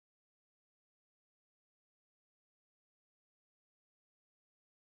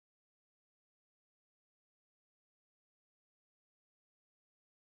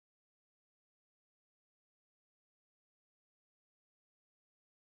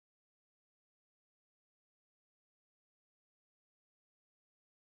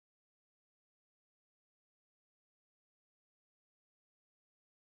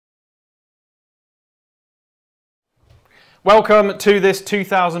Welcome to this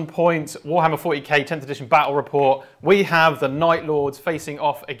 2,000 points Warhammer 40k 10th edition battle report. We have the Night Lords facing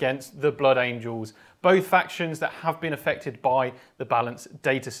off against the Blood Angels, both factions that have been affected by the balanced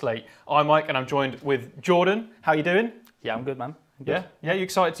data slate. I'm Mike and I'm joined with Jordan. How you doing? Yeah, I'm good, man. Yeah, you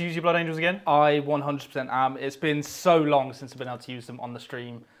excited to use your Blood Angels again? I 100% am. It's been so long since I've been able to use them on the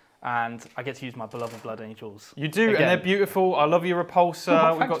stream, and I get to use my beloved Blood Angels. You do, again. And they're beautiful. I love your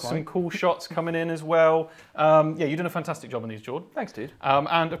repulsor. We've got some cool shots coming in as well. Yeah, you've done a fantastic job on these, Jord. Thanks, dude.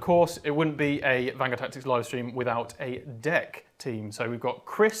 And of course, it wouldn't be a Vanguard Tactics live stream without a deck team. So we've got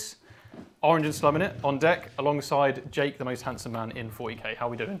Chris, Orange and Slumming It on deck, alongside Jake, the most handsome man in 40k. How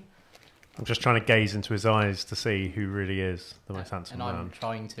are we doing? I'm just trying to gaze into his eyes to see who really is the most handsome man. And I'm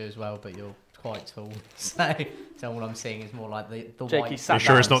trying to as well, but you're quite tall. So all I'm seeing is more like the Jakey white. You're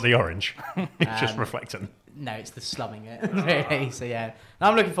sure it's not the orange? It's just reflecting. No, it's the slumming it, really. So yeah. And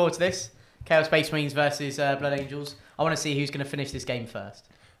I'm looking forward to this. chaosspacemarines versus Blood Angels. I want to see who's going to finish this game first.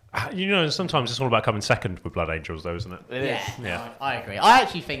 You know, sometimes it's all about coming second with Blood Angels, though, isn't it? It is. Yeah. I agree. I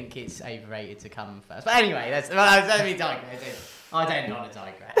actually think it's overrated to come first. But anyway, let me digress. I don't want to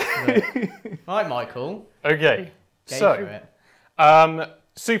digress. All right, Michael. Okay.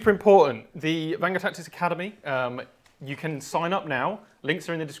 Super important. The Vanguard Tactics Academy. You can sign up now. Links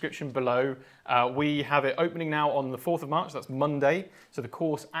are in the description below. We have it opening now on the 4th of March. That's Monday. So the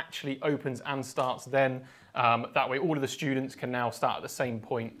course actually opens and starts then. That way all of the students can now start at the same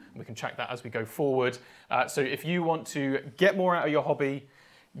point. We can check that as we go forward. So if you want to get more out of your hobby,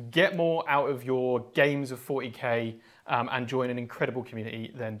 get more out of your games of 40k, and join an incredible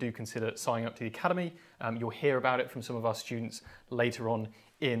community, then do consider signing up to the Academy. You'll hear about it from some of our students later on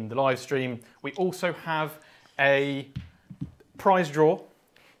in the live stream. We also have a prize draw.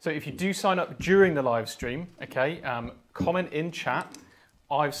 So if you do sign up during the live stream, okay, comment in chat,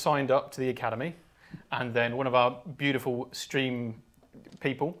 I've signed up to the Academy, and then one of our beautiful stream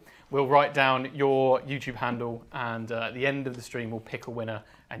people will write down your YouTube handle, and at the end of the stream we'll pick a winner,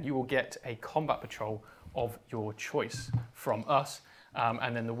 and you will get a combat patrol of your choice from us,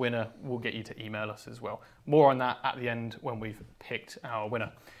 and then the winner will get you to email us as well. More on that at the end when we've picked our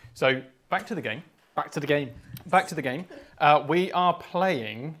winner. So back to the game. Back to the game. Back to the game. We are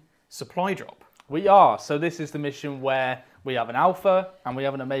playing Supply Drop. We are. So this is the mission where we have an alpha and we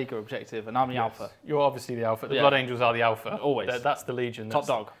have an omega objective, and I'm the alpha. You're obviously the alpha. The Blood Angels are the alpha. Always. That's the Legion. Top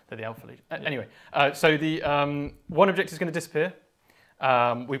dog. They're the alpha Legion. Anyway, so the one objective is going to disappear.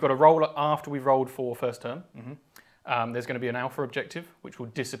 We've got a roll after we've rolled for first turn. There's going to be an alpha objective, which will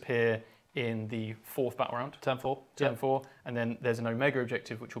disappear in the 4th battle round. Turn 4. Turn 4. And then there's an omega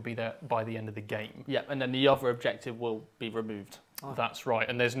objective, which will be there by the end of the game. Yeah, and then the other objective will be removed. Oh. That's right.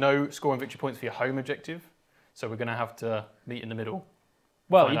 And there's no score and victory points for your home objective. So we're going to have to meet in the middle.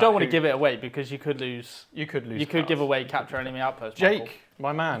 Well, you don't want to give it away because you could lose. You could lose. You could give away capture enemy outpost. Jake, Michael.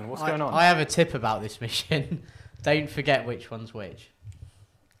 my man, what's going on? I have a tip about this mission. Don't forget which one's which.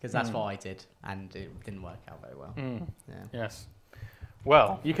 Because that's what I did, and it didn't work out very well. Yeah. Yes.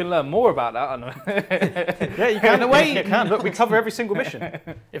 Well, you can learn more about that. I know. Yeah, you can. You can. Look, we cover every single mission.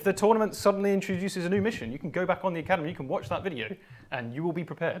 If the tournament suddenly introduces a new mission, you can go back on the Academy, you can watch that video, and you will be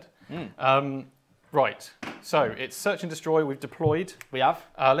prepared. Right. So it's search and destroy. We've deployed. We have.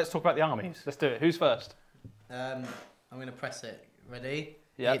 Let's talk about the armies. Let's do it. Who's first? I'm going to press it. Ready?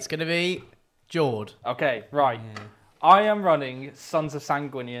 Yeah. It's going to be Jord. Okay, right. Yeah. I am running Sons of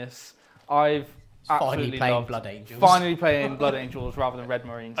Sanguinius. I've finally playing Blood Angels. Finally playing Blood Angels rather than Red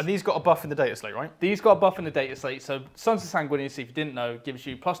Marines. And these got a buff in the data slate, right? These got a buff in the data slate. So Sons of Sanguinius, if you didn't know, gives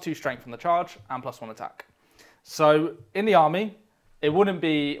you +2 strength from the charge and +1 attack. So in the army, it wouldn't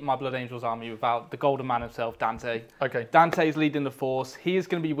be my Blood Angels army without the golden man himself, Dante. Okay. Dante's leading the force. He is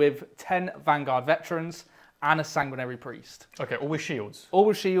going to be with 10 Vanguard veterans and a sanguinary priest. Okay, all with shields. All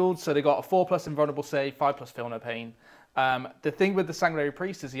with shields. So they got a 4+ invulnerable save, 5+ feel no pain. The thing with the sanguinary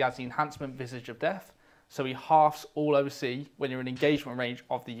priest is he has the enhancement Visage of Death, so he halves all OC when you're in engagement range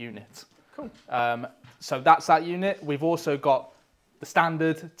of the unit. Cool. So that's that unit. We've also got the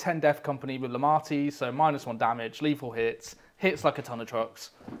standard 10 Death Company with Lamartis, so -1 damage, lethal hits like a ton of trucks.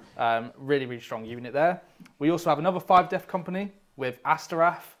 Really, really strong unit there. We also have another 5 Death Company with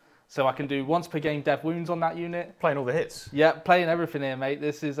Astartes, so I can do once per game death wounds on that unit. Playing all the hits. Yeah, playing everything here, mate.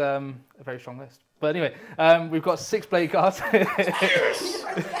 This is a very strong list. But anyway, we've got 6 blade guards.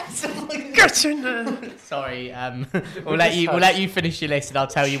 Sorry, we'll let you finish your list, and I'll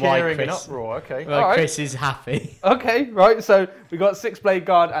tell you why Chris. Cheering in uproar. Okay. Well, Chris is happy. Okay, right. So we've got 6 blade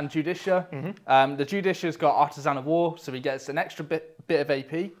guard and Judicia. The Judicia's got Artisan of War, so he gets an extra bit of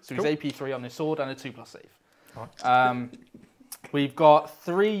AP. So he's AP 3 on his sword and a 2+ save. Right. We've got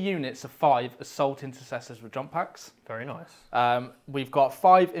 3 units of 5 assault intercessors with jump packs. Very nice. We've got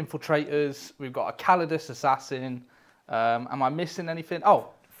 5 infiltrators. We've got a Custodes assassin. Am I missing anything? Oh,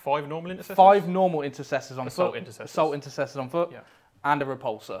 5 normal intercessors? 5 normal intercessors on Assault foot. intercessors. Assault intercessors on foot. Yeah. And a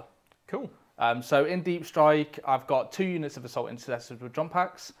repulsor. Cool. So in Deep Strike, I've got 2 units of assault intercessors with jump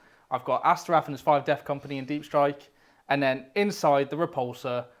packs. I've got Astartes and his 5 Death Company in Deep Strike. And then inside the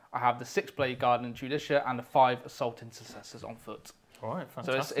repulsor, I have the 6 Blade Guard and Judicia and the 5 assault intercessors on foot. All right, So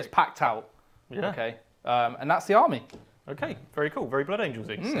fantastic. it's packed out. Yeah. Okay. And that's the army. Okay, very cool. Very Blood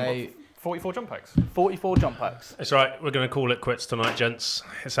Angels-y. So 44 jump packs. 44 jump packs. It's right. We're going to call it quits tonight, gents.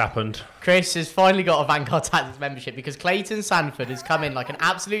 It's happened. Chris has finally got a Vanguard Tactics membership because Clayton Sanford has come in like an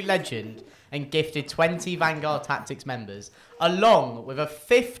absolute legend and gifted 20 Vanguard Tactics members, along with a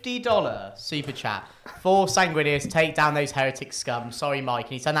 $50 super chat for Sanguinius. Take down those heretic scum. Sorry, Mike.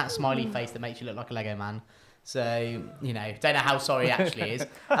 And he's done that smiley face that makes you look like a Lego man. So, you know, don't know how sorry he actually is.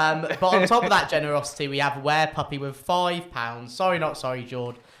 But on top of that generosity, we have Werepuppy with £5. Sorry, not sorry,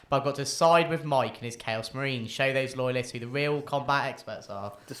 Jord. But I've got to side with Mike and his Chaos Marines. Show those loyalists who the real combat experts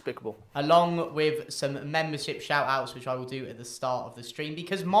are. Despicable. Along with some membership shout outs, which I will do at the start of the stream.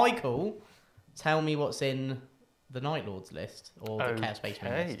 Because, Michael, tell me what's in the Night Lords list, or the Chaos Space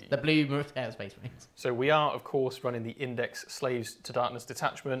Marines. The blue Chaos Space Marines. So we are, of course, running the Index Slaves to Darkness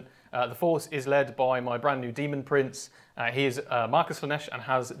detachment. The force is led by my brand new Demon Prince. He is Marcus Slanesh and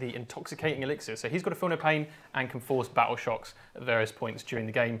has the Intoxicating Elixir. So he's got to feel no pain and can force battle shocks at various points during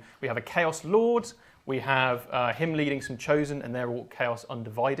the game. We have a Chaos Lord. We have him leading some Chosen, and they're all Chaos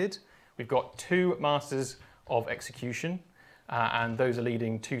Undivided. We've got 2 Masters of Execution, and those are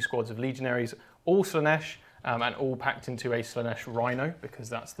leading 2 squads of Legionaries, all Slanesh, and all packed into a Slanesh Rhino, because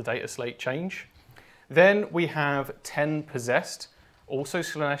that's the data slate change. Then we have 10 Possessed, also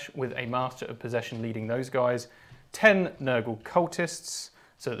Slanesh, with a Master of Possession leading those guys. 10 Nurgle Cultists,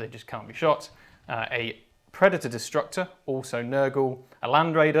 so that they just can't be shot. A Predator Destructor, also Nurgle. A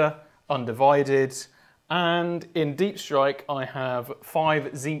Land Raider, Undivided. And in Deep Strike, I have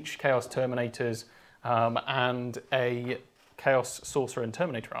 5 Tzeentch Chaos Terminators and a Chaos Sorcerer and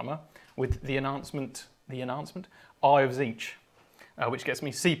Terminator armor with the enhancement Eye of Tzeentch, which gets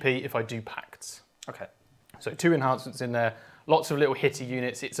me CP if I do pacts. Okay. So 2 enhancements in there, lots of little hitty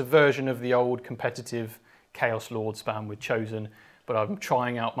units. It's a version of the old competitive Chaos Lord spam with Chosen, but I'm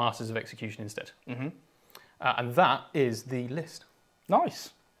trying out Masters of Execution instead. And that is the list.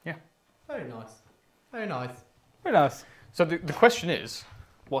 Nice. Yeah. Very nice. Very nice. Very nice. So the question is,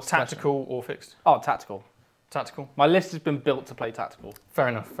 What's the tactical or fixed? Oh, tactical. Tactical. My list has been built to play tactical. Fair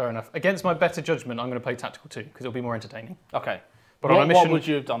enough, fair enough. Against my better judgment, I'm going to play tactical too, because it'll be more entertaining. Okay. But on a mission, what would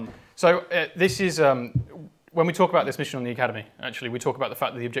you have done? So this is, when we talk about this mission on the Academy, actually, we talk about the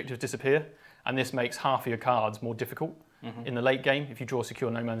fact that the objectives disappear, and this makes half of your cards more difficult. In the late game, if you draw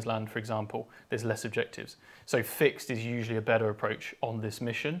Secure No Man's Land, for example, there's less objectives. So fixed is usually a better approach on this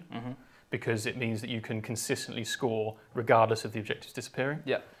mission, because it means that you can consistently score regardless of the objectives disappearing.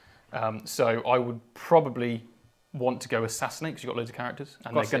 Yeah. So I would probably want to go Assassinate, because you've got loads of characters,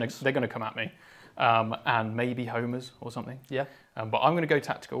 and they're going to come at me. And maybe Homers or something. Yeah. But I'm going to go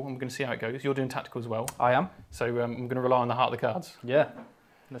tactical. I'm going to see how it goes. You're doing tactical as well. I am. So I'm going to rely on the heart of the cards. Yeah.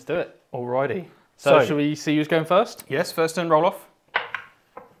 Let's do it. Alrighty. So should we see who's going first? Yes, first turn roll off.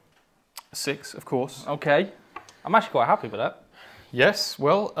 6, of course. Okay. I'm actually quite happy with that. Yes,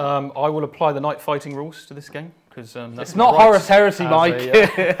 well, I will apply the night fighting rules to this game, because it's not Horus Heresy, Mike.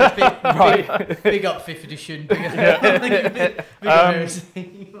 Big up 5th edition. Big up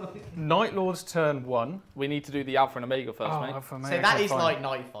Heresy. Night Lord's turn 1. We need to do the Alpha and Omega first, mate. Alpha, So that is like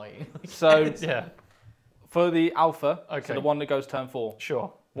night fighting. So yeah, for the Alpha, Okay. so the one that goes turn 4.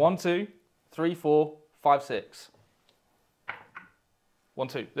 sure. 1, 2, 3, 4, 5, 6. 1,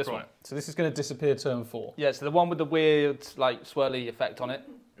 2. This one. Right. So this is going to disappear turn 4. Yeah, so the one with the weird, like, swirly effect on it.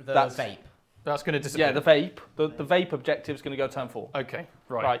 The That's- vape. That's going to disappear. Yeah, the vape. The vape objective is going to go turn 4. Okay,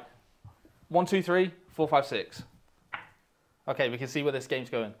 right. Right. 1, 2, 3, 4, 5, 6. Okay, we can see where this game's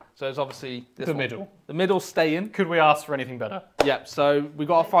going. So it's obviously this The one. middle. The middle's staying. Could we ask for anything better? Yep. So we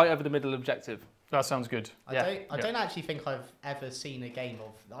got to fight over the middle objective. That sounds good. I don't actually think I've ever seen a game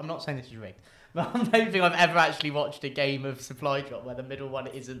of. I'm not saying this is rigged, but I don't think I've ever actually watched a game of Supply Drop where the middle one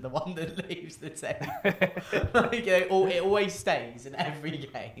isn't the one that leaves the table. Like, it always stays in every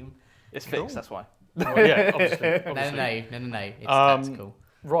game. It's Cool. fixed. That's why. Well, yeah, obviously. No. It's Um, tactical.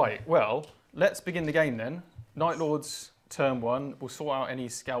 Right, well, let's begin the game then. Night Lords, turn 1. We'll sort out any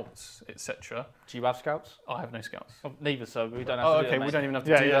scouts, etc. Do you have scouts? I have no scouts. Oh, neither, so we don't have Oh, to do okay, it, we mate. don't even have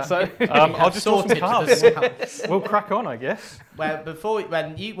to do that. So I'll just draw some Sorted for the cards. scouts. We'll crack on, I guess. Well,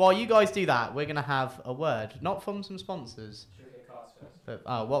 while you guys do that, we're gonna have a word, not from some sponsors,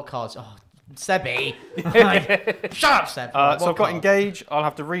 But what cards? Oh, Sebby. Shut up, Seb. So I've got Engage. I'll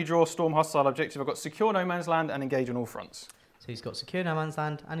have to redraw Storm Hostile Objective. I've got Secure No Man's Land and Engage on all fronts. So he's got Secure No Man's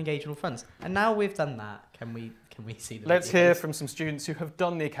Land and Engage on all fronts. And now we've done that, can we see the Let's videos? hear from some students who have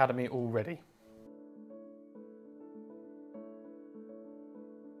done the Academy already.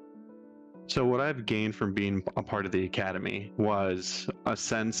 So what I've gained from being a part of the Academy was a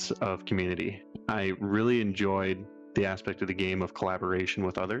sense of community. I really enjoyed the aspect of the game of collaboration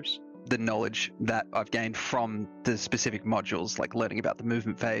with others. The knowledge that I've gained from the specific modules, like learning about the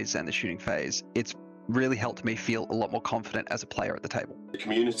movement phase and the shooting phase, it's really helped me feel a lot more confident as a player at the table. The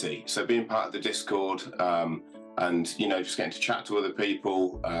community, so being part of the Discord, and just getting to chat to other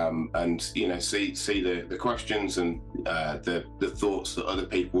people, and see the questions and the thoughts that other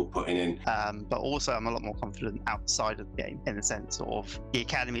people were putting in. But also I'm a lot more confident outside of the game, in the sense of the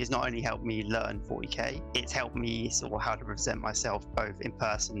Academy has not only helped me learn 40k, it's helped me sort of how to present myself both in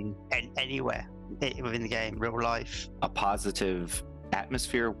person and anywhere within the game, real life. A positive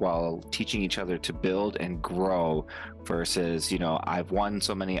atmosphere while teaching each other to build and grow versus, I've won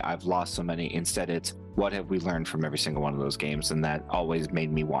so many, I've lost so many. Instead, it's what have we learned from every single one of those games? And that always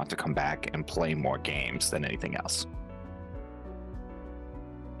made me want to come back and play more games than anything else.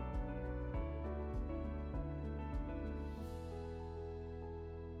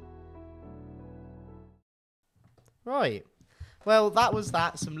 Right. Well, that was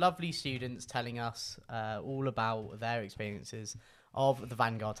that. Some lovely students telling us all about their experiences of the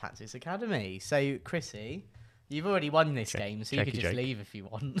Vanguard Tactics Academy. So, Chrissy, you've already won this game, so you could just leave if you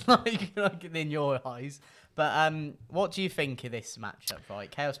want, like in your eyes. But what do you think of this matchup, right?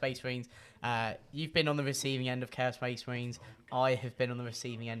 Chaos Space Marines, you've been on the receiving end of Chaos Space Marines. I have been on the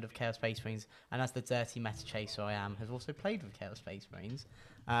receiving end of Chaos Space Marines. And as the dirty meta chaser I am, have also played with Chaos Space Marines.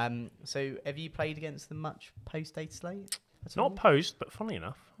 So have you played against them much post-data slate? Not post, but funny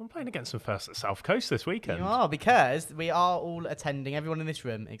enough, I'm playing against them first at South Coast this weekend. You are, because we are all attending, everyone in this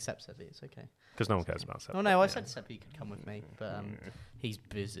room, except Sebby. It's okay. Because no one cares about Sebby. Oh no, I said to Sebby he could come with me, but he's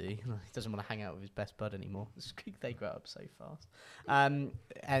busy. He doesn't want to hang out with his best bud anymore. They grow up so fast. And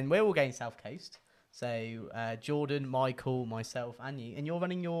we're all going South Coast. So Jordan, Michael, myself, and you. And you're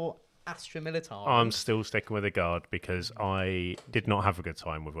running your Astra Military. I'm still sticking with the guard because I did not have a good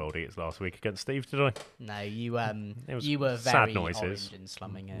time with World Eaters last week against Steve, did I? No, you you were sad very noises. orange and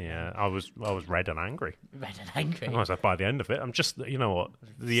slumming it. Yeah, I was red and angry. Red and angry. I was like, by the end of it, I'm just, you know what?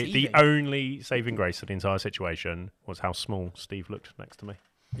 The Receiving. only saving grace of the entire situation was how small Steve looked next to me.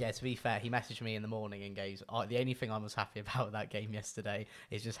 Yeah, to be fair, he messaged me in the morning and goes, the only thing I was happy about that game yesterday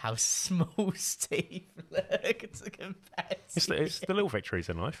is just how small Steve looked compared to It's the little victories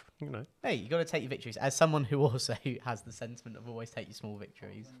in life, you know. Hey, you got to take your victories. As someone who also has the sentiment of always take your small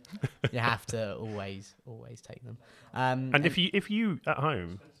victories, you have to always take them. And if you at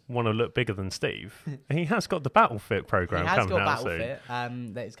home want to look bigger than Steve, he has got the Battlefit program coming out soon. He has got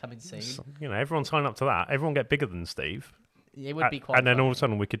Battlefit that is coming soon. So, everyone sign up to that. Everyone get bigger than Steve. It would be quite And then fun. all of a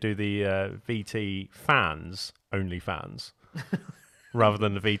sudden we could do the VT fans, only fans, rather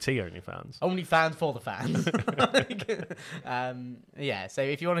than the VT only fans. Only fans for the fans. Yeah, so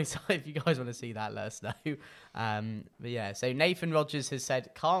if you guys want to see that, let us know. But yeah, so Nathan Rogers has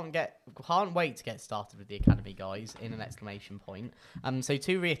said can't wait to get started with the Academy, guys, in an exclamation point. So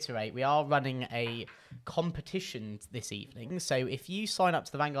to reiterate, we are running a competition this evening. So if you sign up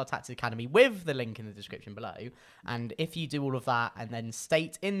to the Vanguard Tactics Academy with the link in the description below, and if you do all of that and then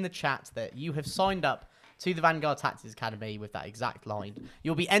state in the chat that you have signed up to the Vanguard Tactics Academy with that exact line,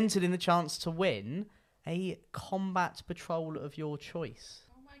 you'll be entered in the chance to win a combat patrol of your choice.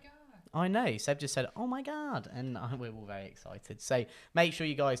 Oh my god. I know, Seb just said, oh my god, and we're all very excited. So make sure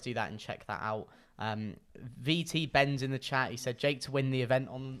you guys do that and check that out. VT Ben's in the chat. He said, Jake to win the event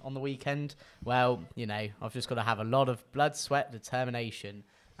on the weekend. Well, I've just got to have a lot of blood, sweat, determination,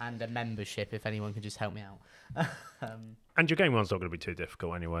 and a membership if anyone can just help me out. And your game one's not going to be too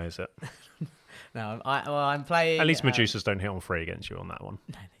difficult anyway, is it? No, I'm playing... At least Medusas don't hit on free against you on that one.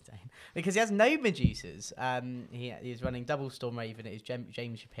 No, they don't. Because he has no Medusas. He's running double Storm Raven. It is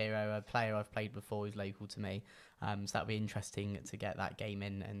James Shapiro, a player I've played before who's local to me. So that'll be interesting to get that game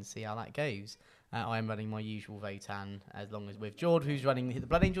in and see how that goes. I am running my usual Votan, as long as with Jord, who's running the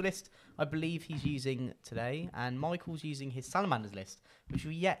Blood Angel list. I believe he's using today. And Michael's using his Salamanders list, which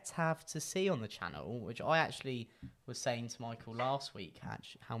we yet have to see on the channel, which I actually was saying to Michael last week,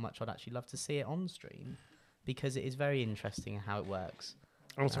 how much I'd actually love to see it on stream, because it is very interesting how it works.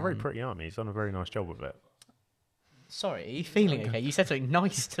 Oh, it's a very pretty army. He's done a very nice job with it. Sorry, are you feeling okay? You said something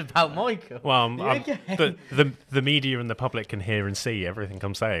nice about Michael. Well, You okay? the media and the public can hear and see everything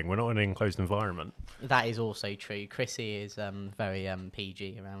I'm saying. We're not in an enclosed environment. That is also true. Chrissy is very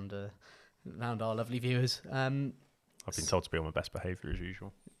PG around our lovely viewers. I've been told to be on my best behaviour as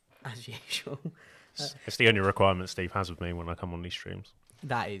usual. As usual. It's the only requirement Steve has with me when I come on these streams.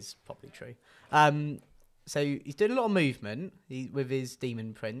 That is probably true. So he's doing a lot of movement with his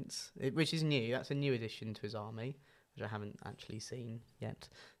Demon Prince, which is new. That's a new addition to his army, which I haven't actually seen yet.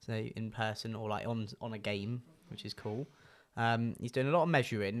 So in person or like on a game, which is cool. He's doing a lot of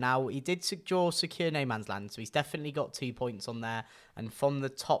measuring. Now, he did draw Secure No Man's Land, so he's definitely got 2 points on there. And from the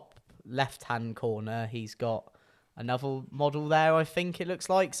top left-hand corner, he's got another model there, I think it looks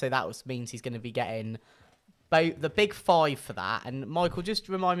like. So that means he's going to be getting the big 5 for that. And Michael, just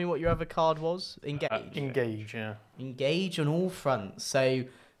remind me what your other card was. Engage. Engage, yeah. Engage on all fronts. So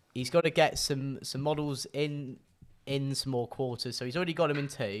he's got to get some models in some more quarters. So he's already got them in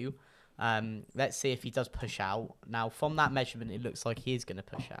 2. Let's see if he does push out. Now, from that measurement, it looks like he is going to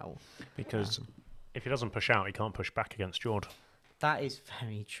push out. Because if he doesn't push out, he can't push back against Jord. That is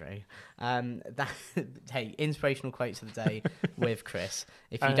very true. Hey, inspirational quotes of the day with Chris.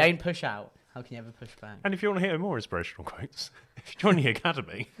 If you don't push out, how can you ever push back? And if you want to hear more inspirational quotes, if you join the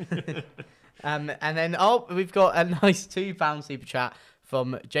academy. And then, we've got a nice £2 super chat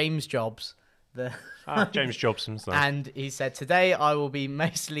from James Jobs. James Jobson's there. And he said, today I will be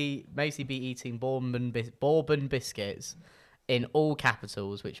mostly be eating bourbon biscuits in all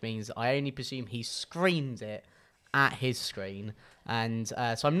capitals, which means I only presume he screamed it at his screen. And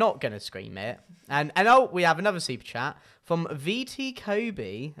so I'm not going to scream it. And we have another super chat from VT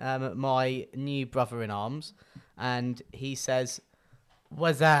Kobe, my new brother in arms. And he says,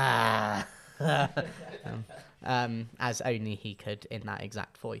 what's that? As only he could in that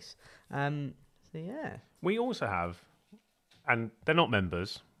exact voice. So yeah. We also have, and they're not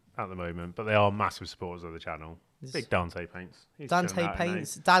members at the moment, but they are massive supporters of the channel. Big Dante Paints. Dante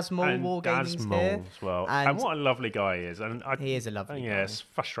Paints, Dasmol Wargaming's here. As well. And what a lovely guy he is. He is a lovely guy. Yeah, it's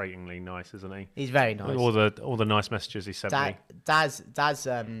frustratingly nice, isn't he? He's very nice. All the nice messages he sent me. Daz,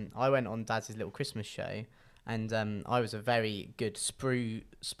 I went on Daz's little Christmas show, and I was a very good sprue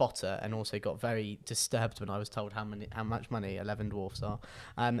spotter, and also got very disturbed when I was told how much money 11 dwarfs are.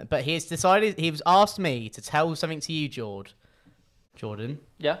 But he was asked me to tell something to you, Jordan.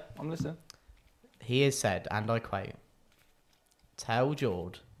 Yeah, I'm listening. He has said, and I quote, "Tell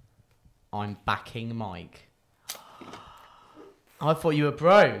Jord, I'm backing Mike." I thought you were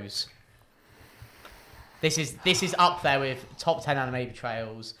bros. This is up there with top 10 anime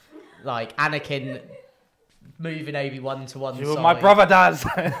betrayals, like Anakin moving Obi-Wan to one side. You're my brother, Daz.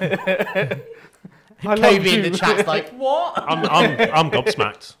 Kobe in the chat's like, what? I'm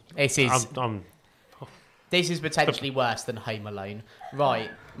gobsmacked. This is potentially worse than Home Alone. Right,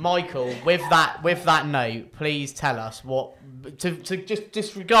 Michael, with that note, please tell us what to just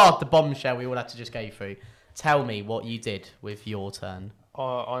disregard the bombshell we all have to just go through. Tell me what you did with your turn.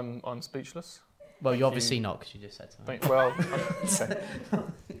 I'm speechless. Well, you're obviously not, because you just said something. Well, okay.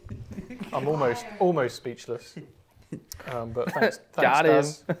 I'm almost speechless. But thanks,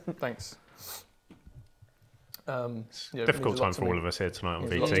 Daz. Thanks. Difficult time for all of us here tonight on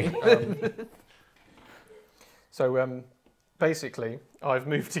VT. So basically, I've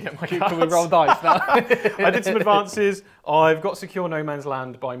moved to get my cards. Can we roll dice now? I did some advances. I've got Secure No Man's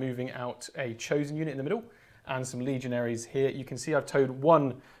Land by moving out a Chosen unit in the middle and some Legionaries here. You can see I've towed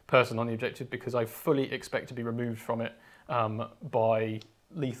one person on the objective because I fully expect to be removed from it by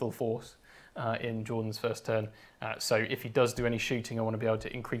lethal force in Jordan's first turn. So if he does do any shooting, I want to be able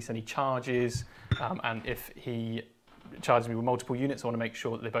to increase any charges. And if he charges me with multiple units, I want to make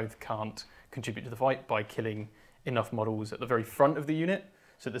sure that they both can't contribute to the fight by killing enough models at the very front of the unit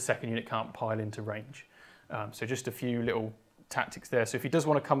so that the second unit can't pile into range. So just a few little tactics there. So if he does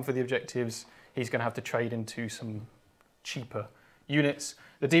want to come for the objectives, he's going to have to trade into some cheaper units.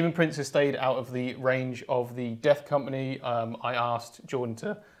 The Demon Prince has stayed out of the range of the Death Company. I asked Jordan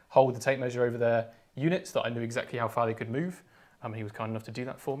to hold the tape measure over their units that I knew exactly how far they could move. He was kind enough to do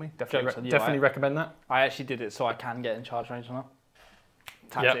that for me. Definitely recommend that. I actually did it so I can get in charge range on that.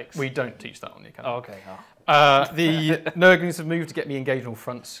 Tactics. Yep, we don't teach that on the academy. Oh, okay. The Nurglings have moved to get me engaged on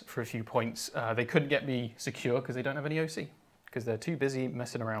fronts for a few points. They couldn't get me secure because they don't have any OC, because they're too busy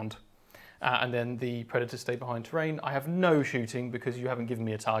messing around. And then the Predators stay behind terrain. I have no shooting because you haven't given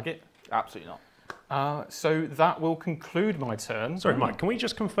me a target. Absolutely not. So that will conclude my turn. Sorry, Mike, can we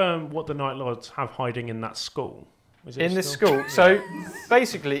just confirm what the Night Lords have hiding in that school? In this school? So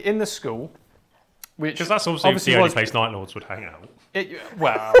basically, in the school, which... Because that's obviously the only place Night Lords would hang out.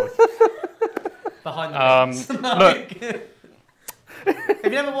 Well... Behind the Look. Have you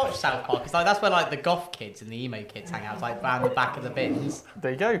never watched South Park? It's like that's where like the goth kids and the emo kids hang out, like round the back of the bins.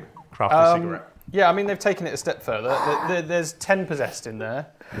 There you go. Craft a cigarette. Yeah, I mean they've taken it a step further. There's 10 possessed in there,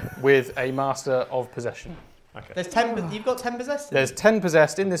 with a master of possession. Okay. There's 10. You've got 10 possessed. There's 10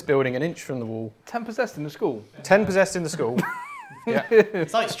 possessed in this building, an inch from the wall. 10 possessed in the school. 10 possessed in the school. Yeah.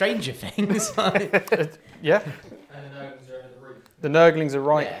 It's like Stranger Things. Yeah. The Nurglings are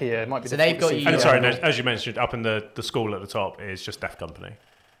right here. It might be So difficult they've to got see you- And from sorry, the no, as you mentioned, up in the school at the top is just Deaf Company.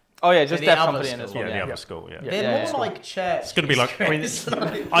 Oh yeah, just the Deaf other Company in school. as Yeah, well. the Yeah. other school. Yeah. Yeah. They're Yeah. more like church. It's going to be like.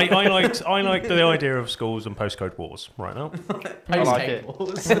 I like the idea of schools and postcode wars right now. I like it.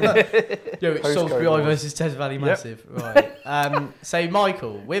 Wars. Yo, it's Postcode Salisbury wars. versus Thames Valley Massive. Right. So,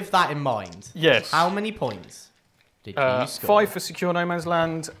 Michael, with that in mind, Yes. how many points did you score? 5 for Secure No Man's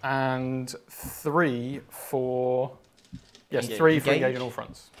Land and 3 for... Yes, Engage. 3 for Engage? Engage on all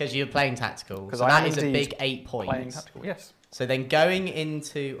fronts. Because you're playing tactical. 'Cause So I that am is a indeed big 8 Playing points. tactical, yes. So then going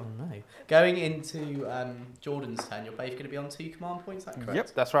into going into Jordan's turn, you're both going to be on 2 command points. Is that correct? Yep.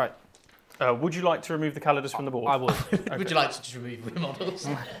 That's right. Would you like to remove the Calidus from the board? I would. Would you like to just remove the models?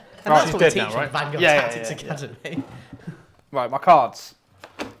 And Right, that's she's what we dead teach now, on right? Vanguard Yeah, Tactics yeah. Academy. Right, my cards.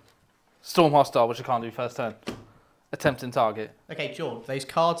 Storm Hostile, which I can't do first turn. Attempting target. Okay, Jord, those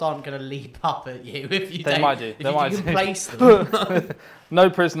cards aren't going to leap up at you if you They don't. might do. If They you might can do. place them. No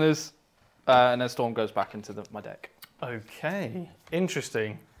prisoners, and then Storm goes back into my deck. Okay,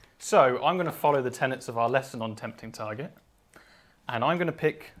 interesting. So I'm going to follow the tenets of our lesson on tempting target, and I'm going to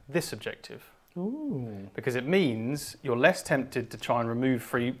pick this objective. Ooh. Because it means you're less tempted to try and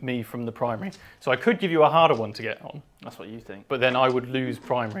remove me from the primary. So I could give you a harder one to get on. That's what you think. But then I would lose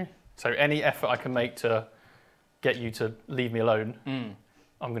primary. So any effort I can make to get you to leave me alone,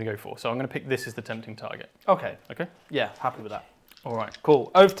 I'm going to go for. So I'm going to pick this as the tempting target. Okay. Okay? Yeah, happy with that. All right.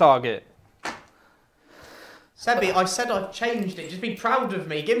 Cool. Oath target. Sebby, I said I've changed it. Just be proud of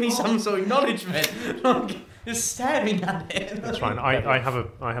me. Give me some sort of acknowledgement. Like, just staring at it. That's fine. I have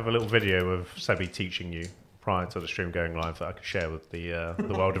a little video of Sebi teaching you prior to the stream going live that I could share with the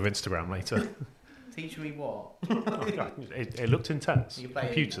world of Instagram later. Teach me what? It looked intense. You play it,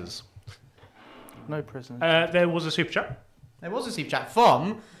 Computers. No prisoners. There was a super chat. There was a super chat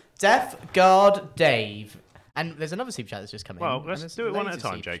from Deaf Guard Dave. And there's another super chat that's just come in. Well, And let's there's do it one loads at a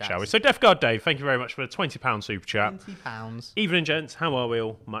of time, super Jake, chats. shall we? So, Deaf Guard Dave, thank you very much for the £20 super chat. £20. Evening, gents. How are we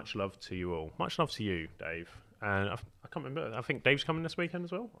all? Much love to you all. Much love to you, Dave. And I can't remember. I think Dave's coming this weekend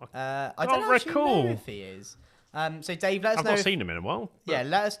as well. I Oh, don't actually recall. know if he is. So Dave, let us I've know. not if, seen him in a while. but- yeah,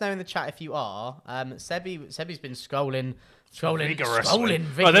 let us know in the chat if you are. Sebi's been scrolling Vigorously.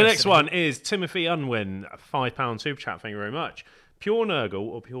 vigorously. Right, the next one is Timothy Unwin, a £5 super chat. Thank you very much. Pure Nurgle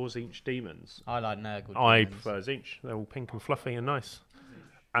or Pure Zinch Demons? I like Nurgle. I demons. prefer Zinch. They're all pink and fluffy and nice.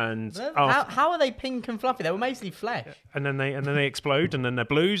 And How are they pink and fluffy? They were mostly flesh. and then they explode, and then they're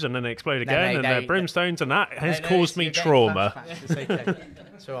blues, and then they explode again, and they're brimstones, and that has No, caused you're me getting trauma. flashbacks. It's okay.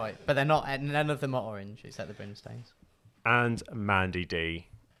 It's all right. But they're not. None of them are orange except the brimstones. And Mandy D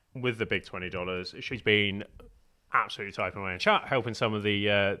with the big $20. She's been absolutely typing away in chat, helping some of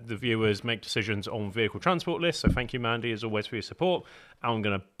the viewers make decisions on vehicle transport lists. So thank you, Mandy, as always, for your support. I'm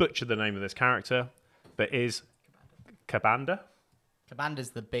going to butcher the name of this character, but is Kabanda? Kabanda's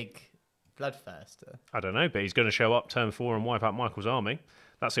the big bloodthirster. I don't know, but he's going to show up turn 4 and wipe out Michael's army.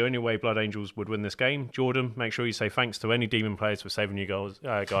 That's the only way Blood Angels would win this game. Jordan, make sure you say thanks to any demon players for saving you guys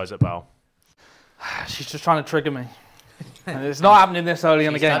at Val. She's just trying to trigger me. And it's not happening this early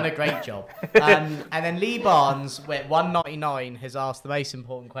in the She's game. done a great job. And then Lee Barnes, with 199, has asked the most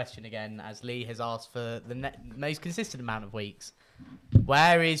important question again, as Lee has asked for the most consistent amount of weeks.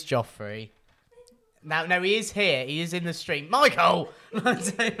 Where is Joffrey? Now, no, he is here. He is in the stream. Michael!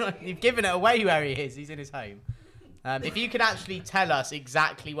 You've given it away where he is. He's in his home. If you could actually tell us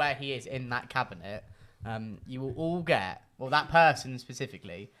exactly where he is in that cabinet, you will all get, well, that person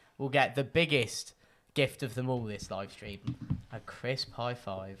specifically, will get the biggest gift of them all this live stream. A crisp high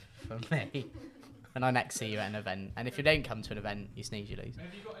five from me. And I next see you at an event. And if you don't come to an event, you sneeze, you lose.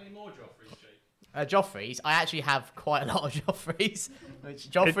 Have you got any more Joffreys, Jake? Joffreys? I actually have quite a lot of Joffreys. Which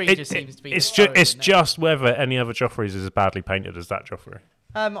Joffrey just seems to be... It's just whether any other Joffreys is as badly painted as that Joffrey.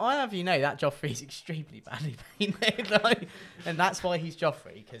 I have you know that Joffrey is extremely badly painted. And that's why he's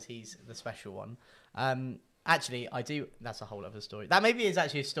Joffrey, because he's the special one. Actually, I do. That's a whole other story. That maybe is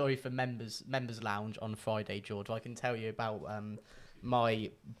actually a story for members lounge on Friday, George. I can tell you about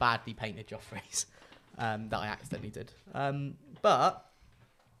my badly painted Joffreys that I accidentally did. But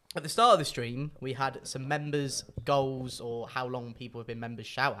at the start of the stream, we had some members' goals or how long people have been members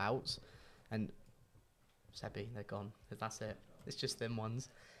shout outs, and Sebi, they're gone. That's it. It's just them ones.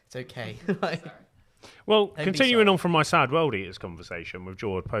 It's okay. Well, be continuing sorry. on from my sad world eaters conversation with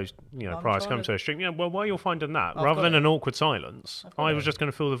Jord post, I'm prior to trying coming to- to a stream. Yeah, well, while you're finding that, I've rather got than it. an awkward silence, got I was it. just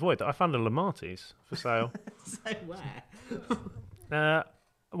going to fill the void. I found a Lamartis for sale. So where?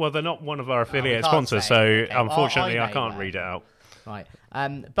 Well, they're not one of our affiliate can't sponsors, say. so Okay, well, unfortunately I I know can't where. read it out. Right.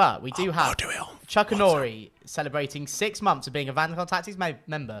 But we do have do it on Chuckanori celebrating 6 months of being a Vanguard Tactics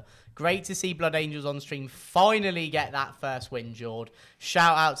member. Great to see Blood Angels on stream finally get that first win, Jord.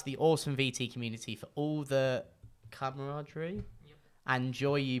 Shout out to the awesome VT community for all the camaraderie and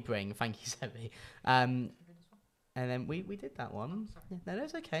joy you bring. Thank you, Sebi. And then we did that one. Yeah, no,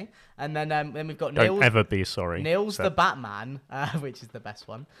 that's okay. And then we've got Don't Nils. ever be sorry. Nils So- the Batman, which is the best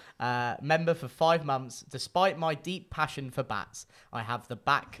one. Member for 5 months. Despite my deep passion for bats, I have to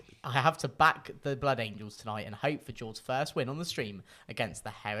back the Blood Angels tonight and hope for Jord's first win on the stream against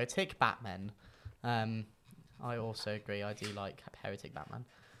the Heretic Batmen. I also agree. I do like Heretic Batman.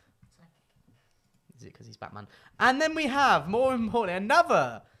 Is it because he's Batman? And then we have, more importantly,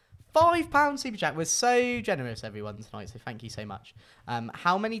 another £5 super chat. We're so generous, everyone, tonight, so thank you so much.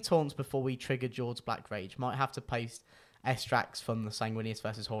 How many taunts before we trigger Jord's Black Rage? Might have to post extracts from the Sanguinius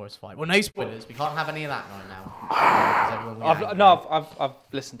versus Horus fight. Well, no spoilers. We can't have any of that right now. Because everyone will get angry. I've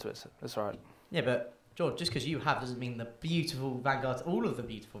listened to it. So it's all right. Yeah, but Jord, just because you have doesn't mean the beautiful Vanguard, all of the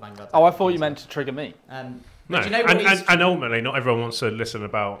beautiful Vanguard. Oh, I thought you meant to trigger me. No, do you know what he's- and ultimately, not everyone wants to listen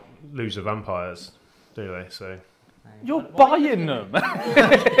about loser vampires, do they? So You're buying them.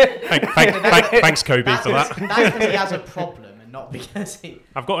 thanks, Kobe, That's for that. because he has a problem and not because he...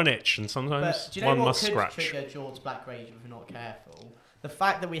 I've got an itch, and sometimes But do you know one what must could scratch. trigger Jord's Black Rage if we're not careful? The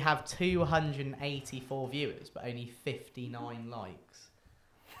fact that we have 284 viewers but only 59 likes.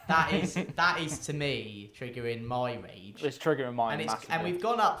 That is to me triggering my rage. It's triggering mine And, massively. and we've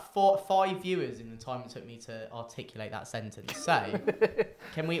gone up 5 viewers in the time it took me to articulate that sentence. So,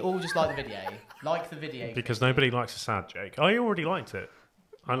 can we all just like the video? Like the video. Because nobody likes a sad joke. I already liked it.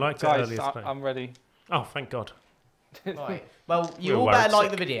 I liked it Guys, earlier today. I'm ready. Oh, thank God. Right. Well, you We're all worried better like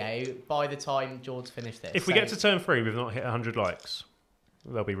sick. the video by the time Jord's finished this. If we get to turn 3, we've not hit 100 likes.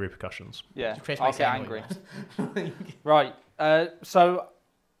 There'll be repercussions. Yeah, Chris I'll makes get it angry. annoying. Right, so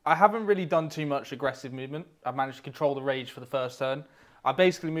I haven't really done too much aggressive movement. I've managed to control the rage for the first turn. I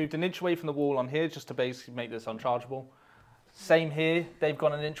basically moved an inch away from the wall on here just to basically make this unchargeable. Same here, they've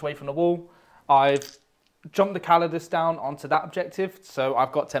gone an inch away from the wall. I've jumped the Calidus down onto that objective, so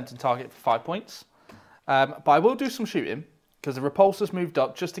I've got tempting target for 5 points. But I will do some shooting, because the repulsor's moved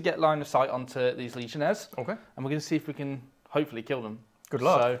up just to get line of sight onto these Legionnaires. Okay. And we're going to see if we can hopefully kill them. Good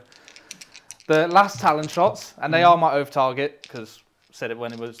luck. So, the last Talon shots, and they are my over target, because I said it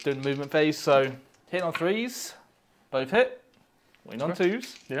when it was doing the movement phase. So, hit on 3s, both hit. Win on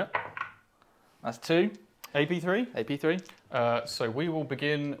 2s. Yeah. That's 2. AP3. AP3. So we will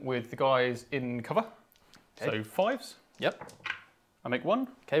begin with the guys in cover. Okay. So 5s. Yep. I make 1.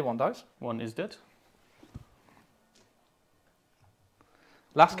 Okay, 1 dice. 1 is dead.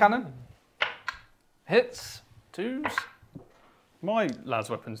 Last cannon. Hits. 2s. My las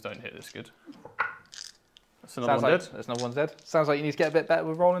weapons don't hit this good. That's another Sounds one like dead. there's another one dead. Sounds like you need to get a bit better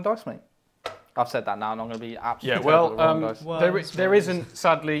with rolling dice, mate. I've said that now, and I'm going to be absolutely Yeah, terrible well, at rolling dice. there isn't,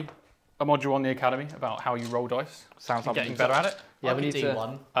 sadly, a module on the Academy about how you roll dice. Sounds like Getting better at it. Yeah, I we could need do to.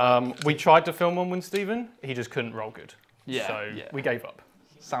 one. We tried to film one with Stephen. He just couldn't roll good. Yeah, So yeah. we gave up.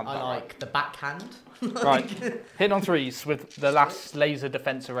 Sounds I about like the backhand. right. Hit on 3s with the last laser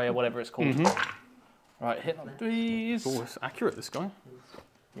defense array or whatever it's called. Right, hit on 3s. Oh, it's accurate, this guy.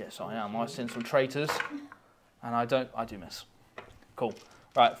 Yes, I am. I've seen some traitors, and I do miss. Cool.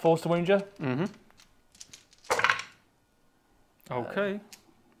 Right, force to wound you. Okay.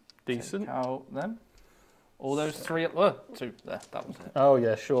 Decent. Take out them. All those 3, 2 there. That was it. Oh,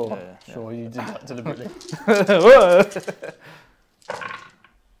 yeah, sure. Yeah. Sure, you did that deliberately.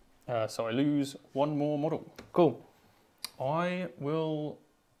 So I lose 1 more model. Cool. I will...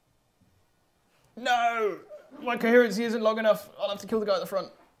 No! My coherency isn't long enough. I'll have to kill the guy at the front.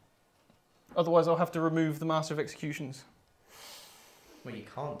 Otherwise, I'll have to remove the Master of Executions. Well, you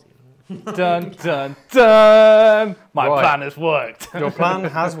can't do that. Dun dun dun! My Right. plan has worked. Your plan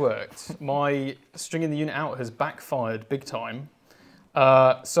has worked. My stringing the unit out has backfired big time.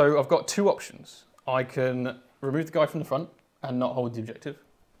 So I've got 2 options. I can remove the guy from the front and not hold the objective.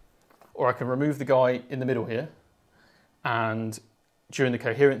 Or I can remove the guy in the middle here and during the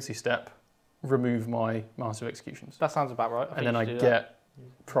coherency step, remove my Master of Executions. That sounds about right. And then I get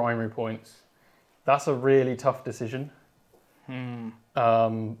primary points. That's a really tough decision.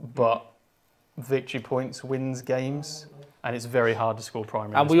 But victory points wins games, and it's very hard to score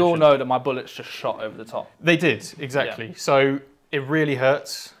primary. And we all know that my bullets just shot over the top. They did, exactly. So it really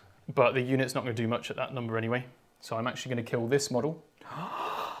hurts but the unit's not going to do much at that number anyway. So I'm actually going to kill this model.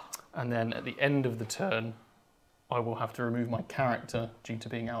 And then at the end of the turn, I will have to remove my character due to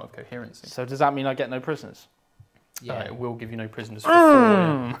being out of coherency. So does that mean I get no prisoners? Yeah. It will give you no prisoners for 4.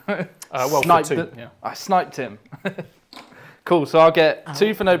 Yeah. Well, for 2. Yeah. I sniped him. Cool, so I'll get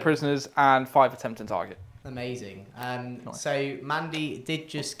 2 for no prisoners and 5 attempting target. Amazing. Nice. So Mandy did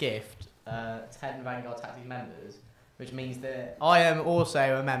just gift 10 Vanguard Tactics members, which means that I am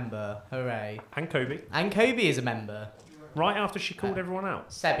also a member. Hooray. And Kobe. And Kobe is a member. Right after she called everyone out.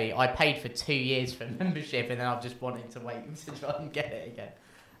 Sebi, I paid for 2 years for membership and then I've just wanted to wait to try and get it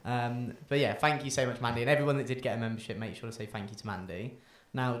again. But yeah, thank you so much, Mandy. And everyone that did get a membership, make sure to say thank you to Mandy.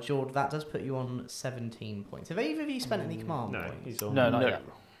 Now, Jord, that does put you on 17 points. Have either of you spent any command points? He's on. No, not yet.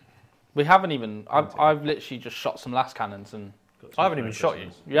 We haven't even... I've literally just shot some last cannons and... I haven't even shot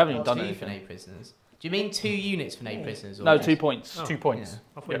you. You haven't even Got done 2 for anything. no prisoners. Do you mean 2 units for no prisoners? Or No, just- 2 points. Oh. 2 points.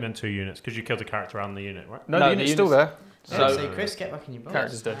 I thought you meant 2 units because you killed the character and the unit, right? No, No, the the unit's still unit's- there. Yeah, So- so Chris, get back in your box.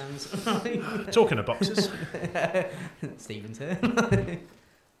 Character's dead. Talking of boxes. Stephen's here.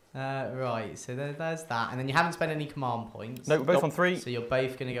 Right, so there's that. And then you haven't spent any command points. No, we're both on 3. So you're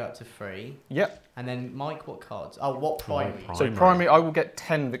both going to go up to 3. Yep. And then, Mike, what cards? Oh, what primary? Prime. So primary, I will get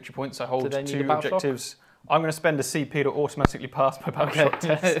 10 victory points. I hold Do they need a 2 battle shock? objectives. I'm going to spend a CP to automatically pass my battle shock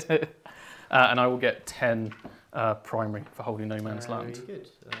test. And I will get 10 primary for holding no man's land. Very good.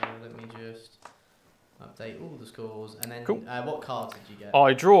 Let me just update all the scores. And then, Cool. what cards did you get?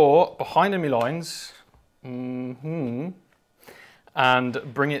 I draw behind enemy lines.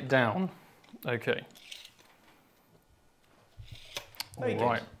 And bring it down. Okay. Very good. All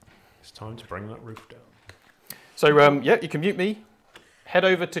right. It's time to bring that roof down. So, yeah, you can mute me. Head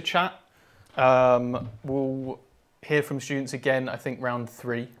over to chat. We'll hear from students again, I think, round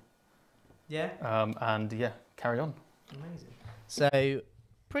 3. Yeah. And, yeah, carry on. Amazing. So,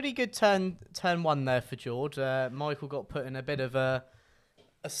 pretty good turn 1 there for Jord. Michael got put in a bit of a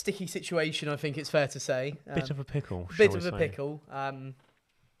sticky situation, I think it's fair to say. Bit of a pickle. Bit of a pickle.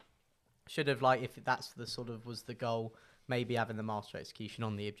 Should have, like, if that's the sort of was the goal, maybe having the master execution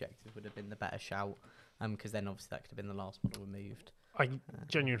on the objective would have been the better shout. Because then obviously that could have been the last model removed. I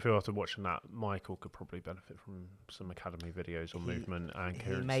genuinely feel after watching that, Michael could probably benefit from some academy videos on movement and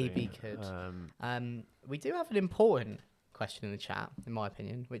coherency. He maybe could. We do have an important question in the chat, in my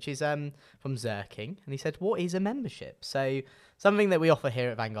opinion, which is from Zerking, and he said, "What is a membership?" So something that we offer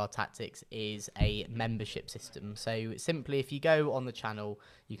here at Vanguard Tactics is a membership system. So simply, if you go on the channel,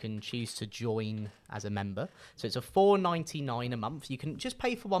 you can choose to join as a member. So it's a $4.99 a month. You can just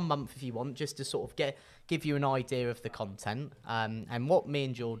pay for 1 month if you want, just to sort of give you an idea of the content. And what me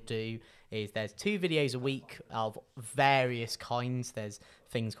and Jord do is there's 2 videos a week of various kinds. There's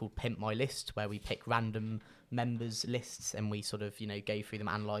things called Pimp My List, where we pick random members lists and we sort of, you know, go through them,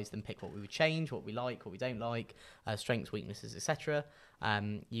 analyze them, pick what we would change, what we like, what we don't like, strengths, weaknesses, etc.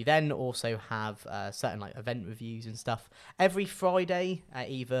 You then also have certain like event reviews and stuff every Friday at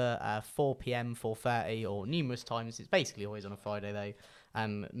either 4 p.m, 4:30, or numerous times. It's basically always on a Friday though.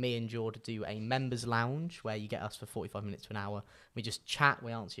 Me and Jord do a members lounge where you get us for 45 minutes to an hour. We just chat,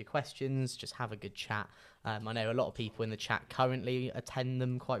 we answer your questions, just have a good chat. I know a lot of people in the chat currently attend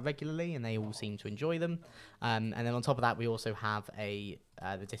them quite regularly and they all seem to enjoy them. And then on top of that, we also have the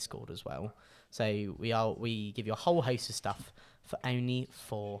Discord as well. So we give you a whole host of stuff for only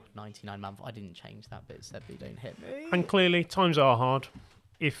 $4.99 a month. I didn't change that bit, so don't hit me. And clearly, times are hard.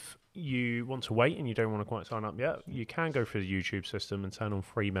 If you want to wait and you don't want to quite sign up yet, you can go through the YouTube system and turn on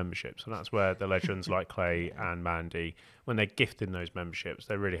free memberships. And that's where the legends like Clay and Mandy, when they're gifting those memberships,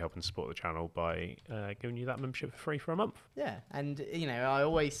 they're really helping support the channel by giving you that membership for free for a month. Yeah, and you know, I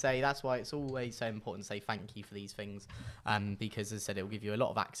always say that's why it's always so important to say thank you for these things, because as I said, it will give you a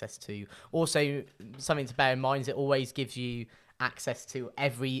lot of access to. Also, something to bear in mind is it always gives you access to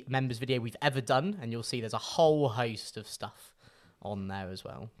every members video we've ever done, and you'll see there's a whole host of stuff on there as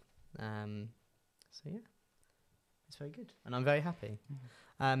well. So yeah, it's very good, and I'm very happy.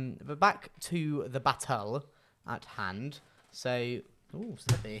 But back to the battle at hand. So,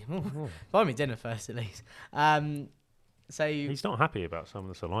 Steppy, buy me dinner first at least. So he's not happy about some of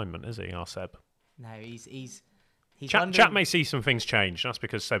this alignment, is he, our Seb? No, he's Chat may see some things change. That's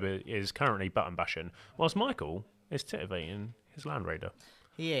because Seb is currently button bashing, whilst Michael is titivating his Land Raider.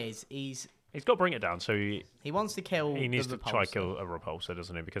 He is. He's got to bring it down, so he wants to kill. He needs the to try repulsor. kill a repulsor,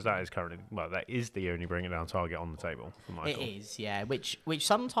 doesn't he? Because that is currently that is the only bring it down target on the table for Michael. It is, yeah. Which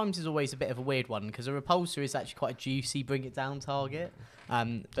sometimes is always a bit of a weird one because a repulsor is actually quite a juicy bring it down target,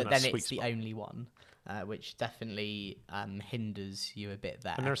 but then it's the only one. which definitely hinders you a bit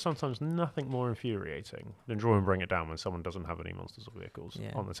there. And there's sometimes nothing more infuriating than draw and bring it down when someone doesn't have any monsters or vehicles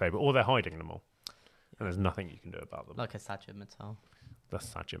on the table, or they're hiding them all, and there's nothing you can do about them. Like a Sagittar. The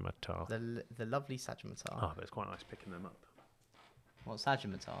Sagittar. The lovely Sagittar. Oh, but it's quite nice picking them up. What,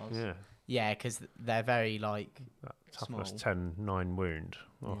 Sagittars? Yeah. Yeah, because they're very, like, That toughness small. 10, 9 wound.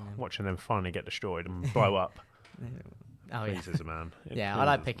 Oh, Yeah. Watching them finally get destroyed and blow up. Oh, yeah. Pleases a man. It Yeah, I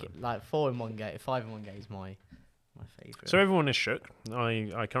like pleases picking, them. like, 4 in 1 game, 5 in 1 game is my favourite. So everyone is shook.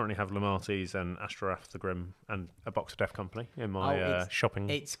 I currently have Lamarties and Astartes the Grim and a box of Death Company in my shopping.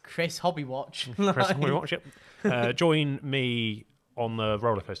 It's Chris Hobby Watch. Chris Hobby Watch, yep. Join me on the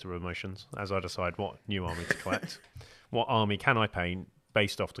roller coaster of emotions as I decide what new army to collect. What army can I paint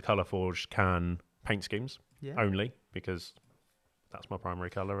based off the Colourforged can paint schemes only, because that's my primary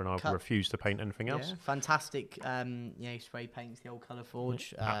colour and I refuse to paint anything else. Fantastic, spray paints, the old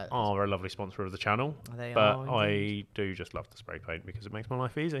Colourforge. Are a lovely sponsor of the channel, They but are I do just love the spray paint because it makes my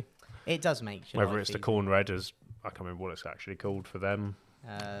life easy. It does make your Whether life it's easy. the corn red, as I can't remember what it's actually called for them.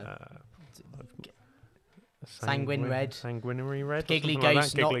 Sanguine red. Sanguinary red. Giggly or something Ghost.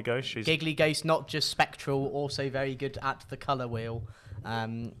 like that. Giggly Ghost. She's Giggly Ghost, not just spectral, also very good at the colour wheel.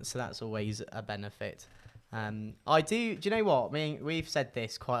 So that's always a benefit. Do you know what? I mean, we've said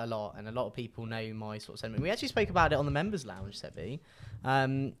this quite a lot, and a lot of people know my sort of sentiment. We actually spoke about it on the members' lounge, Sebi.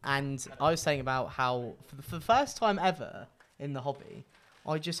 And I was saying about how, for the first time ever in the hobby,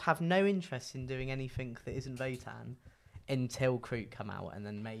 I just have no interest in doing anything that isn't Votan until Kroot come out, and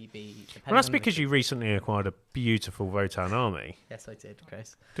then maybe... Well, that's because you recently acquired a beautiful Votan army. Yes, I did,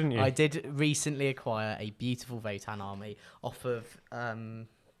 Chris. Didn't you? I did recently acquire a beautiful Votan army off of...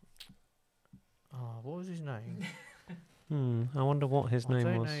 what was his name? I wonder what his I name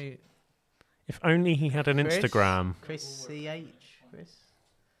don't was. know. If only he had an Chris? Instagram. Chris CH?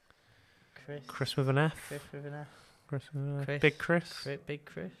 Chris? Chris with an F? Chris with an F? Chris with an F? Chris? Big Chris? Big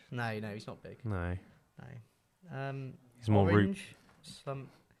Chris? No, he's not big. No. No. He's more rude. Orange?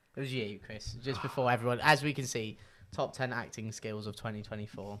 It was you, Chris. Just before everyone. As we can see, top 10 acting skills of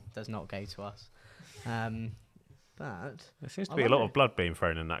 2024 does not go to us. But There seems to be a lot of blood being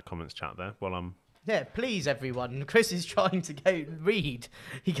thrown in that comments chat there. Well, yeah, please, everyone. Chris is trying to go read.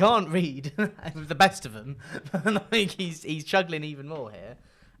 He can't read with the best of them. I think he's struggling even more here.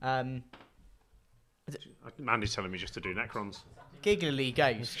 Mandy's telling me just to do Necrons. Giggly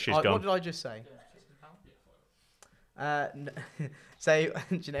Ghost. She's gone. What did I just say? So,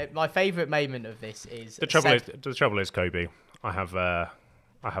 you know, my favourite moment of this is The trouble is, Kobe. I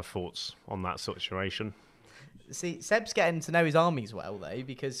have thoughts on that situation. See, Seb's getting to know his armies well though,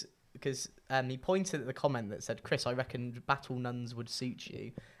 because he pointed at the comment that said, "Chris, I reckon battle nuns would suit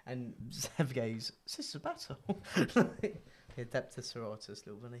you," and Seb goes, "Is this a battle?" Adepta Sororitas,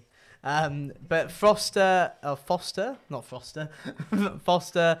 little bunny. But Foster,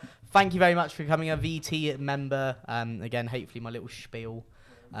 thank you very much for becoming a VT member. Again, hopefully my little spiel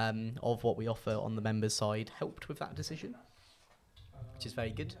of what we offer on the members side helped with that decision, which is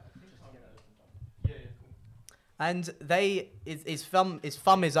very good. And his thumb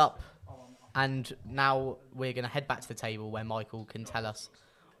is up, and now we're going to head back to the table where Michael can tell us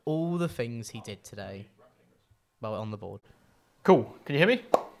all the things he did today. Well, on the board. Cool. Can you hear me?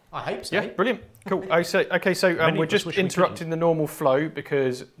 I hope so. Yeah, brilliant. Cool. So we're just interrupting the normal flow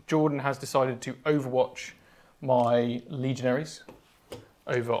because Jordan has decided to overwatch my legionaries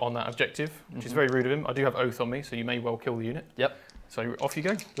over on that objective, which is very rude of him. I do have Oath on me, so you may well kill the unit. Yep. So off you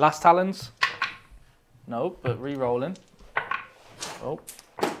go. Last Talons. Nope, but re-rolling. Oh.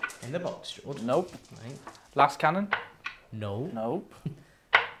 In the box, Jordan. Nope. Right. Last Cannon. No. Nope.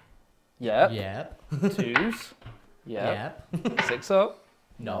 Yep. Yep. 2s. Yep. 6 up.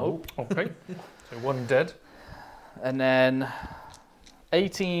 No. Okay. So 1 dead. And then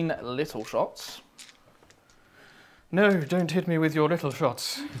 18 little shots. No, don't hit me with your little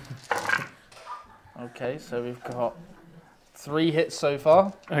shots. Okay, so we've got 3 hits so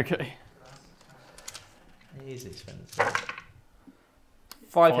far. Okay. It is expensive.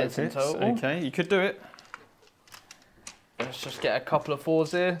 5 hits in total. Okay, you could do it. Let's just get a couple of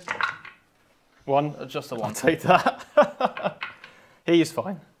 4s here. 1. Just a 1. I'll take that. He is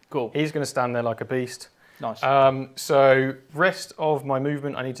fine. Cool. He's going to stand there like a beast. Nice. So rest of my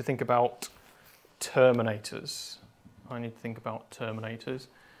movement, I need to think about Terminators.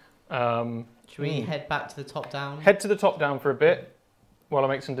 Should we head back to the top down? Head to the top down for a bit while I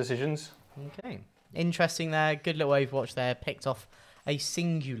make some decisions. Okay. Interesting there. Good little Overwatch there. Picked off a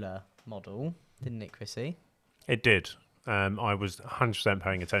singular model, didn't it, Chrissy? It did. I was 100%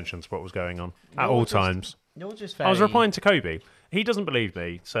 paying attention to what was going on at all times. You're just I was very- replying to Kobe. He doesn't believe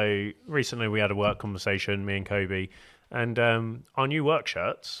me. So recently we had a work conversation, me and Kobe, and our new work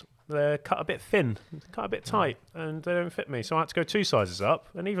shirts, they're cut a bit thin, cut a bit tight, and they don't fit me. So I had to go 2 sizes up,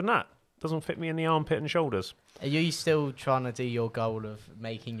 and even that doesn't fit me in the armpit and shoulders. Are you still trying to do your goal of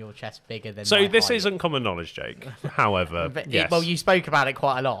making your chest bigger than? So my this height? isn't common knowledge, Jake. However, But yes, well, you spoke about it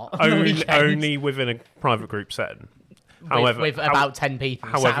quite a lot. on the only, weekend. only within a private group setting. with about 10 people.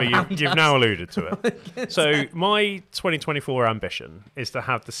 However, sat around you've us. now alluded to it. So my 2024 ambition is to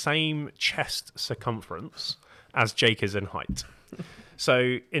have the same chest circumference as Jake is in height.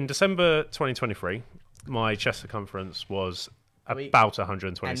 So in December 2023, my chest circumference was about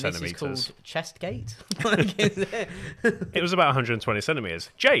 120 and centimeters. This is called chest gate. It was about 120 centimeters.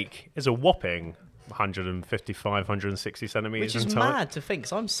 Jake is a whopping 155, 160 centimeters Which is in height. mad to think,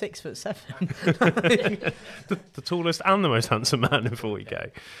 'cause I'm 6'7". The tallest and the most handsome man in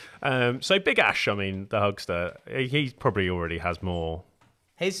 40k. So Big Ash, I mean, the Hugster, he probably already has more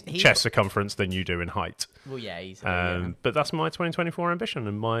chest circumference than you do in height. Well, yeah, he's. But that's my 2024 ambition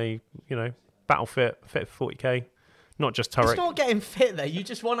and my, battle fit 40k. Not just turret. It's not getting fit though. You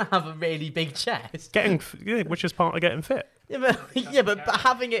just want to have a really big chest. Which is part of getting fit. Yeah, but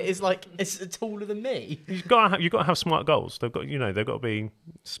having it is like it's taller than me. You've got to have smart goals. They've got to be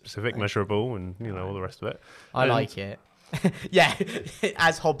specific, measurable, and all the rest of it. I like it. Yeah,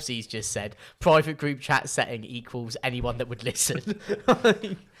 as Hobbsy's just said, private group chat setting equals anyone that would listen.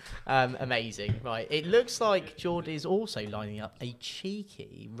 Amazing. Right, it looks like Jord is also lining up a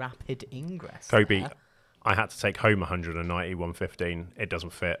cheeky rapid ingress. Kobe, there. I had to take home 190, 115. It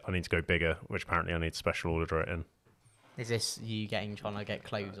doesn't fit. I need to go bigger, which apparently I need to special order it in. Is this you trying to get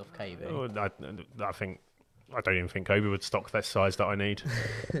clothes off Kobe? Oh, I don't even think Kobe would stock that size that I need.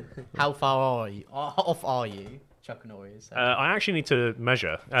 How far off are you? Chuck and Warriors. I actually need to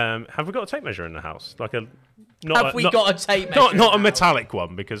measure. Have we got a tape measure in the house? Like a Have we got a tape measure? Not a metallic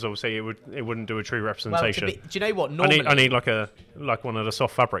one, because obviously it wouldn't do a true representation. Well, do you know what? Normally, I need like one of the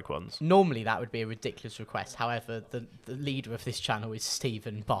soft fabric ones. Normally that would be a ridiculous request. However, the leader of this channel is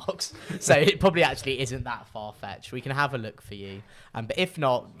Stephen Box, so it probably actually isn't that far fetched. We can have a look for you. But if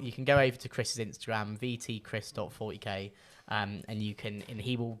not, you can go over to Chris's Instagram, vtchris.40k. And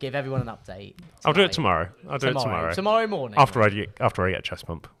he will give everyone an update. I'll do it tomorrow. Tomorrow morning. After I get a chest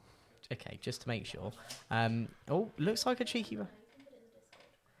pump. Okay, just to make sure. Looks like a cheeky.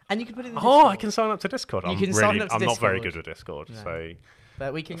 And you can put it in the Oh, Discord. I can sign up to Discord. You I'm can sign up to not very Discord. good at Discord, No. so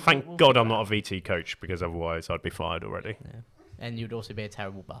But we can. thank God I'm not a VT coach, because otherwise I'd be fired already. Yeah. And you'd also be a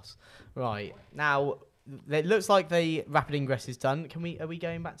terrible boss. Right now, it looks like the rapid ingress is done. Are we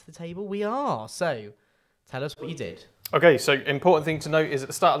going back to the table? We are. So, tell us what you did. Okay, so important thing to note is at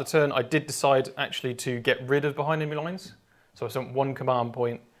the start of the turn, I did decide actually to get rid of behind enemy lines. So I sent one command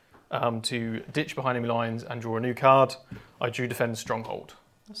point to ditch behind enemy lines and draw a new card. I drew Defend Stronghold.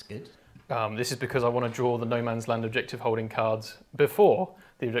 That's good. This is because I want to draw the No Man's Land objective holding cards before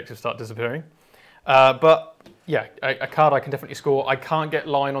the objectives start disappearing. But yeah, a card I can definitely score. I can't get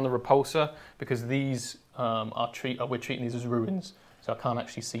line on the repulsor because these we're treating these as ruins, so I can't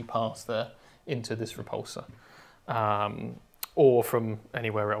actually see past there into this repulsor. Or from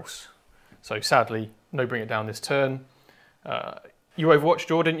anywhere else. So sadly, no bring it down this turn. You overwatched,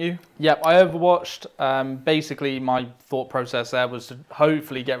 Jord, didn't you? Yep, I overwatched. Basically, my thought process there was to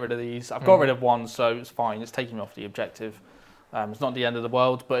hopefully get rid of these. I've got rid of one, so it's fine. It's taking me off the objective. It's not the end of the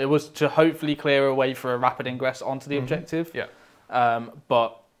world, but it was to hopefully clear a way for a rapid ingress onto the objective. Yeah.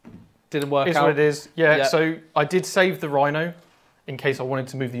 But didn't work It's out. what it is. Yeah, Yeah. so I did save the Rhino in case I wanted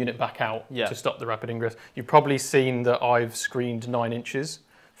to move the unit back out to stop the rapid ingress. You've probably seen that I've screened 9 inches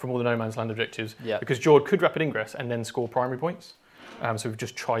from all the No Man's Land objectives because Jord could rapid ingress and then score primary points. So we've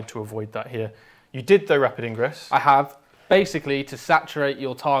just tried to avoid that here. You did, though, rapid ingress. I have. Basically, to saturate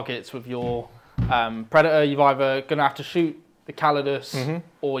your targets with your Predator, you've either going to have to shoot the Custodes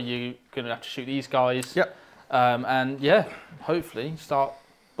or you're going to have to shoot these guys. Yep. And yeah, hopefully start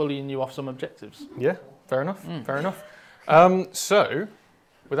bullying you off some objectives. Yeah, fair enough. Fair enough. So,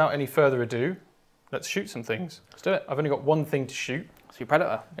 without any further ado, let's shoot some things. Let's do it. I've only got one thing to shoot. It's your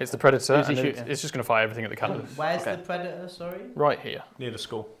Predator. It's the Predator, Who's he and shooting? it's just going to fire everything at the Custodes. Where's the Predator, sorry? Right here. Near the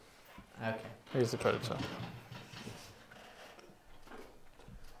school. Okay. Here's the Predator.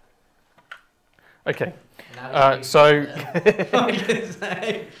 Okay. So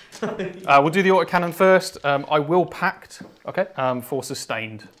we'll do the autocannon first. I will pact. Okay. For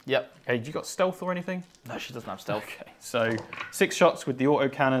sustained. Yep. Okay. You got stealth or anything? No, she doesn't have stealth. Okay. So 6 shots with the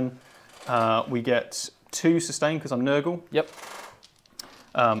autocannon. We get 2 sustained because I'm Nurgle. Yep.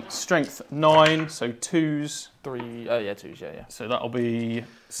 Strength 9, so 2s. 3, oh yeah, 2s, yeah. So that'll be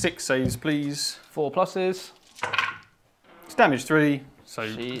 6 saves, please. 4 pluses. It's damage 3, so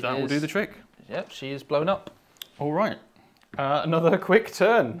She that will do the trick. Yep, she is blown up. All right. Another quick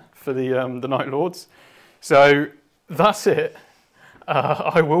turn for the Night Lords. So that's it.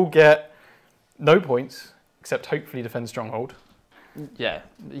 I will get no points, except hopefully defend Stronghold. Yeah,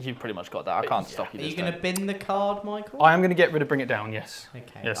 you've pretty much got that. I can't stop you. Are you going to bin the card, Michael? I am going to get rid of Bring It Down, yes.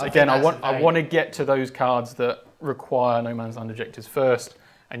 Okay. Yes. Again, I want to get to those cards that require No Man's Land objectives first,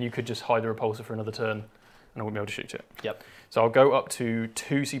 and you could just hide the repulsor for another turn, and I won't be able to shoot it. Yep. So I'll go up to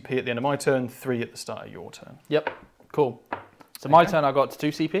 2 CP at the end of my turn, 3 at the start of your turn. Yep. Cool. So my turn, I got to 2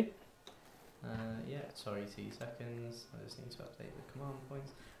 CP. Yeah, sorry, 2 seconds. I just need to update the command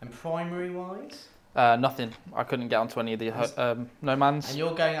points. And primary-wise? Nothing. I couldn't get onto any of the No Man's. And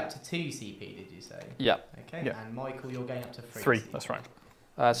you're going up to 2 CP, did you say? Yeah. Okay, yeah. And Michael, you're going up to 3 3, CP. that's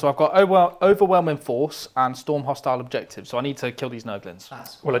right. So I've got Overwhelming Force and Storm Hostile Objective, so I need to kill these Nurglings.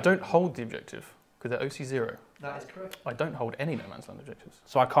 Well, I don't hold the objective, because they're OC 0. That is correct. I don't hold any No Man's Land objectives.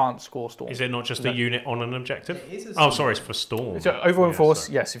 So I can't score Storm. Is it not just a unit on an objective? It is a Oh, sorry, it's for Storm. So Overwhelming Force,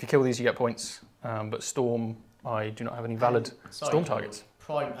 sorry. yes, if you kill these you get points, but Storm, I do not have any valid Storm targets.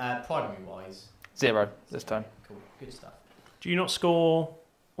 Primary-wise? 0 this time. Cool, good stuff. Do you not score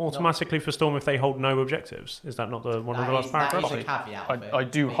automatically for Storm if they hold no objectives? Is that not the one of the last paragraphs? That is a caveat. I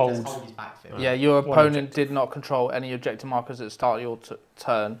do but he hold. does his backfield. Yeah, your One opponent objective. did not control any objective markers at the start of your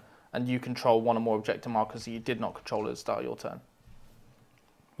turn, and you control one or more objective markers that you did not control at the start of your turn.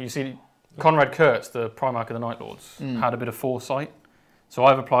 You see, Conrad Kurtz, the Primarch of the Night Lords, had a bit of foresight, so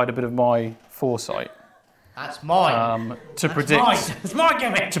I've applied a bit of my foresight That's mine. to That's predict mine. That's my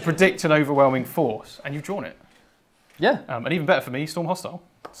gimmick. to predict an overwhelming force, and you've drawn it. Yeah, And even better for me, Storm Hostile.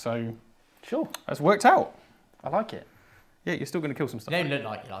 So sure. that's worked out. I like it. Yeah, you're still going to kill some stuff. You don't look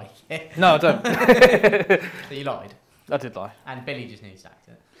like you like it. No, I don't. So you lied. I did lie. And Billy just news stacked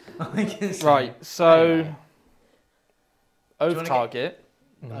it. Right, so Anyway. Oath wanna target.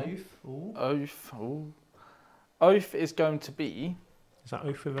 Oath. Ooh. Oath. Ooh. Oath is going to be Is that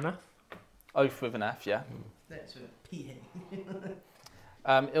Oath with an F? Oath with an F, yeah. That's a P.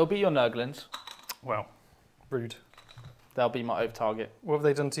 It'll be your Nurglings. Well, rude. They'll be my Oath target. What have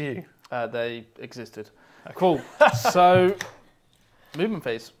they done to you? They existed. Cool. So, movement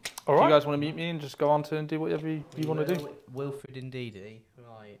phase. All Do right. you guys want to mute me and just go on to and do whatever you want to do? Wilfred indeedy.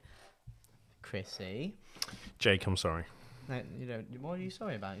 Right. Chrissy. Jake, I'm sorry. No, you don't. What are you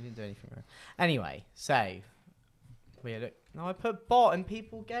sorry about? You didn't do anything wrong. Anyway, so we look. No, I put bot and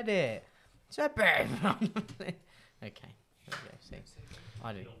people get it. Okay. There we go. See,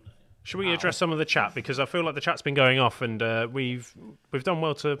 I do. Should we address some of the chat, because I feel like the chat's been going off, and we've done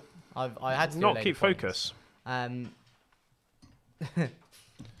well to I had to do not a load keep of points. focus.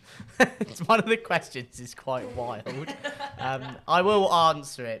 It's one of the questions is quite wild. I will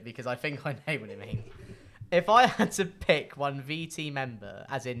answer it because I think I know what it means. If I had to pick one VT member,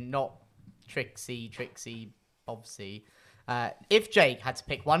 as in not Trixie, Bobsy, if Jake had to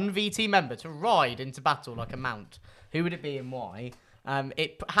pick one VT member to ride into battle like a mount, who would it be and why?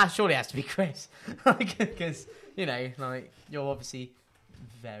 Surely has to be Chris, because you know, like you're obviously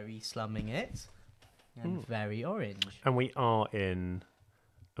very slumming it and very orange. And we are in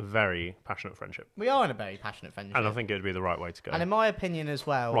a very passionate friendship. We are in a very passionate friendship. And I think it would be the right way to go. And in my opinion as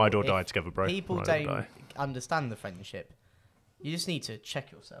well, Ride or if die together, bro. people Ride or don't die. understand the friendship, you just need to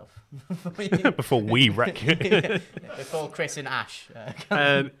check yourself. Before we wreck you. Before Chris and Ash.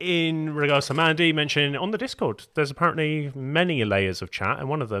 In regards to Mandy mentioning on the Discord, there's apparently many layers of chat, and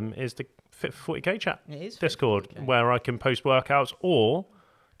one of them is the Fit for 40k chat It is Discord, 40K. where I can post workouts or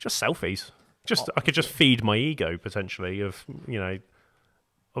just selfies. I could just feed my ego potentially of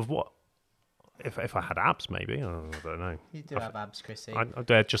of what if I had abs, maybe. I don't know. You do have abs, Chrissy.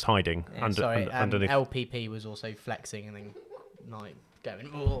 They're just hiding Yeah, sorry, underneath. LPP was also flexing and then like going,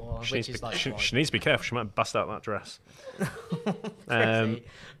 which is like she needs to be careful. She might bust out that dress. Right.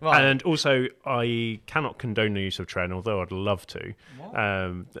 And also, I cannot condone the use of Tren, although I'd love to.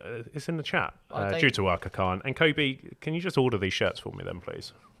 It's in the chat. Due to work, I can't. And Kobe, can you just order these shirts for me then,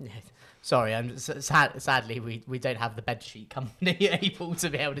 please? Yeah. Sorry, sadly we don't have the bedsheet company able to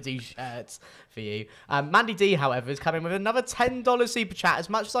be able to do shirts for you. Mandy D, however, is coming with another $10 super chat.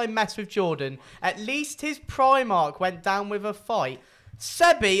 As much as I mess with Jordan, at least his Primarch went down with a fight.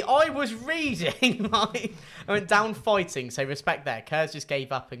 Sebi, I was reading. I went down fighting, so respect there. Kurz just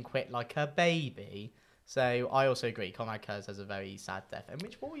gave up and quit like a baby. So I also agree. Conrad Kurz has a very sad death. And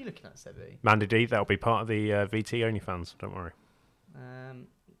what were you looking at, Sebi? Mandy D, that'll be part of the VT OnlyFans. Don't worry.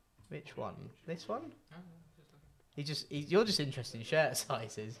 Which one? This one? You're just interested in shirt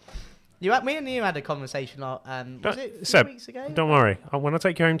sizes. Me and you had a conversation. Was it Seb, 2 weeks ago? Don't worry. When I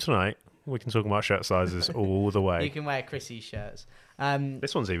take you home tonight, we can talk about shirt sizes all the way. You can wear Chrissy's shirts.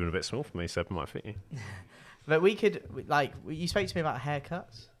 This one's even a bit small for me, Seb. It might fit you. But we could, like, you spoke to me about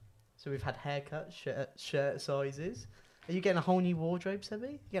haircuts. So we've had haircuts, shirt sizes. Are you getting a whole new wardrobe,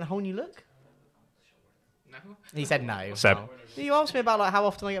 Sebby? You getting a whole new look? No. He said no. Seb. Oh. You asked me about like how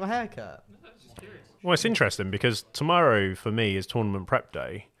often I get my haircut. Well, it's interesting because tomorrow for me is tournament prep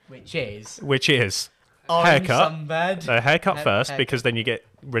day. Which is haircut. Sunbed. Haircut first, because then you get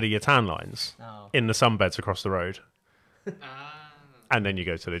rid of your tan lines in the sunbeds across the road. And then you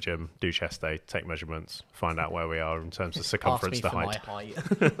go to the gym, do chest day, take measurements, find out where we are in terms of circumference to height. My height.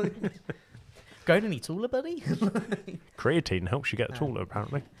 Going any taller, buddy? Creatine helps you get taller,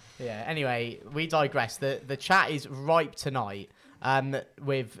 apparently. Yeah, anyway, we digress. The chat is ripe tonight.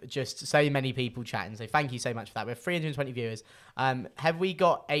 With just so many people chatting, so thank you so much for that. We have 320 viewers. Have we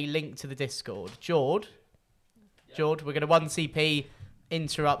got a link to the Discord? Jord, we're going to 1CP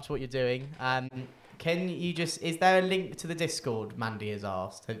interrupt what you're doing. Can you is there a link to the Discord? Mandy has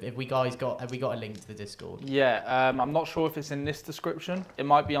asked. Have we got a link to the Discord? Yeah, I'm not sure if it's in this description. It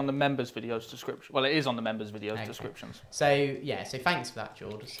might be on the members videos description. Well, it is on the members videos descriptions. So yeah, so thanks for that,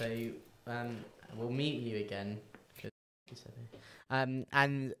 Jord. So we'll meet you again.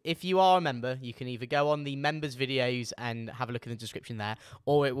 And if you are a member, you can either go on the members videos and have a look in the description there,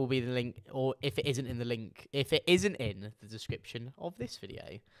 or it will be the link, or if it isn't in the description of this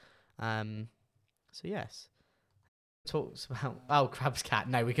video. So yes, talks about Crab's Cat.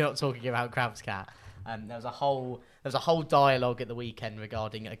 No, we're not talking about Crab's Cat. There was a whole dialogue at the weekend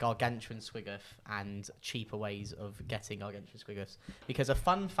regarding a gargantuan squiggoth and cheaper ways of getting gargantuan squiggoths. Because a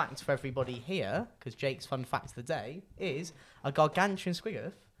fun fact for everybody here, because Jake's fun fact of the day is a gargantuan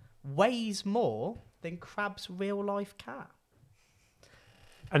squiggoth weighs more than Crab's real life cat.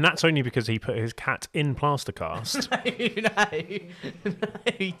 And that's only because he put his cat in plaster cast. No, he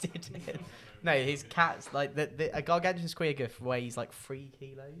didn't. No, his cat's like a gargantuan squiggoth weighs like 3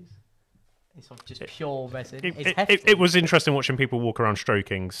 kilos. It's just pure resin. It was interesting watching people walk around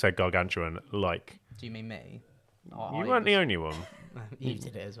stroking said gargantuan like. Do you mean me? You weren't the only one. You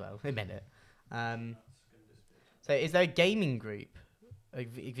did it as well. A minute. So is there a gaming group? A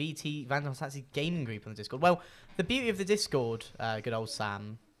VT Vanguard gaming group on the Discord? Well, the beauty of the Discord, good old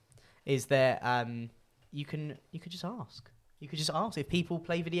Sam, is that you could just ask. You could just ask if people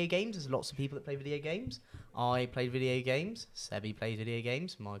play video games. There's lots of people that play video games. I play video games. Sebby plays video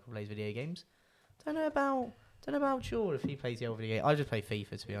games. Michael plays video games. Don't know about Jord if he plays the old video game. I just play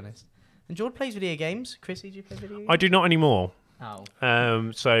FIFA, to be honest. And Jord plays video games. Chrissy, do you play video games? I do not anymore. Oh.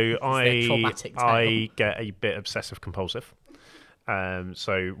 So I get a bit obsessive compulsive.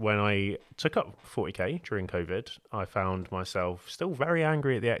 So when I took up 40k during COVID, I found myself still very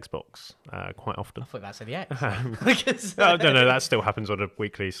angry at the Xbox quite often. I thought that's the X. No, that still happens on a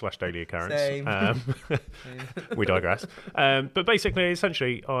weekly/daily occurrence. We digress. But basically,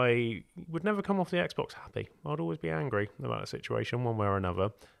 essentially, I would never come off the Xbox happy. I'd always be angry about a situation one way or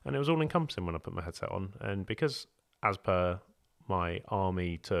another. And it was all encompassing when I put my headset on. And because, as per my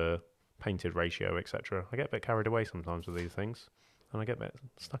army to painted ratio, etc., I get a bit carried away sometimes with these things. And I get a bit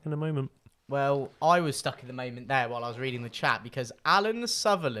stuck in the moment. Well, I was stuck in the moment there while I was reading the chat because Alan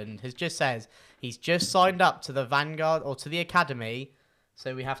Sutherland has just said he's just signed up to the Vanguard or to the Academy.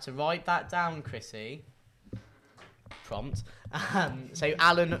 So we have to write that down, Chrissy. Prompt. So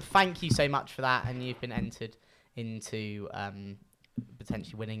Alan, thank you so much for that. And you've been entered into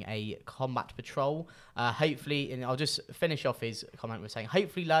potentially winning a combat patrol. Hopefully, and I'll just finish off his comment with saying,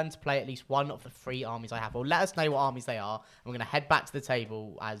 hopefully learn to play at least one of the 3 armies I have. Or let us know what armies they are. And we're going to head back to the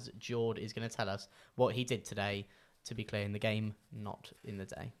table as Jord is going to tell us what he did today to be clear in the game, not in the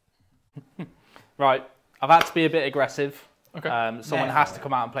day. Right. I've had to be a bit aggressive. Okay. Someone has to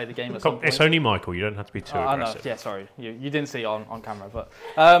come out and play the game at some point. It's only Michael. You don't have to be too aggressive. Yeah, sorry. You didn't see it on camera. But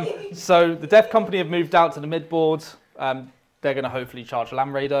so the Death Company have moved out to the mid-board. They're going to hopefully charge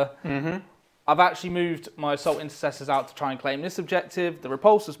Land Raider. Mm-hmm. I've actually moved my Assault Intercessors out to try and claim this objective. The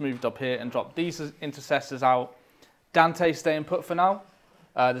Repulsors moved up here and dropped these Intercessors out. Dante's staying put for now.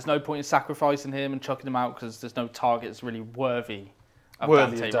 There's no point in sacrificing him and chucking him out because there's no targets really worthy of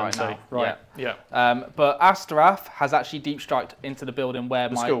Dante right now. Right. Yeah. But Astartes has actually deep striked into the building where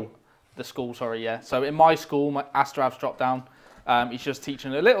the school, sorry, yeah. So in my school, my Astartes dropped down. He's just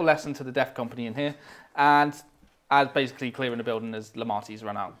teaching a little lesson to the Death Company in here. And as basically clearing the building as Lamarti's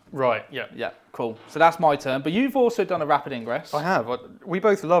run out. Right, yeah. Yeah, cool. So that's my turn. But you've also done a rapid ingress. I have. We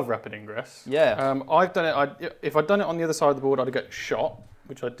both love rapid ingress. Yeah. I've done it. If I'd done it on the other side of the board, I'd get shot.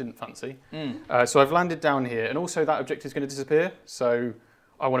 which I didn't fancy. Mm. So I've landed down here, and also that objective is going to disappear. So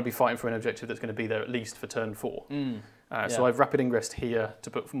I want to be fighting for an objective that's going to be there at least for turn 4. So I've rapid ingressed here to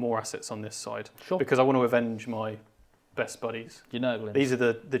put more assets on this side. Sure. Because I want to avenge my best buddies. You know, these are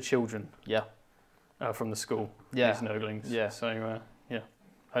the children. Yeah. From the school. Yeah. These Noglings. Yeah. So yeah.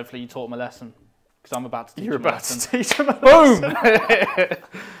 Hopefully you taught them a lesson. Because I'm about to teach You're them a about lesson. to teach them a Boom! lesson.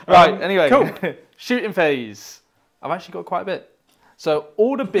 Right, anyway. Cool. Shooting phase. I've actually got quite a bit. So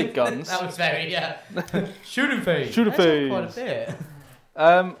all the big guns. That was very, shooting phase. Shooting phase. Quite a bit.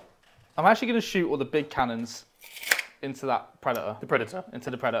 I'm actually going to shoot all the big cannons into that Predator. The Predator?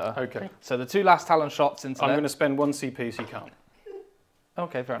 Into the Predator. Okay. So the 2 last Talon shots into I'm there. going to spend 1 CP so you can't.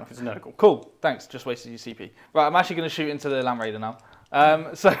 Okay, fair enough. It's a Nurgle. Cool, thanks. Just wasted your CP. Right, I'm actually going to shoot into the Land Raider now.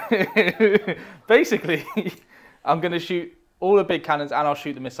 So basically, I'm going to shoot all the big cannons and I'll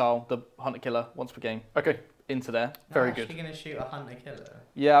shoot the missile, the Hunter Killer, once per game. Okay. Into there. Very good. You're going to shoot a Hunter Killer?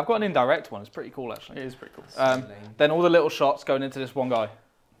 Yeah, I've got an indirect one. It's pretty cool, actually. It is pretty cool. Then all the little shots going into this one guy.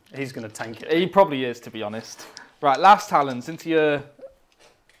 He's going to tank it. He probably is, to be honest. Right, last Talons into your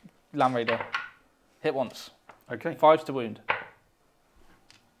Land Raider. Hit once. Okay. 5s to wound.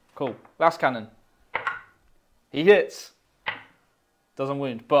 Cool. Last cannon. He hits. Doesn't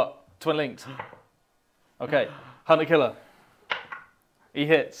wound, but twin linked. Okay. Hunter Killer. He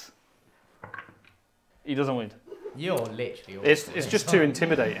hits. He doesn't wound. You're literally awful. It's just too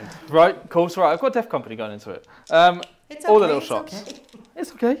intimidating. Right, cool. So right, I've got Def Company going into it. It's all the okay, little it's shots. okay.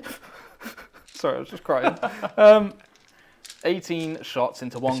 It's okay. Sorry, I was just crying. 18 shots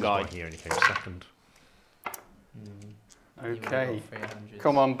into one This is guy. why he only came second. Okay.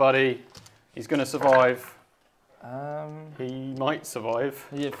 Come on, buddy. He's going to survive. He might survive.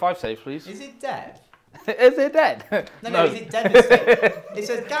 Yeah, 5 saves, please. Is it dead? Is it dead? No, is it devastating? It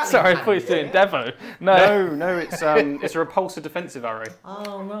says Gatling Sorry, I cannon, thought you were doing isn't it? Devo. No, it's a repulsive defensive arrow.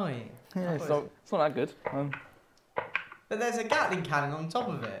 Oh, right. Yeah, it's not that good. But there's a Gatling cannon on top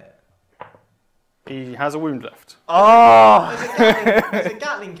of it. He has a wound left. Oh! There's a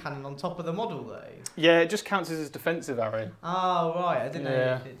Gatling cannon on top of the model, though. Yeah, it just counts as his defensive arrow. Oh, right. I didn't know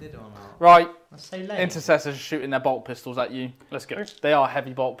Yeah. if it did or not. Right. That's so late. Intercessors shooting their bolt pistols at you. Let's go. They are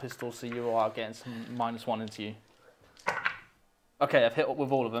heavy bolt pistols, so you are getting some -1 into you. Okay, I've hit up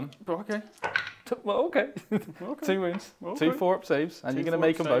with all of them. Okay. Well, okay. Okay. 2 wounds. Okay. 2 4-up saves, and you're going to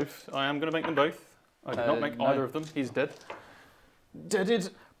make them both. I am going to make them both. I did not make no. either of them. He's dead. Deaded.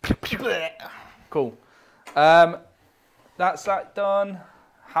 Cool. That's that done.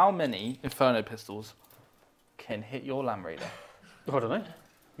 How many Inferno pistols can hit your Land Raider? I don't know.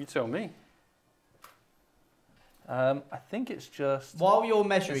 You tell me. I think it's just... While you're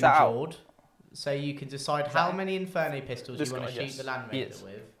measuring, Is that out? Jord, so you can decide how many Inferno pistols This you want to guy, shoot yes. the Land He Raider is.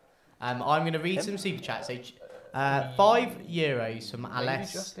 with. I'm going to read some super chats. So, €5 from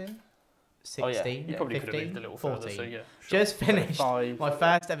Alice. Justin? 16, You probably could have 15, moved a little 14. further, so yeah. Sure. Just finished 5. my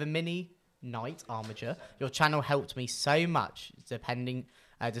first ever mini knight armature. Your channel helped me so much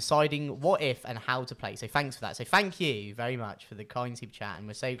deciding what if and how to play. So thanks for that. So thank you very much for the kind super chat, and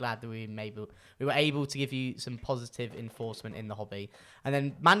we're so glad that we were able to give you some positive enforcement in the hobby. And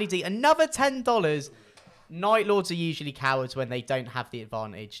then Mandy D, another $10. Night Lords are usually cowards when they don't have the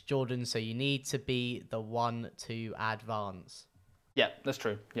advantage, Jordan. So you need to be the one to advance. Yeah, that's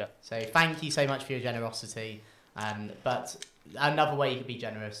true. Yeah. So thank you so much for your generosity. But another way you can be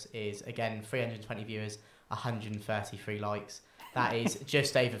generous is, again, 320 viewers, 133 likes. That is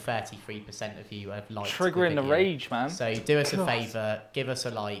just over 33% of you have liked Triggering the video. rage, man. So do us a favour, give us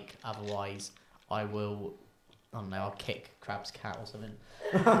a like. Otherwise, I will, I don't know, I'll kick Crab's cat or something.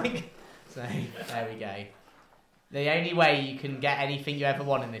 So there we go. The only way you can get anything you ever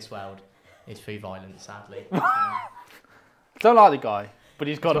want in this world is through violence, sadly. Don't like the guy, but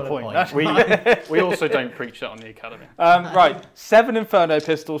he's got a point. That's We also don't preach that on the academy. right, 7 Inferno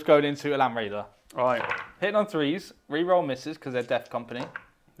pistols going into a Land Raider. Right. Hitting on 3s, reroll misses because they're Def Company.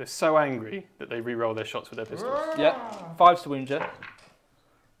 They're so angry that they re-roll their shots with their pistols. Yeah, 5s to wound you.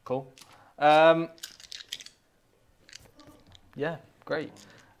 Cool. Yeah, great.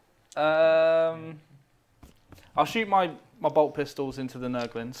 I'll shoot my bolt pistols into the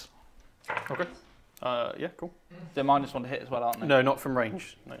Nurglings. Okay. Yeah, cool. They're -1 to hit as well, aren't they? No, not from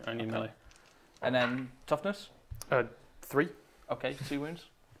range. No, only melee. And then toughness? 3. Okay, 2 wounds.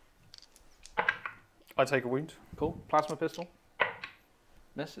 I take a wound. Cool. Plasma pistol.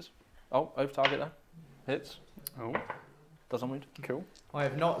 Misses. Oh, over target though. Hits. Oh, Doesn't wound. cool. I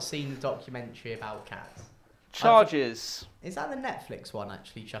have not seen the documentary about cats. Charges. Is that the Netflix one,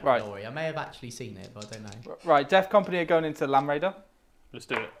 actually, Chuck Right. and Laurie? I may have actually seen it, but I don't know. Right, Def Company are going into Land Raider. Let's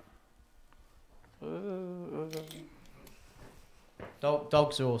do it.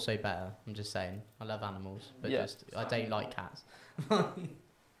 Dogs are also better. I'm just saying. I love animals, but I don't like cats.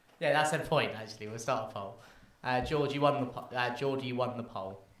 Yeah, that's the point. Actually, we'll start a poll. Jord, you won the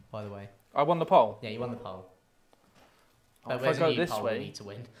poll, by the way. I won the poll. Yeah, you won the poll. Oh, But if I go this poll way, we need to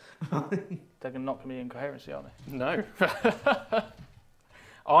win. they're going to knock me in coherency, aren't they? No.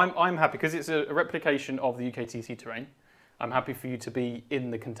 I'm happy because it's a replication of the UKTC terrain. I'm happy for you to be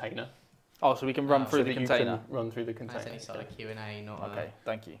in the container. Oh, so we can run through the container. Run through the That's container. only sort of Q&A, not Okay,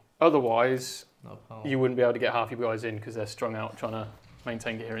 thank you. Otherwise, not a poll. you wouldn't be able to get half your guys in because they're strung out trying to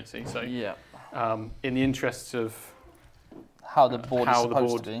maintain coherency. So, Yeah. in the interests of How the board is how the supposed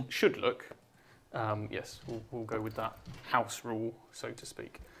board to be. should look, yes, we'll go with that house rule, so to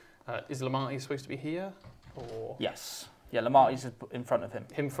speak. Is Lamarty supposed to be here, or Yes. Yeah, Lamarty's in front of him.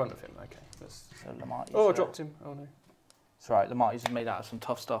 in front of him? Okay. So Lamarty's, Oh, I dropped him. Oh no. It's all right. Lamarty's made out of some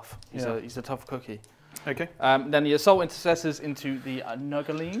tough stuff. He's a tough cookie. Okay. Then the assault intercessors into the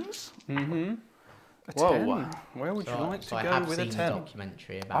Nuggerlings. Mm-hmm. A Whoa. 10. Where would you like to I go have with seen a the 10?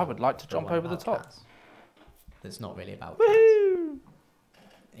 documentary about. I would like to jump one over the about top. cats. That's not really about Woohoo!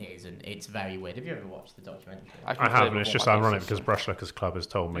 cats. It isn't. It's very weird. Have you ever watched the documentary? I haven't. It's just ironic because Brushlickers Club has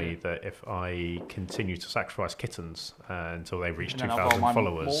told me that if I continue to sacrifice kittens until they reach And then I'll roll 2,000 my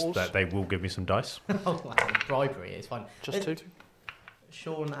followers, balls. that they will give me some dice. Oh, wow. Bribery. It's fine. Just two.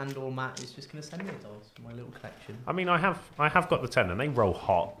 Sean and/or Matt is just going to send me a dolls for my little collection. I mean, I have got the 10, and they roll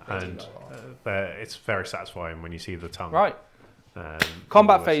hot, They do and roll it's very satisfying when you see the tongue. Right. Um,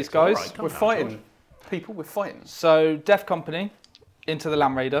 Combat all the phase, sixes. All guys. right, come We're now, fighting. George. People, we're fighting. So Death Company into the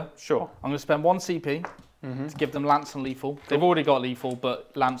Land Raider. Sure. I'm going to spend 1 CP to give them Lance and Lethal. They've already got Lethal, but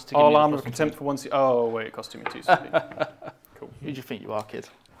Lance to give I'll me arm the of plus contempt for one. Oh wait, it cost me 2 CP. Cool. Who do you think you are, kid?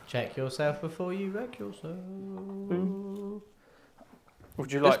 Check yourself before you wreck yourself.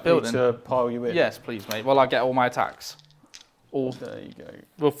 Would you This like me building. to pile you in? Yes, please, mate. Well, I get all my attacks. All There you go.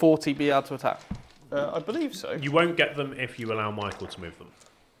 will 40 be able to attack? I believe so. You won't get them if you allow Michael to move them.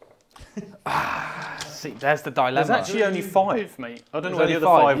 See, there's the dilemma. There's actually only 5, mate. I don't know where the There's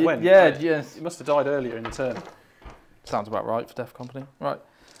other only 5 went. Yeah, yes. It must have died earlier in the turn. Sounds about right for Death Company. Right.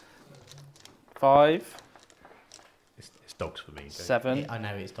 5, It's dogs for me. Dave. 7. I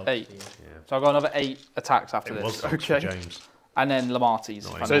know it's dogs. 8. for you. Yeah. So I've got another 8 attacks after It this. was dogs for Okay. James. And then Lamarty's.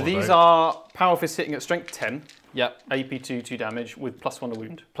 Nice. if I So know. these are Power Fist hitting at strength 10, Yep. AP 2 damage with +1 to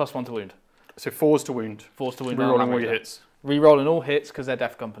wound. +1 to wound. So 4s to wound. Force to wound. Rerolling all your hits. Rerolling all hits because they're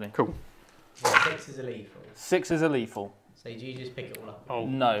Death Company. Cool. Well, 6 is a lethal. 6 is a lethal. So do you just pick it all up? Oh,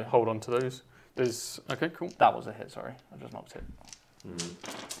 No. hold on to those. There's okay, cool. That was a hit, sorry. I just knocked it.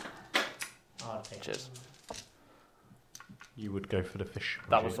 I'll take Cheers. You would go for the fish.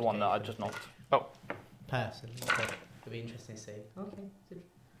 That would was you? the one that I just knocked. personally, but it'll be interesting to see. Okay, so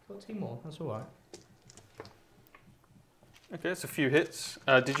got 2 more. That's all right. Okay, that's a few hits.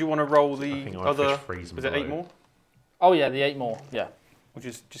 Did you want to roll the think our other? fish freeze Was it 8 below. more? Oh yeah, the 8 more. Yeah. We'll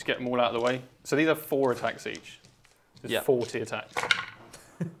just get them all out of the way. So these are 4 attacks each. There's Yeah. 40 attacks.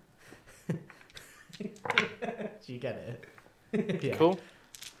 Do you get it? Yeah. Cool.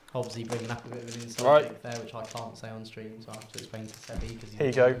 Obviously bringing up a bit of an inside Right. joke there, which I can't say on stream, so I have to explain to Sebi. Because Here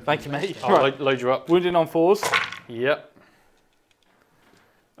you go. Thank you, mate. I'll Right. load you up. Wounding on 4s. Yep.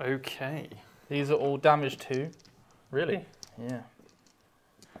 Okay. These are all damage 2. Really? Yeah.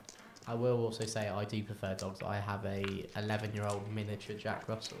 I will also say I do prefer dogs. I have a 11-year-old miniature Jack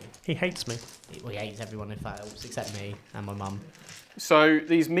Russell. He hates me. He hates everyone if that helps, except me and my mum. So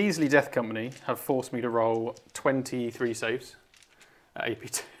these measly Death Company have forced me to roll 23 saves at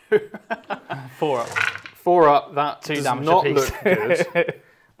AP2. 4 up. 4 up, that 2 does damage not apiece. look good.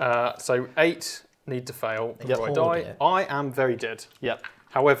 So 8 need to fail They before I poured die. it. I am very dead. Yep.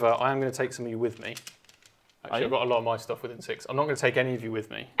 However, I am going to take some of you with me. Are Actually, you? I've got a lot of my stuff within 6. I'm not going to take any of you with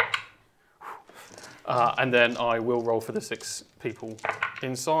me. And then I will roll for the 6 people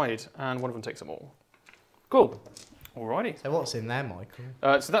inside, and one of them takes them all. Cool. Alrighty. So what's in there,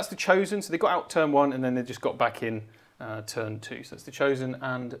 Michael? So that's the Chosen. So they got out turn 1, and then they just got back in turn 2. So that's the Chosen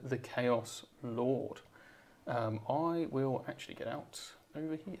and the Chaos Lord. I will actually get out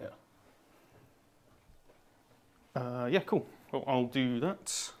over here. Yeah, cool. Well, I'll do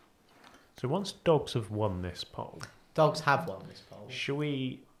that. So once dogs have won this poll, Dogs have won this poll. shall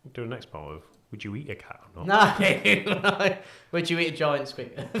we do a next poll of would you eat a cat or not? No, no. Would you eat a giant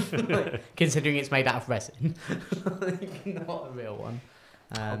squid? Considering it's made out of resin. Not a real one.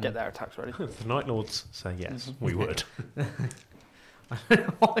 I'll get their attacks ready. The Night Lords say yes, we would.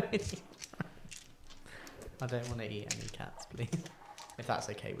 I don't want to eat any cats, please. If that's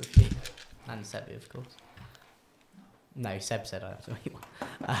okay with you. And Sebi, of course. No, Seb said I have to eat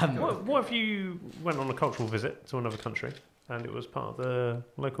one. What if you went on a cultural visit to another country and it was part of the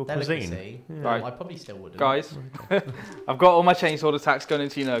local cuisine. Yeah. Right. I probably still wouldn't. Guys, I've got all my chainsword attacks going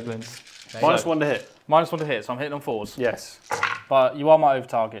into your Nurglings. -1 to hit. -1 to hit, so I'm hitting on 4s. Yes. But you are my over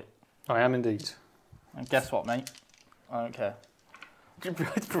target. I am indeed. And guess what, mate? I don't care.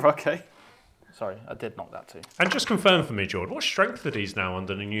 Okay. Sorry, I did knock that too. And just confirm for me, Jord, what strength are these now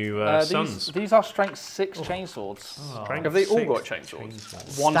under the new Suns? These are strength 6 chainswords. Strength Have they all 6 got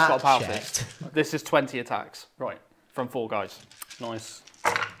chainswords? One's got a Stat power check. fist. This is 20 attacks Right. from 4 guys. Nice.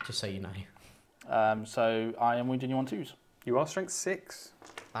 Just so you know. So I am wounding you on 2s. You are strength 6.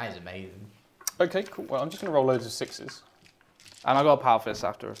 That is amazing. Okay, cool. Well, I'm just going to roll loads of 6s. And I got a power fist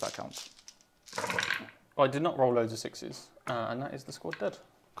after, if that counts. I did not roll loads of 6s, and that is the squad dead.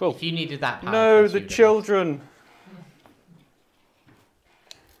 Cool. If you needed that power, No, fist, the you'd have children.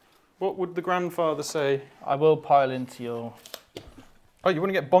 What would the grandfather say? I will pile into your... Oh, you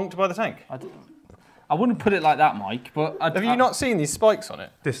want to get bonked by the tank? I wouldn't put it like that, Mike, but... Have you not seen these spikes on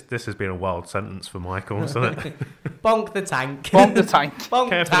it? This has been a wild sentence for Michael, hasn't it? Bonk the tank. Bonk the tank. Bonk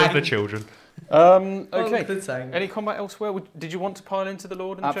Careful tank. of the children. Okay. Bonk the tank. Any combat elsewhere? Did you want to pile into the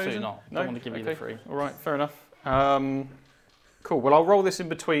Lord and the Absolutely Chosen? not. No? Don't want to give you the free. All right, fair enough. Cool. Well, I'll roll this in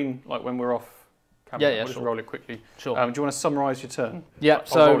between, like when we're off camera. Yeah, We'll just sure. roll it quickly. Sure. Do you want to summarise your turn? Yeah, I'll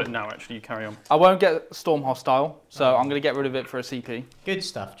so roll it now, actually. You carry on. I won't get Storm Hostile, so I'm going to get rid of it for a CP. Good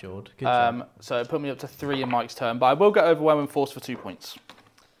stuff, Jord. Good job. So put me up to 3 in Mike's turn, but I will get Overwhelming Force for 2 points.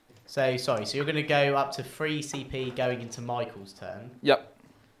 So, sorry, so you're going to go up to 3 CP going into Michael's turn. Yep.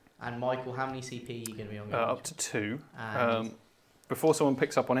 And Michael, how many CP are you going to be on? Up to 2. And- Before someone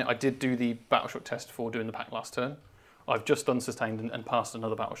picks up on it, I did do the battle shock test for doing the pack last turn. I've just done sustained and passed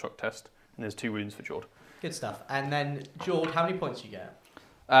another battle shock test, and there's 2 wounds for Jord. Good stuff. And then, Jord, how many points do you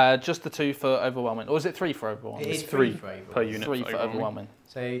get? Just the 2 for Overwhelming. Or is it 3 for Overwhelming? It is 3 for Overwhelming. per unit. 3 for Overwhelming.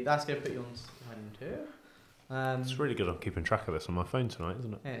 So that's going to put you on 2. It's really good I'm keeping track of this on my phone tonight,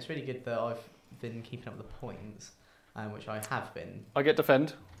 isn't it? Yeah, it's really good that I've been keeping up with the points, which I have been. I get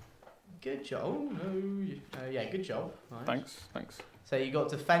defend. Good job. Oh, no. Yeah, good job. Nice. Thanks. So you got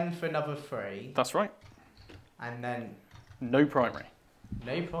defend for another 3. That's right. And then No primary.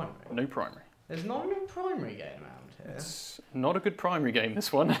 no primary. No primary. There's not a primary game around here. It's not a good primary game,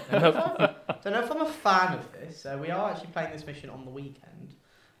 this one. Don't know if I'm a fan of this. We are actually playing this mission on the weekend.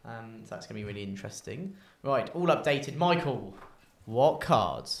 So that's going to be really interesting. Right, all updated. Michael, what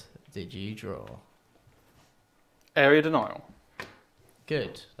cards did you draw? Area denial.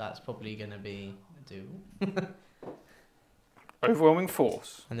 Good. That's probably going to be doable. Overwhelming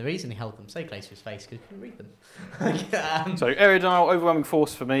force. And the reason he held them so close to his face because he couldn't read them. So area denial, overwhelming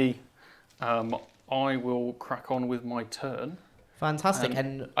force for me. I will crack on with my turn. Fantastic.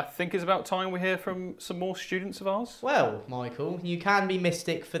 And I think it's about time we hear from some more students of ours. well, Michael, you can be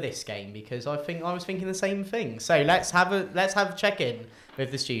mystic for this game because I was thinking the same thing. So let's have a check-in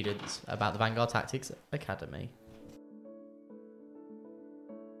with the students about the Vanguard Tactics Academy.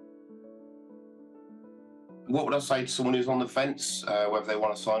 What would I say to someone who's on the fence, whether they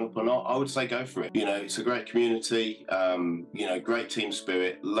want to sign up or not? I would say go for it. You know, it's a great community, great team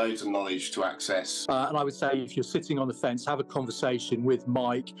spirit, loads of knowledge to access. And I would say if you're sitting on the fence, have a conversation with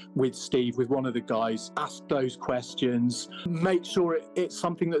Mike, with Steve, with one of the guys, ask those questions, make sure it's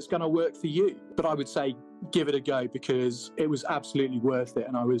something that's going to work for you. But I would say give it a go because it was absolutely worth it.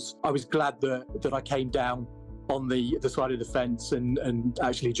 And I was glad that I came down on the side of the fence and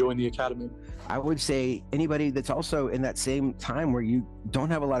actually joined the academy. I would say anybody that's also in that same time where you don't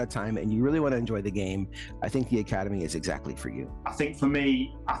have a lot of time and you really want to enjoy the game, I think the academy is exactly for you. I think for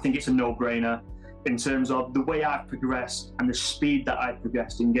me, I think it's a no-brainer in terms of the way I've progressed and the speed that I've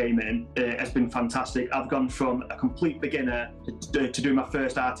progressed in gaming has been fantastic. I've gone from a complete beginner to do my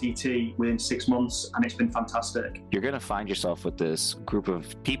first RTT within 6 months, and it's been fantastic. You're going to find yourself with this group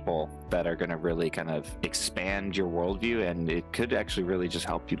of people that are going to really kind of expand your worldview, and it could actually really just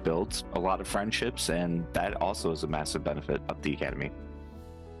help you build a lot of friendships, and that also is a massive benefit of the academy.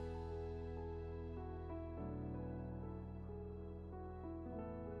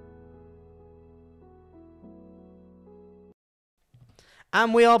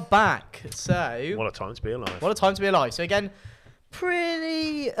 And we are back. So What a time to be alive. what a time to be alive. So again,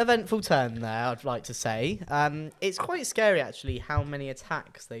 pretty eventful turn there, I'd like to say. It's quite scary actually how many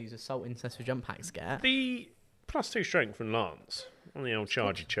attacks those assault intercessor jump packs get. The +2 strength from Lance on the old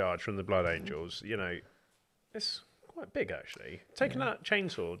charge from the bloodangels, it's quite big actually. Taking that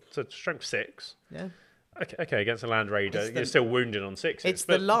chainsaw to strength 6. Yeah. Okay, against a land raider, you're still wounded on 6s. It's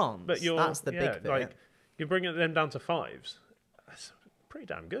the lance. But That's the big bit. You're bringing them down to 5s. That's pretty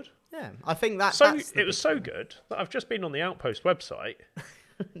damn good. Yeah, I think that's it was so good that I've just been on the Outpost website,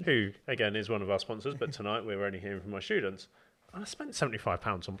 who again is one of our sponsors, but tonight we're only hearing from my students. I spent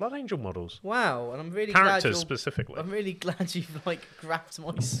 £75 on Blood Angel models. Wow, and I'm really Characters glad specifically. I'm really glad you've like grabbed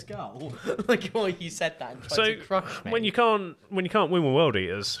my skull. Like why you said that and tried So to crush me. when you can't win with World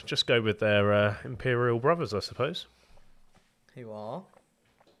Eaters, just go with their Imperial brothers, I suppose. Who are?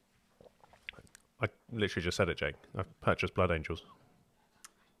 I literally just said it, Jake. I've purchased Blood Angels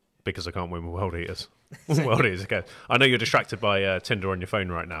because I can't win with World Eaters. World Eaters again. I know you're distracted by Tinder on your phone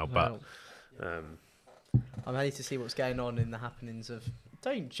right now, but. I'm ready to see what's going on in the happenings of.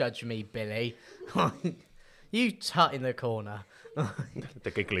 Don't judge me, Billy. You tut in the corner.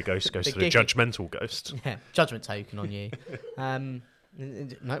 The giggly ghost goes to the judgmental ghost. Yeah, judgment token on you. No,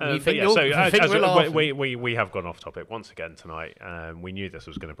 we have gone off topic once again tonight. We knew this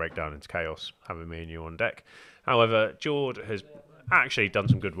was going to break down into chaos, having me and you on deck. However, Jord has actually done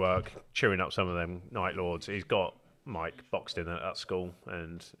some good work cheering up some of them Night Lords. He's got Mike boxed in at school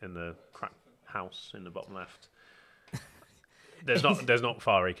and in the crack house in the bottom left. There's not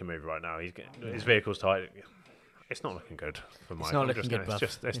far he can move right now. His vehicle's tight. It's not looking good for Mike. It's not looking good,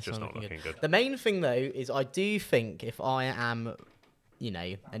 It's just not looking good. The main thing, though, is I do think if I am,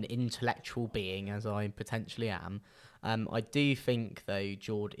 an intellectual being, as I potentially am, I do think, though,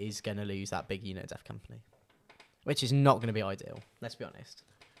 Jord is going to lose that big unit of Death Company, which is not going to be ideal. Let's be honest.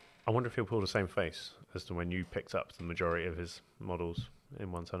 I wonder if he'll pull the same face as to when you picked up the majority of his models in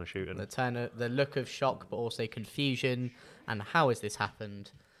one ton of shooting. The look of shock, but also confusion, and how has this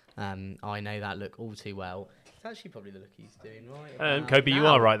happened? I know that look all too well. It's actually probably the look he's doing, right? Kobe, you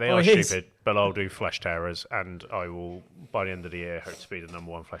are right. They are stupid, but I'll do Flesh Terrors, and I will, by the end of the year, hope to be the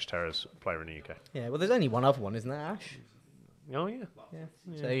 #1 Flesh Terrors player in the UK. Yeah, well, there's only one other one, isn't there, Ash? Oh, yeah.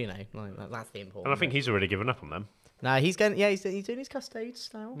 So, that's the important. And I think he's already given up on them. No, he's going. Yeah, he's doing his Custodes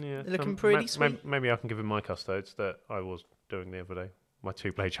now. Yeah, they're looking pretty sweet. Maybe I can give him my Custodes that I was doing the other day. My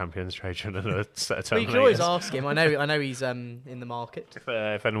 2-blade champions, Trajan, and a set of Terminators. Well, you can always ask him. I know he's in the market.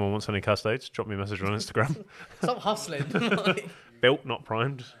 If anyone wants any Custodes, drop me a message on Instagram. Stop hustling. Built, not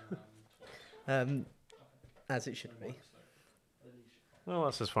primed. As it should be. Well,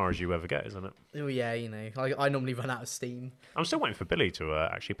 that's as far as you ever get, isn't it? Oh yeah, I normally run out of steam. I'm still waiting for Billy to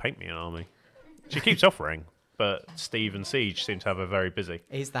actually paint me an army. She keeps offering, but Steve and Siege seem to have her very busy.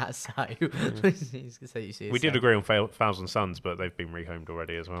 Is that so? We did agree on Thousand Suns, but they've been rehomed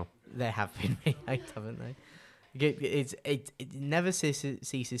already as well. They have been rehomed, haven't they? It never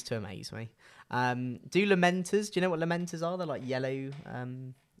ceases to amaze me. Do Lamenters? Do you know what Lamenters are? They're like yellow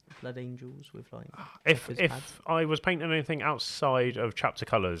blood angels with like. If I was painting anything outside of chapter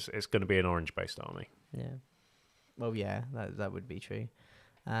colours, it's going to be an orange-based army. Yeah. Well, yeah, that would be true.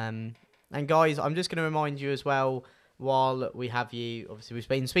 And guys, I'm just going to remind you as well, while we have you, obviously we've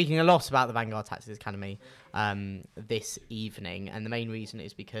been speaking a lot about the Vanguard Tactics Academy this evening, and the main reason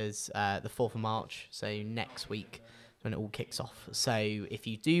is because the 4th of March, so next week, when it all kicks off. So if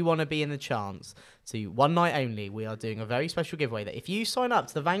you do want to be in the chance to one night only, we are doing a very special giveaway that if you sign up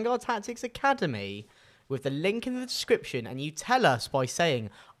to the Vanguard Tactics Academy with the link in the description and you tell us by saying,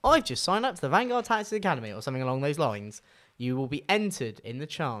 I've just signed up to the Vanguard Tactics Academy or something along those lines, you will be entered in the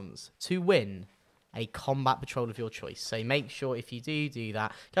chance to win a combat patrol of your choice. So make sure if you do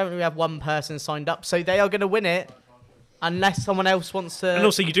that. Currently we have one person signed up, so they are going to win it unless someone else wants to. And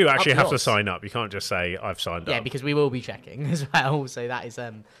also you do actually have to sign up. You can't just say, I've signed up. Yeah, because we will be checking as well. So that is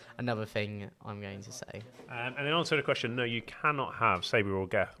another thing I'm going to say. And in answer to the question, no, you cannot have Sabre or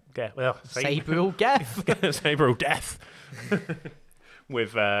Geth. Sabre or Geth? Sabre or Death.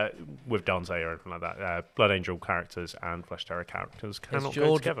 with Dante or anything like that. Blood Angel characters and Flesh Terror characters cannot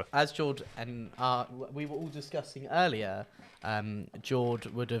go together. As Jord and we were all discussing earlier, Jord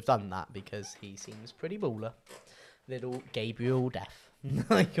would have done that because he seems pretty baller. Little Gabriel Death,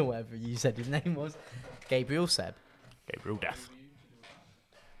 like whatever you said his name was. Gabriel Seb. Gabriel Death.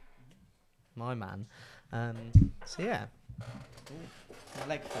 My man. So yeah. My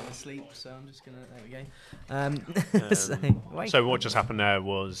leg fell asleep, so I'm just gonna. There we go. So what just happened there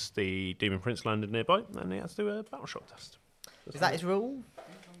was the Demon Prince landed nearby, and he had to do a battle shock test. Is that his rule?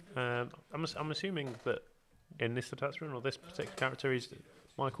 I'm assuming that in this attachment or this particular character,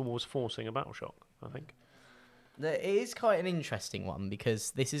 Michael was forcing a battle shock. I think. It is quite an interesting one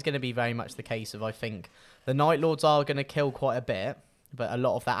because this is going to be very much the case of I think the Night Lords are going to kill quite a bit, but a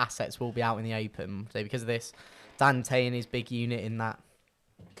lot of their assets will be out in the open. So because of this, Dante and his big unit in that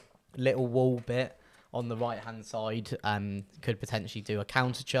little wall bit on the right hand side could potentially do a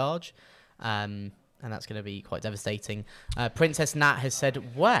counter charge, and that's going to be quite devastating. Princess Nat has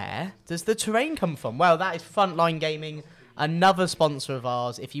said, where does the terrain come from? Well, that is Frontline Gaming, another sponsor of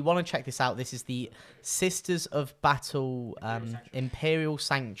ours. If you want to check this out, this is the Sisters of Battle Imperial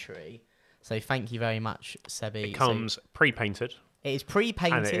Sanctuary. So thank you very much, Sebi. It comes pre-painted. It is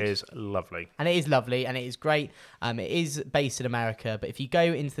pre-painted. And it is lovely. And it is lovely, and it is great. It is based in America, but if you go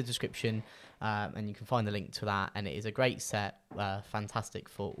into the description, and you can find the link to that, and it is a great set, fantastic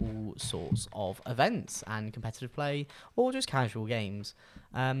for all sorts of events and competitive play, or just casual games.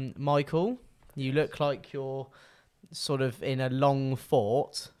 Michael, you look like you're sort of in a long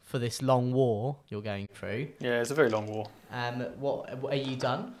fort for this long war you're going through. Yeah, it's a very long war. What are you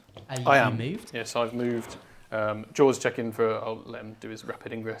done? I am. Moved? Yes, I've moved. Jord's checking for. I'll let him do his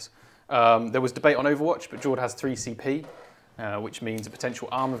rapid ingress. There was debate on Overwatch, but Jord has 3 CP, which means a potential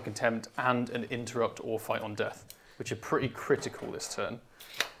Armor of Contempt and an Interrupt or Fight on Death, which are pretty critical this turn.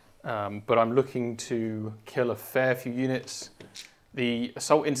 But I'm looking to kill a fair few units. The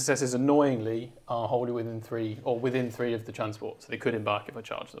Assault Intercessors, annoyingly, are wholly within 3 of the transport, so they could embark if I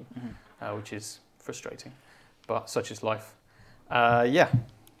charge them, which is frustrating. But such is life. Yeah.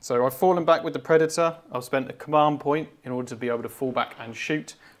 So I've fallen back with the Predator. I've spent a command point in order to be able to fall back and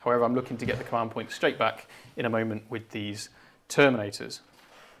shoot. However, I'm looking to get the command point straight back in a moment with these Terminators.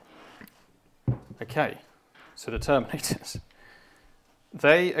 Okay, so the Terminators.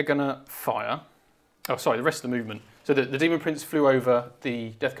 They are going to fire. Oh, sorry, the rest of the movement. So the Demon Prince flew over the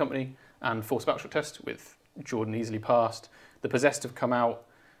Death Company and forced battleship test with Jordan easily passed. The Possessed have come out.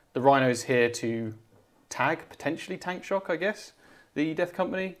 The Rhino's here to tag, potentially tank shock, I guess, the Death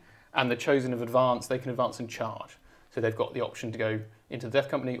Company, and the Chosen of advance. They can advance and charge. So they've got the option to go into the Death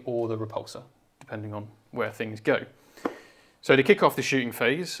Company or the Repulsor, depending on where things go. So to kick off the shooting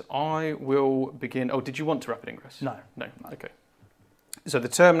phase, I will begin... Oh, did you want to rapid ingress? No. No, okay. So the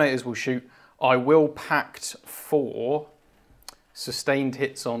Terminators will shoot. I will pact 4 sustained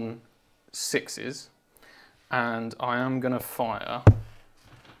hits on 6s, and I am going to fire...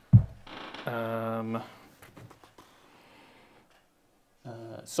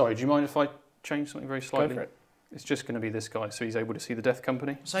 sorry, do you mind if I change something very slightly? Go for it. It's just going to be this guy, so he's able to see the Death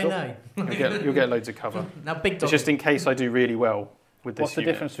Company. Say no. You'll get loads of cover. Now, big dog. It's just in case I do really well with this What's the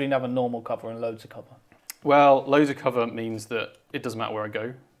difference between having normal cover and loads of cover? Well, loads of cover means that it doesn't matter where I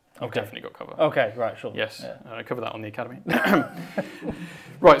go. I've Okay. definitely got cover. Okay, right, sure. Yes, Yeah. I cover that on the Academy.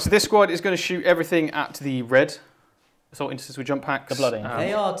 Right, so this squad is going to shoot everything at the red Assault Intercessors with jump packs. The Blood Angels.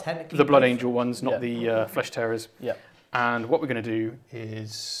 They are technically... The Blood Angel ones, not the Flesh Terrors. Yeah. And what we're going to do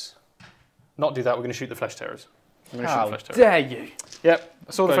is not do that. We're going to shoot the Flesh Terrors. I'm going to shoot the How Flesh Terrors. dare you? Yep,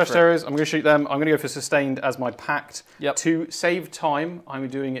 I saw the Go Flesh for it. Terrors. I'm going to shoot them. I'm going to go for Sustained as my pact. Yep. To save time, I'm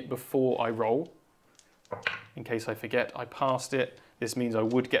doing it before I roll. In case I forget, I passed it. This means I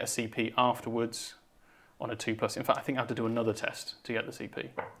would get a CP afterwards on a 2+. In fact, I think I have to do another test to get the CP,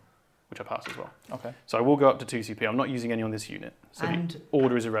 which I passed as well. Okay. So I will go up to 2 CP. I'm not using any on this unit, so And- the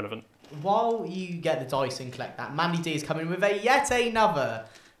order is irrelevant. While you get the dice and collect that, Mandy D is coming with yet another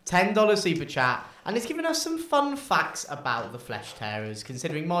 $10 super chat, and it's given us some fun facts about the Flesh Terrors.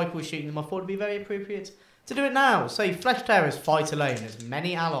 Considering Michael was shooting them, I thought it would be very appropriate to do it now. So Flesh Terrors fight alone, as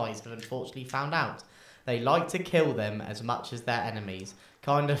many allies have unfortunately found out. They like to kill them as much as their enemies.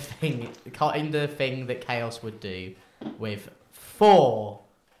 Kind of thing that Chaos would do with 4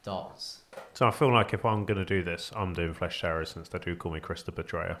 dots. So I feel like if I'm going to do this, I'm doing Flesh Terror since they do call me Chris the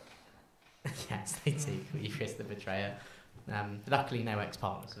Betrayer. Yes, they do call you Chris the Betrayer. Luckily, no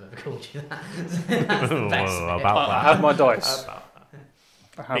ex-partners have ever called you that. That's the best Well, bit. about that. I have my dice.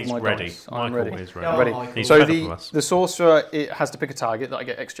 I have He's my ready. dice. I'm Michael ready. is Oh, ready. Ready. Michael. He's So fed up with us. the Sorcerer, it has to pick a target that I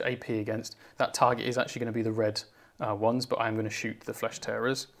get extra AP against. That target is actually going to be the red ones, but I'm going to shoot the Flesh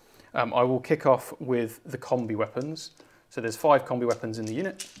Terrors. I will kick off with the combi weapons. So there's 5 combi weapons in the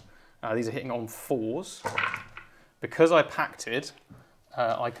unit. These are hitting on 4s. Because I pacted,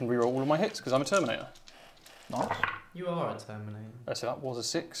 I can reroll all of my hits because I'm a Terminator. Nice. You are a Terminator. So that was a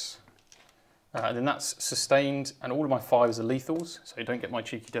 6. And then that's sustained, and all of my 5s are lethals, so you don't get my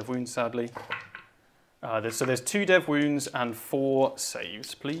cheeky dev wounds, sadly. So there's 2 dev wounds and 4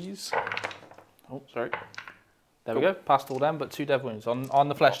 saves, please. Oh, sorry. There we go. Passed all them, but 2 dev wounds on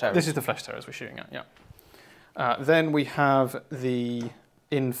the Flesh Terrors. This is the Flesh Terrors we're shooting at, yeah. Then we have the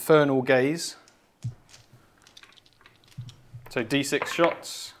Infernal Gaze. So D6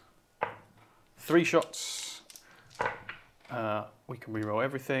 shots, 3 shots. We can reroll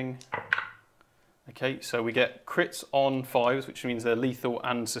everything. Okay, so we get crits on 5s, which means they're lethal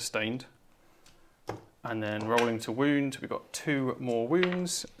and sustained. And then rolling to wound, we've got 2 more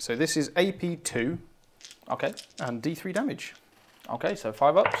wounds. So this is AP 2. Okay. And D3 damage. Okay, so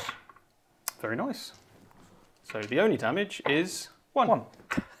 5 ups. Very nice. So the only damage is 1. 1.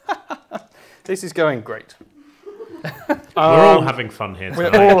 This is going great. We're all having fun here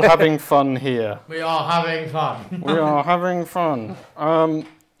tonight. We're all having fun here. We are having fun. We are having fun.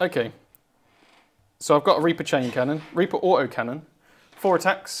 Okay. So I've got a Reaper chain cannon, Reaper auto cannon, 4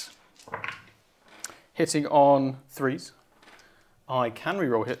 attacks, hitting on 3s. I can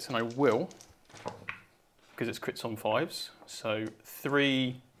reroll hits, and I will, because it's crits on 5s. So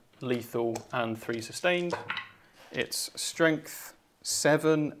 3 lethal and 3 sustained. It's strength,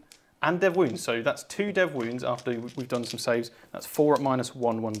 7, and dev wounds. So that's 2 dev wounds after we've done some saves. That's 4 at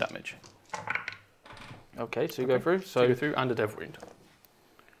 -1 damage. Okay, 2 go through. So 2 go through and a dev wound.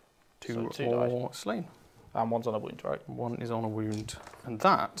 2 So 2 or slain. And 1's on a wound, right? 1 is on a wound. And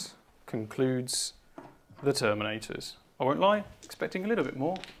that concludes the Terminators. I won't lie, expecting a little bit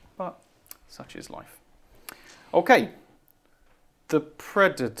more, but such is life. Okay, the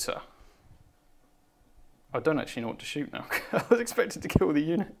Predator. I don't actually know what to shoot now. I was expected to kill the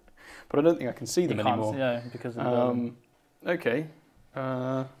unit, but I don't think I can see them anymore. Yeah, because of okay.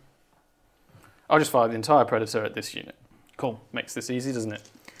 I'll just fire the entire Predator at this unit. Cool. Makes this easy, doesn't it?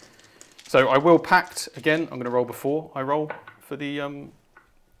 So I will pact again. I'm going to roll before I roll for the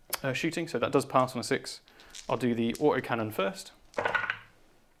shooting, so that does pass on a 6. I'll do the autocannon first.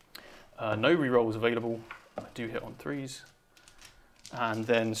 No rerolls available. I do hit on 3s. And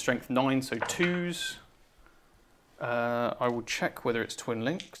then strength 9, so 2s. I will check whether it's twin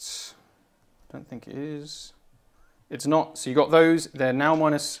linked. Don't think it is. It's not. So you got those. They're now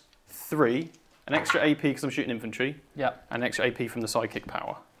 -3. An extra AP because I'm shooting infantry. Yeah. And extra AP from the psychic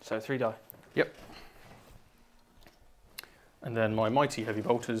power. So 3 die. Yep. And then my mighty heavy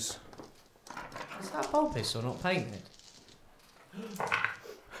bolters. Is that bulbous or not painted?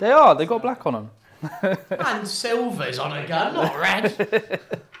 They are. They got black on them. And silver's on a gun, not red.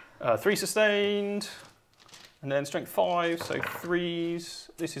 3 sustained. And then strength 5, so 3s.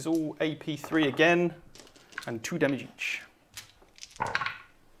 This is all AP 3 again. And 2 damage each.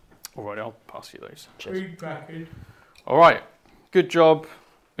 Alright, I'll pass you those. Alright, good job,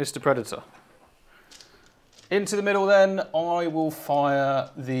 Mr. Predator. Into the middle then, I will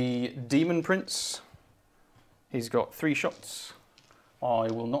fire the Demon Prince. He's got 3 shots.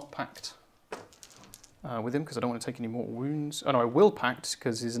 I will not pact with him because I don't want to take any more wounds. Oh no, I will pact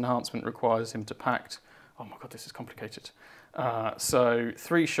because his enhancement requires him to pact. Oh my god, this is complicated. So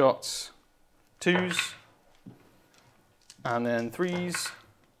 3 shots, 2s, and then 3s.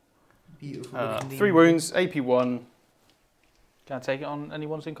 Beautiful. 3 wounds, AP 1. Can I take it on any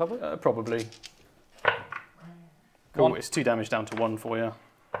ones in cover? Probably. Cool, 1. it's 2 damage down to 1 for you.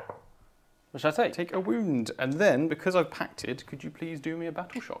 What should I take? Take a wound, and then, because I've pacted, could you please do me a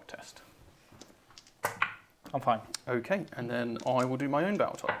battle shock test? I'm fine. Okay, and then I will do my own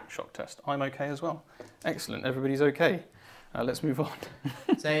battle shock test. I'm okay as well. Excellent, everybody's okay. Let's move on.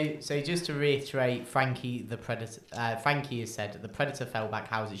 So just to reiterate, Frankie the Predator. Frankie has said the Predator fell back.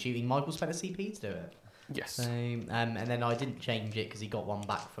 How is it shooting? Michael spent a CP to do it. Yes. So, and then I didn't change it because he got 1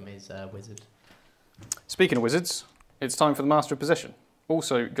 back from his wizard. Speaking of wizards, it's time for the Master of Possession.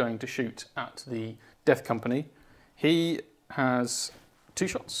 Also going to shoot at the Death Company. He has 2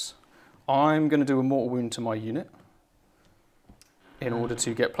 shots. I'm going to do a mortal wound to my unit in order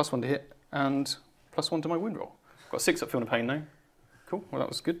to get +1 to hit and +1 to my wound roll. Got 6 up feeling pain now. Cool, well that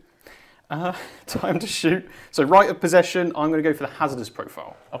was good. Time to shoot. So right of possession, I'm going to go for the hazardous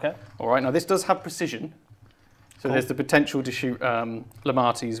profile. Okay. All right, now this does have precision. So Cool. There's the potential to shoot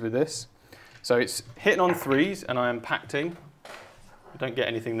Lamartis with this. So it's hitting on 3s and I am pacting. I don't get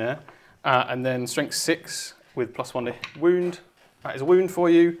anything there. And then strength 6 with +1 to wound. That is a wound for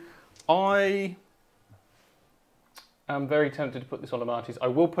you. I am very tempted to put this on Lamartis. I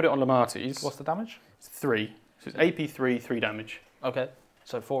will put it on Lamartis. What's the damage? It's 3. So it's AP 3, 3 damage. Okay.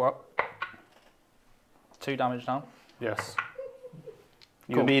 So 4 up. 2 damage now. Yes.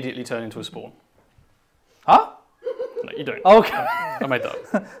 You Cool. immediately turn into a spawn. Huh? No, you don't. Okay. I made that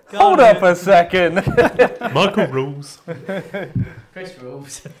up. Hold up a second. Michael rules. Chris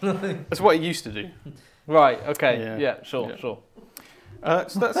rules. That's what he used to do. Right. Okay. Yeah. Sure. Yeah. Sure.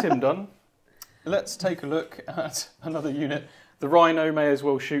 So that's him done. Let's take a look at another unit. The Rhino may as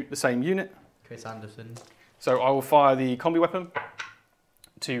well shoot the same unit. Chris Anderson. So I will fire the combi weapon.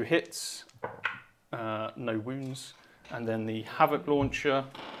 2 hits, no wounds. And then the Havoc launcher,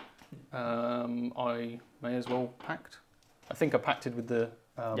 I may as well pact. I think I pacted with the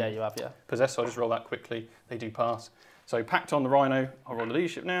Yeah, you have. Yeah. Possess, so I'll just roll that quickly. They do pass. So pact on the Rhino. I'll roll the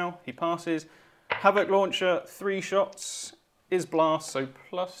leadership now. He passes. Havoc launcher, 3 shots. Is blast, so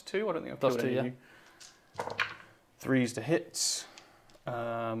 +2. I don't think I've killed any of you. 3s to hit.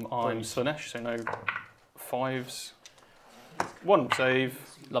 I'm Slanesh, so no 5s. 1 save.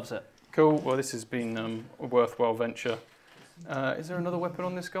 Loves it. Cool. Well, this has been a worthwhile venture. Is there another weapon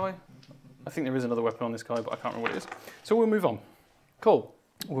on this guy? I think there is another weapon on this guy, but I can't remember what it is. So we'll move on. Cool.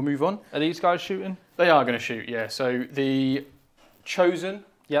 We'll move on. Are these guys shooting? They are going to shoot, yeah. So the Chosen,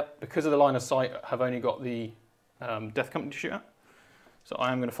 Yep. because of the line of sight, have only got the Death Company to shoot at. So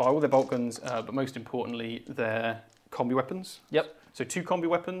I am going to fire all their bolt guns, but most importantly, their combi weapons. Yep. So 2 combi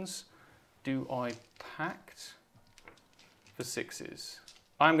weapons. Do I pact for 6s?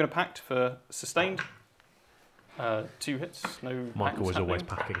 I'm going to pact for sustained. 2 hits, no Michael was always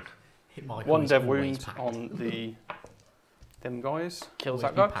happening. packing. 1 dev wound on them guys. Kills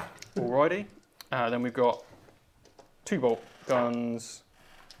that guy. Alrighty. Then we've got 2 bolt guns.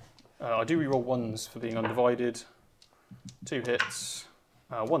 I do reroll 1s for being undivided. 2 hits.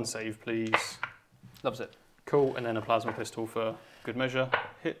 1 save, please. Loves it. Cool. And then a plasma pistol for good measure.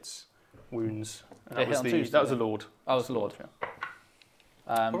 Hits, wounds. And that was that was a Lord. Oh, it's a Lord. Yeah.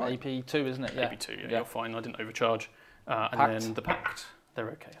 AP 2, isn't it? Yeah. AP 2. Yeah, you're fine. I didn't overcharge. And Pact. then the pact. They're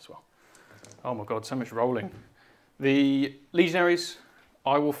okay as well. Oh my god, so much rolling. The Legionaries.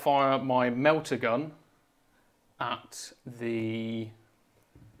 I will fire my melter gun at the.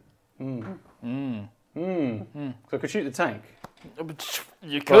 So I could shoot the tank.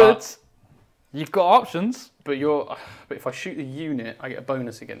 You could. You've got options. But if I shoot the unit, I get a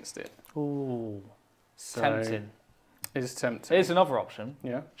bonus against it. Ooh. So Tempting. It's tempting. Here's another option.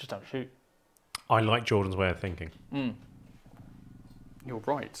 Yeah. Just don't shoot. I like Jordan's way of thinking. You're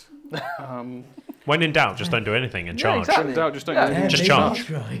right. When in doubt, just don't do anything and charge. Exactly. When in doubt, just don't do anything. Just charge.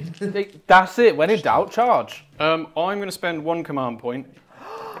 That's it. When in doubt, charge. I'm going to spend 1 command point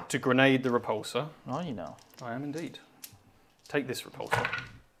to grenade the repulsor. Oh, you know. I am indeed. Take this repulsor.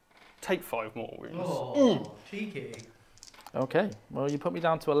 Take 5 more wounds. Oh, cheeky. Okay. Well, you put me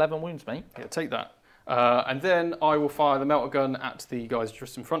down to 11 wounds, mate. Yeah, take that. And then I will fire the melter gun at the guys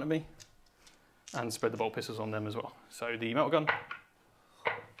just in front of me and spread the bolt pistols on them as well. So the melter gun,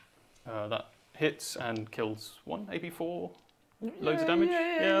 that hits and kills 1 AP4, loads of damage.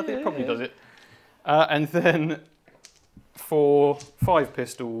 Yeah, I think it probably does it. And then for 5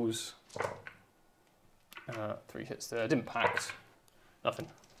 pistols, 3 hits there. Didn't pact, nothing.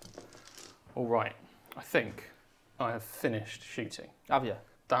 All right, I think I have finished shooting. Have you?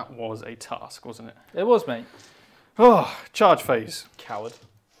 That was a task, wasn't it? It was, mate. Oh, charge phase. Coward.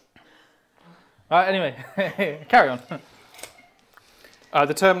 Right, anyway, carry on.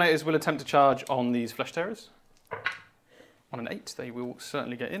 The Terminators will attempt to charge on these Flesh Terrors. On an 8, they will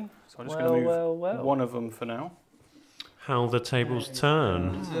certainly get in. So I'm just going to move one of them for now. How the tables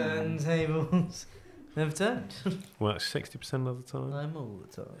turn. Turntables. Never turned. Works 60% of the time. I'm all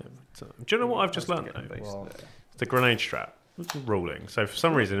the time. Do you know what I've just learned? The grenade strap ruling. So for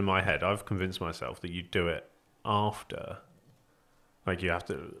some reason in my head, I've convinced myself that you do it after. Like you have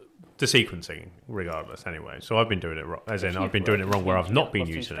to, the sequencing regardless anyway. So I've been doing it wrong, as in I've been doing it wrong where I've not been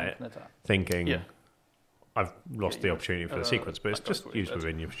using it, thinking I've lost the opportunity for the sequence, but it's just used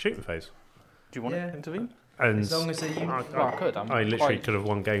within your shooting phase. Do you want to intervene? And as long as I literally could have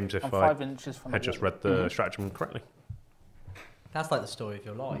won games if I had just read the stratagem correctly. That's like the story of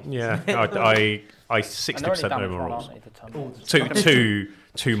your life. Yeah, I 60% know my rules.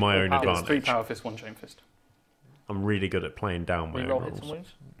 To my own advantage. It's 3 power fist, 1 chain fist. I'm really good at playing down my own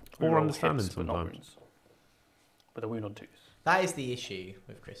rules. Or understanding sometimes. But a wound on 2s. That is the issue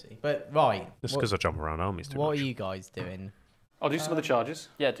with Chrissy. But right. It's because I jump around armies too much. What are you guys doing? I'll do some of the charges.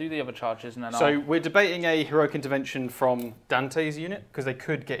 Yeah, do the other charges and then So we're debating a heroic intervention from Dante's unit because they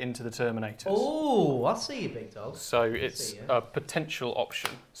could get into the Terminators. Oh, I see you, big dog. So it's a potential option.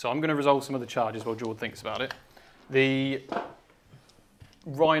 So I'm going to resolve some of the charges while Jord thinks about it. The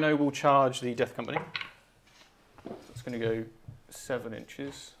Rhino will charge the Death Company. It's going to go 7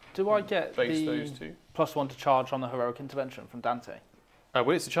 inches. Do I get base those 2? +1 to charge on the heroic intervention from Dante?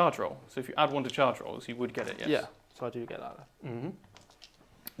 Well, it's a charge roll. So if you add 1 to charge rolls, you would get it, yes. Yeah, so I do get that.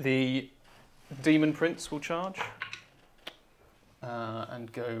 The Demon Prince will charge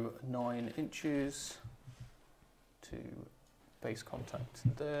and go 9 inches to base contact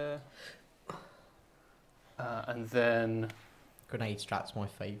there. And then Grenade strap's my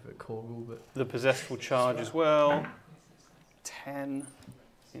favourite core rule, but the Possessed will charge as well. 10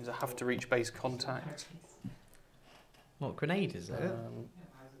 means I have to reach base contact. What grenade is it?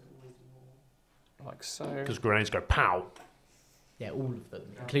 Like so. Because grenades go pow. Yeah, all of them,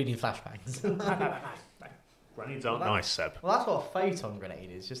 including flashbangs. Grenades aren't nice, Seb. Well, that's what a photon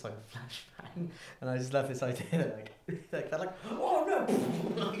grenade is, just like a flashbang. And I just love this idea that they're like, oh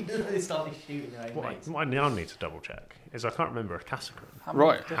no! They start shooting their own mates. What I now need to double check is I can't remember if Cassacrum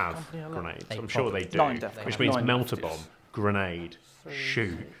right have grenades. I'm sure they do, which means means melter bomb, grenade,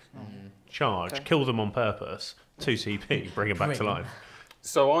 shoot, charge, kill them on purpose, 2 CP, bring them back to life.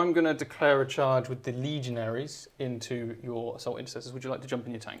 So I'm going to declare a charge with the legionaries into your assault intercessors. Would you like to jump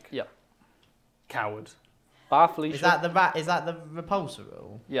in your tank? Yep. Coward. Bar Felicia. Is that the repulsor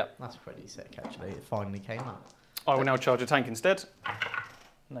rule? Yep. That's pretty sick, actually. It finally came out. I will now charge a tank instead.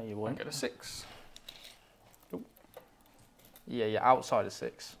 No, you And won't. get a 6. Yeah, you're outside of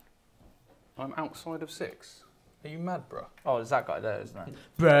 6. I'm outside of 6. Are you mad, bro? Oh, there's that guy there, isn't it?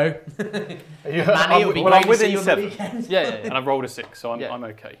 Bro. Manny, will be well, I'm great to see within you on the 7. weekend. Yeah. And I've rolled a 6, so Yeah. I'm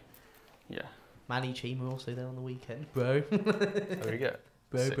okay. Yeah. Manny Chima also there on the weekend. Bro. There we go.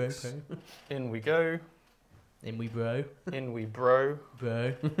 Bro, 6. bro. In we go. In we bro. In we bro.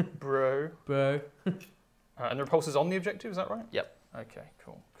 Bro. Bro. Bro. And the repulsor's on the objective, is that right? Yep. Okay,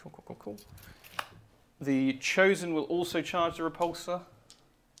 cool. Cool. The Chosen will also charge the repulsor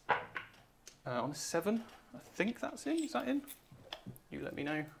on a 7. I think that's in. Is that in? You let me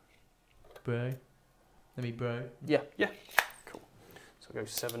know. Bro. Let me bro. Yeah. Cool. So I'll go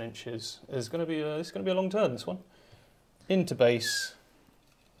 7 inches. This is going to be a long turn, this one. Into base.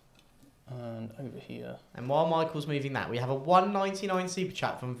 And over here. And while Michael's moving that, we have a 199 super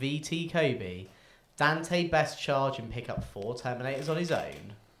chat from VT Kobe. Dante best charge and pick up 4 Terminators on his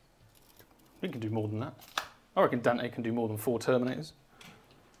own. We can do more than that. I reckon Dante can do more than 4 Terminators.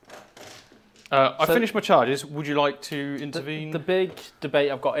 I finished my charges. Would you like to intervene? The big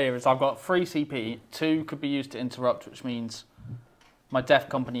debate I've got here is I've got 3 CP. 2 could be used to interrupt, which means my Death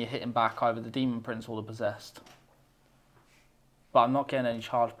Company are hitting back either the Demon Prince or the Possessed. But I'm not getting any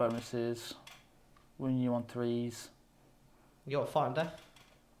charge bonuses. Winning you on 3s. You got Fight and Death?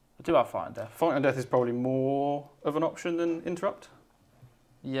 I do have Fight and Death. Fight and Death is probably more of an option than interrupt.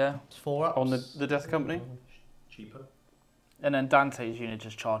 Yeah. It's 4 ups. On the Death Company. Cheaper. And then Dante's unit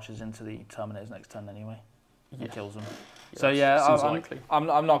just charges into the Terminators next turn anyway. Yeah. And kills them. Yeah, So yeah, seems likely. I'm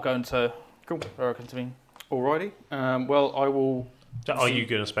not going to heroic intervene. Alrighty. Well, I will. So are you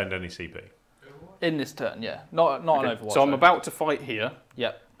going to spend any CP? In this turn, yeah. Not on Overwatch. So I'm about to fight here.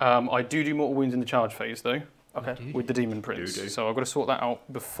 Yep. I do mortal wounds in the charge phase though. Okay. With the Demon Prince. So I've got to sort that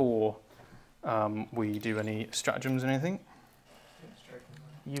out before we do any stratagems or anything.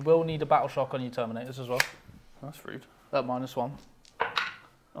 You will need a battle shock on your Terminators as well. That's rude. At -1.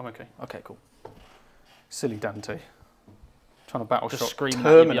 I'm okay. Okay, cool. Silly Dante. Trying to battle Just shock screaming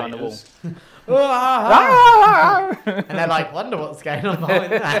at you behind the wall. And they're like, wonder what's going on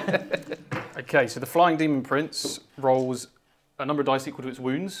behind that. Okay, so the Flying Demon Prince rolls a number of dice equal to its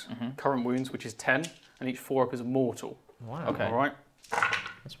wounds, current wounds, which is 10, and each 4-up is a mortal. Wow. Okay. All right.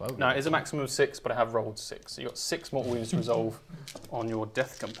 That's well good. Now, it is a maximum of 6, but I have rolled 6. So you've got 6 mortal wounds to resolve on your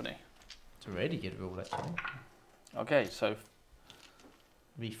Death Company. It's a really good rule, actually. Okay, so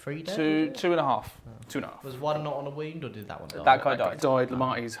Be 3 dead? 2.5. 2.5. Was 1 not on a wound, or did that one die? That guy died.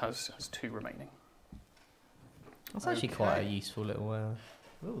 Lamarties has 2 remaining. That's actually quite a useful little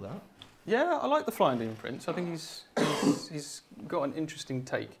rule, that. Yeah, I like the Flying Demon Prince. I think he's got an interesting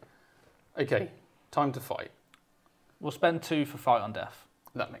take. Okay, time to fight. We'll spend 2 for Fight on Death.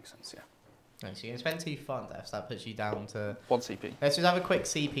 That makes sense, yeah. No, so you're going to spend 2 for Fight on Death, so that puts you down to... 1 CP. Let's just have a quick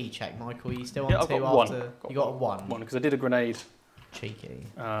CP check, Michael. You still on Yeah, I've 2 got 1. after... You got a 1? 1, because I did a grenade. Cheeky.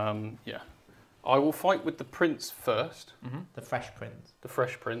 Yeah. I will fight with the Prince first. The Fresh Prince. The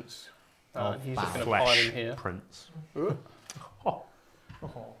Fresh Prince. He's just going to Flesh pile in here. Prince.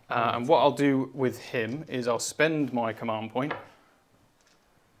 And what I'll do with him is I'll spend my command point.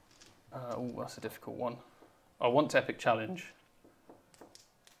 Oh, that's a difficult one. I want to Epic Challenge,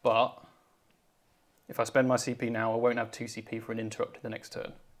 but if I spend my CP now, I won't have 2 CP for an interrupt in the next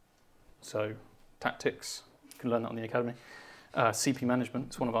turn. So, tactics, you can learn that on the Academy. CP management,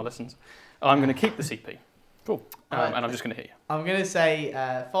 it's one of our lessons. I'm going to keep the CP. Cool. And I'm just going to hit you. I'm going to say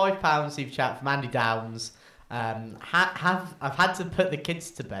 £5 super chat from Andy Downs. I've had to put the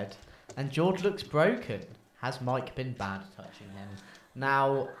kids to bed, and Jord looks broken. Has Mike been bad touching him?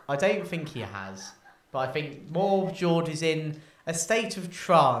 Now, I don't think he has, but I think more Jord is in a state of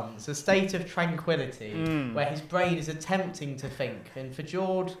trance, a state of tranquility, where his brain is attempting to think. And for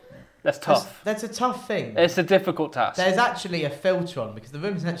Jord, that's tough. That's a tough thing. It's a difficult task. There's actually a filter on because the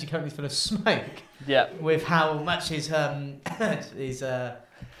room is actually currently full of smoke. Yeah. With how much his thinking.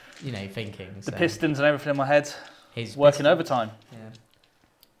 The pistons and everything in my head. He's working overtime. Yeah.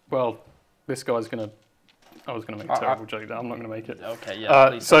 Well, this guy's going to... I was going to make a terrible joke there. I'm not going to make it. Okay,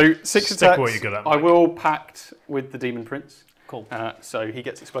 yeah. So 6 Stick attacks. what you're good at, I Mike. will pact with the Demon Prince. Cool. So he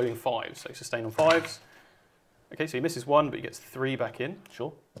gets exploding 5s, so sustain on 5s. Okay, so he misses 1, but he gets 3 back in.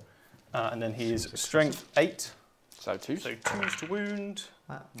 Sure. And then he is strength 8. So 2. So 2s to wound.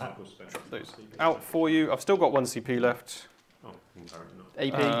 Might will spend Those out for you. I've still got 1 CP left. Oh, apparently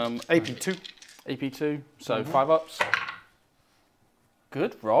not. AP. AP 2. AP 2. So 5 ups.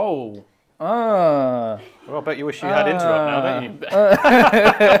 Good roll. Well, I bet you wish you had interrupt now, don't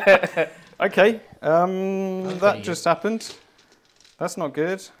you? Okay, that just happened. That's not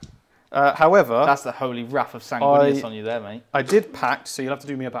good. However... That's the holy wrath of Sanguinius on you there, mate. I did pact, so you'll have to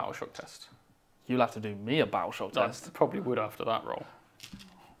do me a battle shock test. You'll have to do me a battle shock test. I probably would after that roll.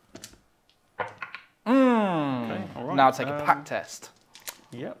 Okay, all right. Now take a pack test.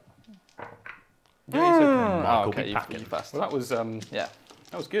 Yep. Okay, you passed. Well, that was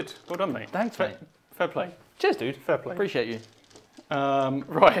that was good. Well done, mate. Thanks, mate. Fair play. Cheers, dude. Fair play. Appreciate you.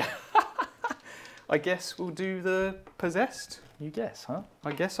 Right. I guess we'll do the possessed. You guess, huh?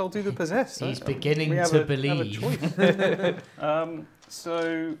 I guess I'll do the possessed. He's beginning to believe.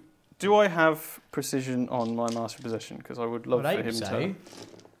 So, do I have precision on my master possession? Because I would love for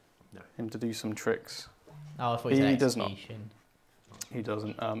him to do some tricks. Oh, I thought he does not. He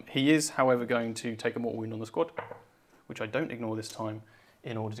doesn't. He is, however, going to take a mortal wound on the squad, which I don't ignore this time,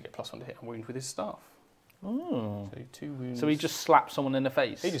 in order to get +1 to hit and wound with his staff. Oh. So 2 wounds. So he just slaps someone in the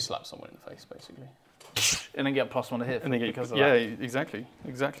face? He just slaps someone in the face, basically. And then get +1 to hit. And then get, because of yeah, that. exactly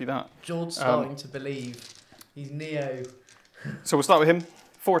that. Jord's starting to believe. He's Neo. So we'll start with him.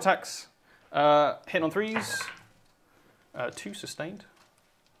 4 attacks. Hitting on 3s. 2 sustained.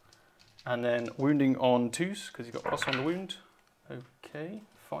 And then wounding on 2s, because you've got +1 to wound. Okay,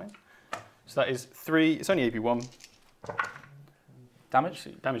 fine. So that is 3. It's only AP1. Damage?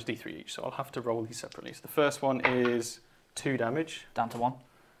 Damage D3 each, so I'll have to roll these separately. So the first one is 2 damage. Down to 1.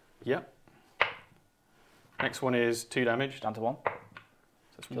 Yep. Next one is 2 damage. Down to 1. So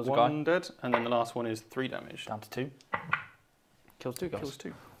it's Kills 1 dead. And then the last one is 3 damage. Down to 2. Kills 2 guys. Kills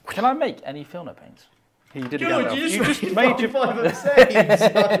 2. Can I make any Fill No Pains? He did George, again. you just made your 5 saves.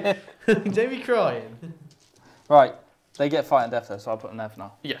 Don't be crying. Right. They get fight and death though, so I'll put them there for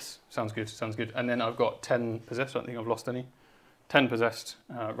now. Yes, sounds good, sounds good. And then I've got 10 possessed, I don't think I've lost any. 10 possessed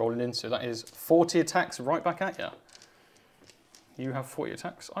rolling in, so that is 40 attacks right back at you. You have 40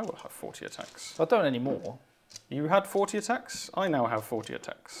 attacks, I will have 40 attacks. I don't anymore. You had 40 attacks, I now have 40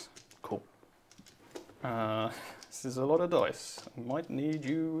 attacks. Cool. This is a lot of dice. I might need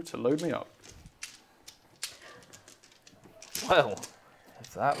you to load me up. Well,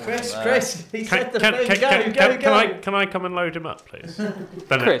 if that was Chris, he said the thing. Go. Can I come and load him up, please?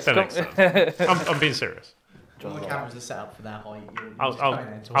 Chris, next time. I'm being serious. All the cameras are set up for that height.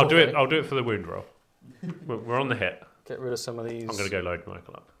 I'll do it. I'll do it for the wound roll. We're on the hit. Get rid of some of these. I'm going to go load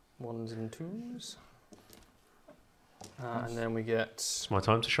Michael up. 1s and 2s. And then we get... It's my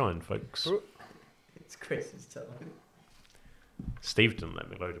time to shine, folks. It's Chris's turn. Steve didn't let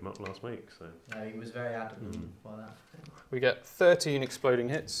me load him up last week, so... No, he was very adamant by that. We get 13 exploding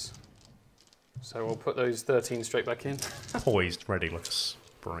hits. So we'll put those 13 straight back in. Poised, ready like a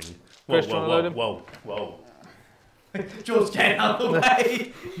spring. Whoa. George, get out of the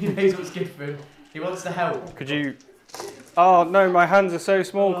way. He knows what's good for him. He wants to help. Could you... Oh, no, my hands are so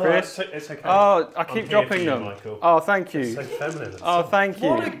small, Chris. It's okay. Oh, I keep dropping them. Michael. Oh, thank you. It's so feminine. Oh, thank you.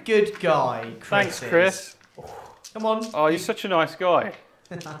 What a good guy, Chris. Thanks, Chris. Come on. Oh, you're such a nice guy.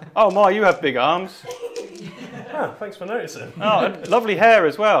 Oh, my, you have big arms. Oh, thanks for noticing. Oh, lovely hair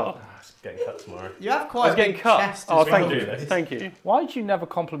as well. It's getting cut tomorrow. You have quite a big chest Oh, as well. Thank you. Why did you never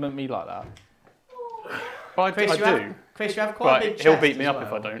compliment me like that? But Chris, I you do. Chris, you have quite a big chest. He'll beat me as up if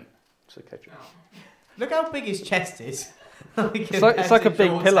I well. don't. It's okay, Joe. Look how big his chest is. It's like a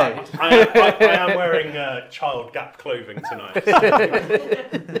big pillow. I am wearing child gap clothing tonight.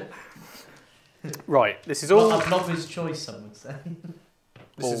 Right, this is all... A blobber's choice, some would say.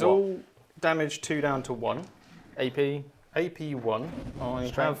 This is all damage 2 down to 1. AP? AP 1.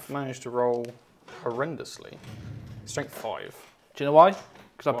 I have managed to roll horrendously. Strength 5. Do you know why?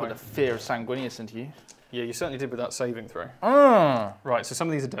 Because I Why? put the fear of Sanguinius into you. Yeah, you certainly did with that saving throw. Ah. Right, so some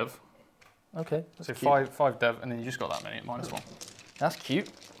of these are dev. Okay. So 5 dev, and then you just got that many at -1. That's cute.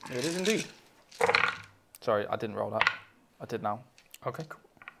 It is indeed. Sorry, I didn't roll that. I did now. Okay, cool.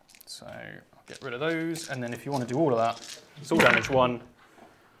 So I'll get rid of those, and then if you want to do all of that, it's all damage 1.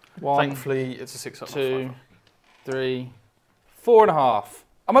 Thankfully, it's a 6 up. 2, 3, 4.5.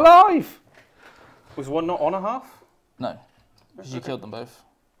 I'm alive! Was 1 not on a half? No, because you killed them both.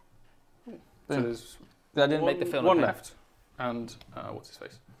 So Boom. there's I didn't make the film. one left. And what's his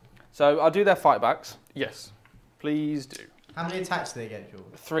face? So I'll do their fight backs. Yes, please do. How many attacks do they get, George?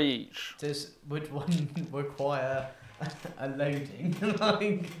 3 each. Would one require a loading?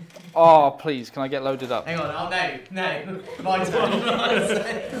 Like... Oh, please, can I get loaded up? Hang on, no. My turn.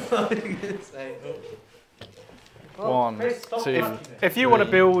 1, 2. If you want to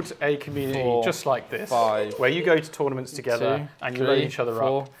build a community 4, just like this, 5, where you go to tournaments together 2, and you load 3, each other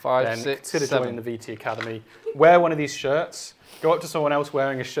 4, up, 5, then 6, consider 7. joining the VT Academy. Wear one of these shirts, go up to someone else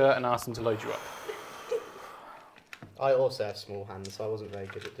wearing a shirt and ask them to load you up. I also have small hands, so I wasn't very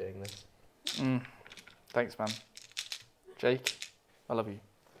good at doing this. Thanks, man. Jake, I love you.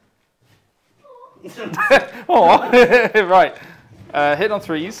 Oh, right. Hit on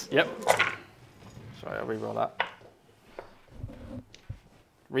 3s. Yep. Sorry, I'll re-roll that.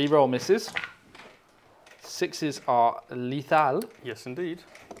 Re-roll misses. 6s are lethal. Yes, indeed.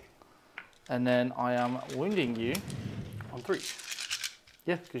 And then I am wounding you. On 3.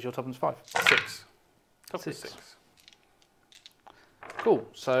 Yeah, because your toughness 5. 6. Toughness 6. 6. Cool.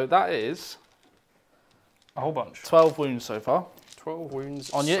 So that is a whole bunch. 12 wounds so far. 12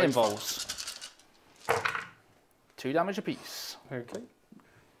 wounds on your so involves. 2 damage apiece. Okay.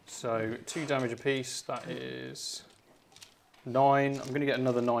 So 2 damage apiece. That is 9. I'm going to get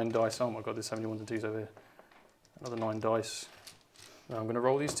another 9 dice. Oh my god, there's so many 1s and 2s over here. Another 9 dice. Now I'm going to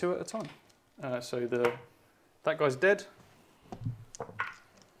roll these 2 at a time. So that guy's dead.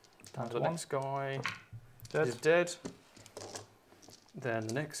 The next guy is dead. Then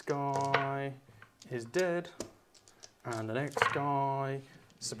the next guy is dead. And the next guy,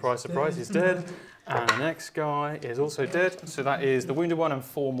 surprise, surprise, is dead. And the next guy is also dead. So that is the wounded one and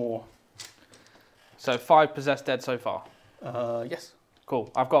 4 more. So 5 possessed dead so far? Yes. Cool.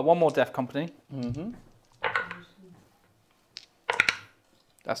 I've got 1 more death company. Mm-hmm.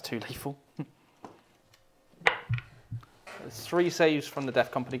 That's 2 lethal. There's 3 saves from the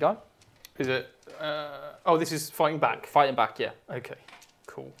death company guy. Is it? Oh, this is fighting back? Fighting back, yeah. Okay,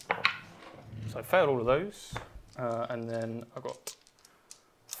 cool. So I failed all of those. And then I've got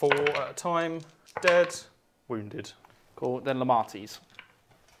 4 at a time. Dead, wounded. Cool. Then Lamartes.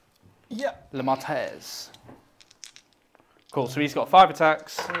 Yeah. Lamartes. Cool. So he's got 5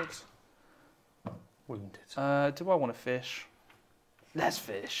 attacks. Dead. Wounded. Do I want to fish? Let's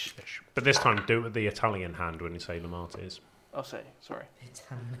fish. But this time, do it with the Italian hand when you say Lamartes. Oh, sorry.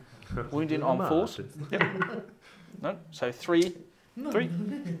 Wounding on 4s. Yep. No. So 3. 3.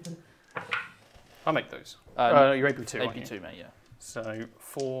 I'll make those. You're AP2, aren't you? AP2, mate, yeah. So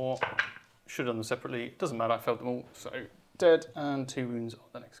 4. Should have done them separately. Doesn't matter, I failed them all. So dead and 2 wounds on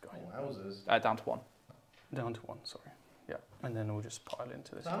the next guy. Down to 1. Down to 1, sorry. Yeah. And then we'll just pile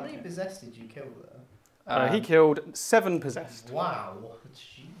into this. So how many possessed did you kill there? He killed 7 possessed. Wow.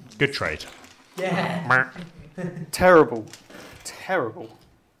 Good trade. Yeah. Terrible. Terrible.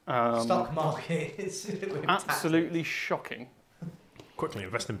 Stock market is absolutely shocking. Quickly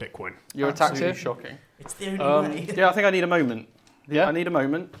invest in Bitcoin. Your attacks Absolutely here? shocking. It's the only way. Yeah, I think I need a moment. Yeah? I need a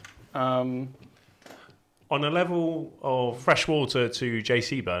moment. On a level of fresh water to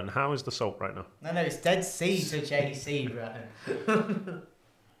JC burn, how is the salt right now? No, it's Dead Sea to JC, bro.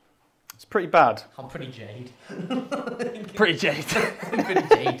 It's pretty bad. I'm pretty jade. Pretty jaded. I'm pretty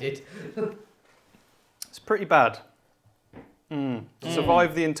jaded. It's pretty bad.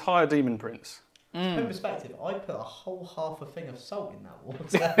 Survive the entire Demon Prince. In perspective, I put a whole half a thing of salt in that water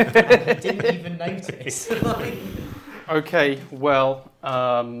and I didn't even notice. Okay, well,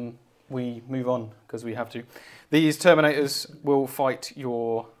 we move on because we have to. These Terminators will fight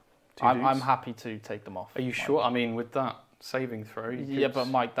your 2 dudes. I'm happy to take them off. Are you sure? I mean, with that saving throw. Yeah, but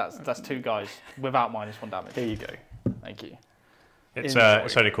Mike, that's 2 guys without -1 damage. Here you go. Thank you. It's Enjoy.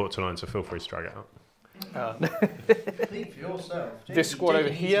 it's only 9:15, so feel free to drag it out. Sleep for yourself. This squad over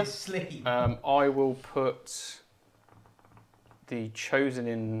here, Sleep. I will put the Chosen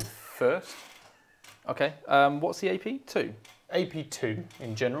in first. Okay. What's the AP? 2. AP2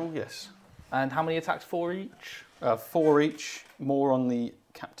 in general, yes. And how many attacks? 4 each? 4 each, more on the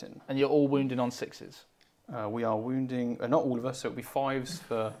captain. And you're all wounding on 6s? We are wounding, not all of us, so it'll be 5s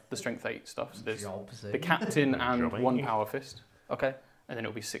for the strength 8 stuff. So there's the captain and 1 power fist. Okay. And then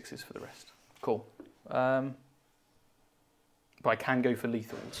it'll be 6s for the rest. Cool. But I can go for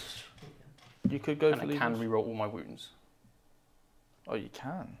lethals. You could go and for I lethals? can reroll all my wounds. Oh, you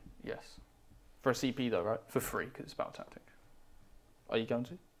can? Yes. For a CP though, right? For free, because it's battle tactic. Are you going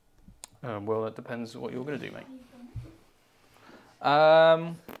to? Well, it depends what you're going to do, mate. I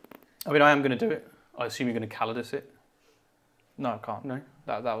mean, I am going to do it. I assume you're going to Calidus it. No, I can't. No?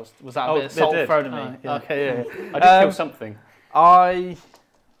 That was that a bit of salt thrown at me? Yeah. Okay, yeah. I did kill something. I'm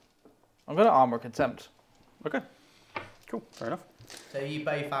going to armor contempt. Okay. Cool, fair enough. So you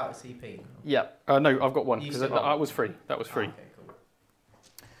both out of CP? Yeah. No, I've got 1, because that was free. That was free. Okay, cool.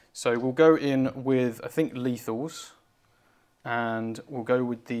 So we'll go in with, I think, lethals. And we'll go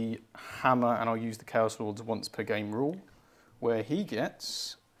with the hammer, and I'll use the Chaos Lords once per game rule, where he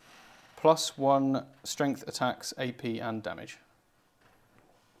gets +1 strength, attacks, AP, and damage.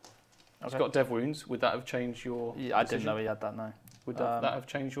 He's got dev wounds. Would that have changed your Yeah, I decision? didn't know he had that, no. Would that have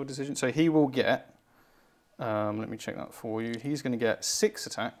changed your decision? So he will get, let me check that for you. He's going to get 6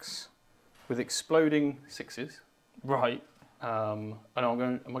 attacks with exploding 6s. Right. And am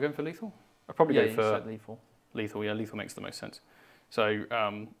I going for lethal? I'll probably go for lethal. Lethal, yeah, lethal makes the most sense. So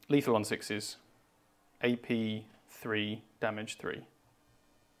lethal on 6s, AP 3, damage 3.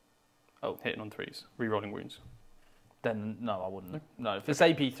 Oh, hitting on 3s, rerolling wounds. Then no, I wouldn't. No, if it's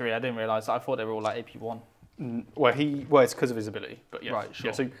AP 3, I didn't realise. I thought they were all like AP 1. Well, it's because of his ability, but yeah. Right, sure.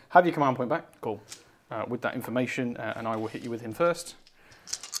 Yeah, so have your command point back. Cool. With that information, and I will hit you with him first.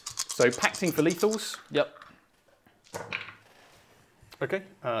 So pacting for lethals. Yep. Okay.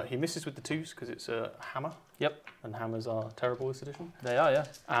 He misses with the 2s because it's a hammer. Yep. And hammers are terrible this edition. They are, yeah.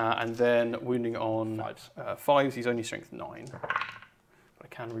 And then wounding on 5s. 5s, he's only strength 9. But I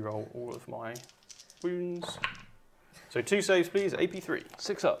can reroll all of my wounds. So 2 saves, please. AP 3.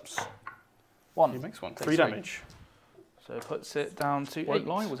 6 ups. 1. He makes 1. Takes 3 damage. So it puts it down to 8. Won't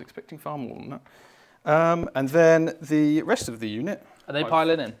lie, was expecting far more than that. And then the rest of the unit. Are they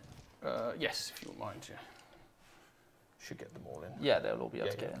piling in? Yes, if you wouldn't mind, yeah. Should get them all in. Yeah, they'll all be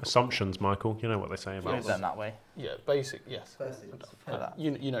able to get in. Assumptions, Michael. You know what they say about Move them that way. Yeah, basic, yes.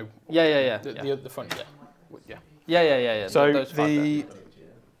 You know. Yeah. The front, yeah. Yeah. So those 5 the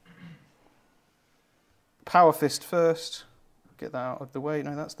power fist first. Get that out of the way.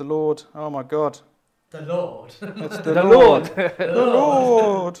 No, that's the Lord. Oh my God. The Lord. That's the Lord. The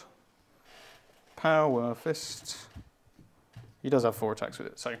Lord. Power fist. He does have 4 attacks with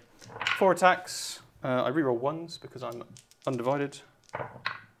it. So 4 attacks. I reroll 1s because I'm undivided.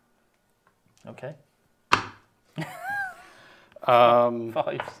 Okay.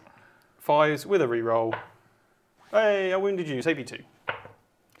 5s. 5s with a reroll. Hey, I wounded you. It's AP 2.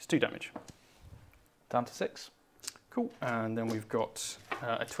 It's 2 damage. Down to 6. Cool. And then we've got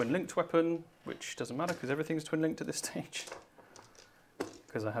a twin linked weapon, which doesn't matter because everything's twin linked at this stage.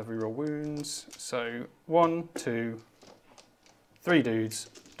 Because I have reroll wounds. So 1, 2, 3 dudes,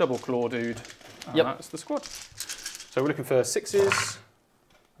 double claw dude. And that's the squad. So we're looking for 6s.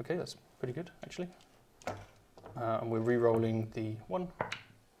 Okay, that's pretty good actually. And we're re-rolling the 1.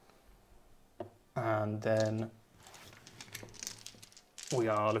 And then we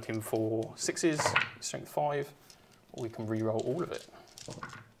are looking for 6s, strength 5. We can re-roll all of it.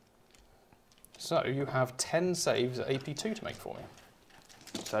 So you have 10 saves at AP 2 to make for me.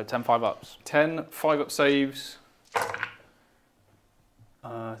 So 10 5-ups. 10 5-up saves.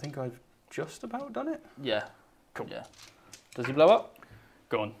 I think I've just about done it. Yeah. Cool. Yeah. Does he blow up?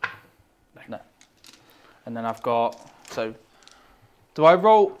 Go on. No. And then I've got, so do I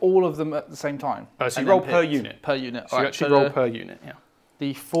roll all of them at the same time? So you roll per unit. Per unit. So you actually roll per unit, yeah.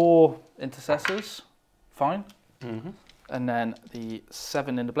 The 4 intercessors, fine. Mm-hmm. And then the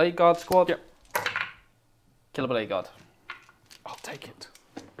 7 in the Blade Guard squad. Yep. Kill a Blade Guard. I'll take it.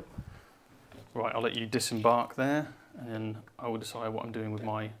 Right, I'll let you disembark there, and then I will decide what I'm doing with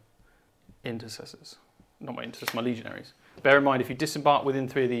my intercessors. Not my intercessors, my legionaries. Bear in mind, if you disembark within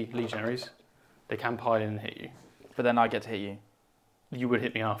 3 of the legionaries, they can pile in and hit you. But then I get to hit you. You would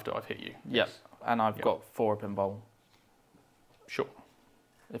hit me after I've hit you. Yep. And I've got 4 up in bowl. Sure.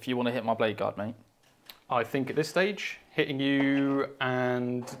 If you want to hit my Blade Guard, mate. I think at this stage, hitting you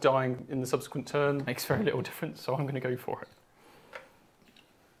and dying in the subsequent turn makes very little difference, so I'm going to go for it.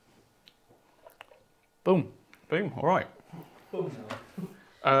 Boom. Boom, all right. Boom.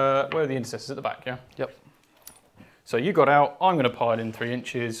 Where are the intercessors? At the back, yeah? Yep. So you got out, I'm going to pile in 3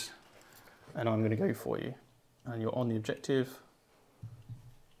 inches, and I'm going to go for you. And you're on the objective.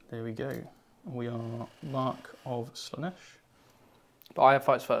 There we go. We are Mark of Slanesh. But I have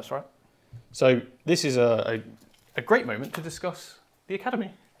fights first, right? So this is a great moment to discuss the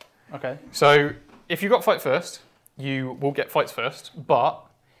academy. Okay. So if you've got fight first, you will get fights first, but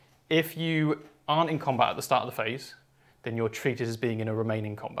if you aren't in combat at the start of the phase, then you're treated as being in a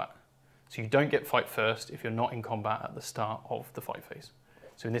remaining combat. So you don't get fight first if you're not in combat at the start of the fight phase.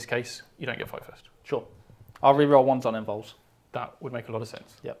 So in this case, you don't get fight first. Sure. I'll reroll 1s on involves. That would make a lot of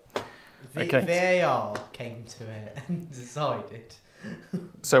sense. Yep. VAR came to it and decided.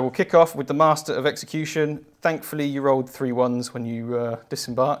 So we'll kick off with the Master of Execution. Thankfully, you rolled 3 1s when you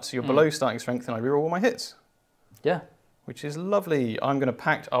disembarked, so you're below starting strength, and I reroll all my hits. Yeah. Which is lovely. I'm going to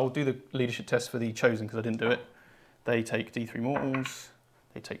pact. I'll do the leadership test for the Chosen because I didn't do it. They take D3 mortals.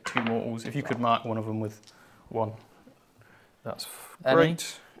 They take 2 mortals. If you could mark one of them with 1, that's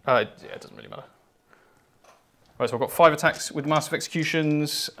great. Yeah, it doesn't really matter. Right, so I've got 5 attacks with Master of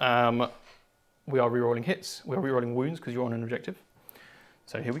Executions. We are rerolling hits. We are rerolling wounds because you're on an objective.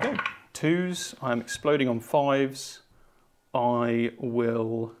 So here we go. 2s. I'm exploding on 5s. I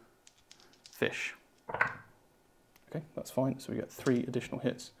will fish. Okay, that's fine. So we get 3 additional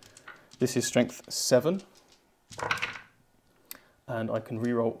hits. This is strength 7. And I can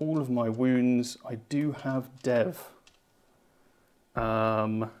reroll all of my wounds. I do have Dev.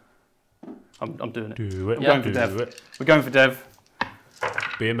 I'm doing it. Do it. I'm going for Dev. We're going for Dev.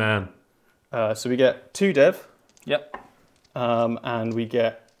 Be a man. So we get 2 Dev. Yep. And we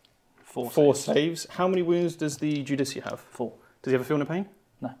get 4 saves. How many wounds does the Judicia have? 4. Does he ever feel no pain?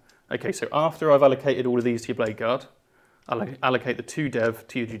 No. Okay, so after I've allocated all of these to your Blade Guard, I'll allocate the 2 Dev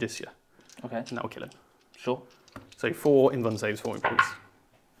to your Judicia. Okay. And that will kill him. Sure. So 4 invuln saves for me, please.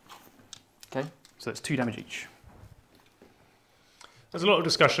 Okay. So that's 2 damage each. There's a lot of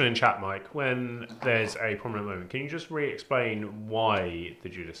discussion in chat, Mike, when there's a prominent moment. Can you just re-explain why the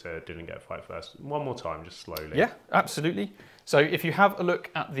Judicia didn't get a fight first? One more time, just slowly. Yeah, absolutely. So if you have a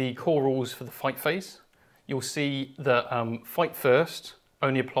look at the core rules for the fight phase, you'll see that fight first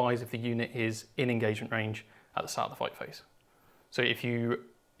only applies if the unit is in engagement range at the start of the fight phase. So if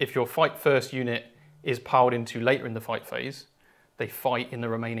your fight first unit is piled into later in the fight phase, they fight in the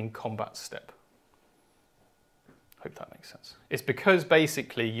remaining combat step. Hope that makes sense. It's because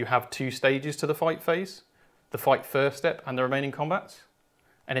basically you have 2 stages to the fight phase, the fight first step and the remaining combats.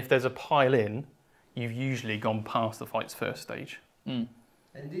 And if there's a pile in, you've usually gone past the fight's first stage. And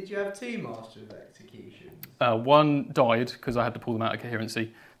did you have 2 Master of Executions? 1 died because I had to pull them out of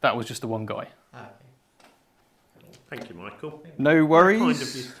coherency. That was just the 1 guy. Okay. Thank you, Michael. No worries. Kind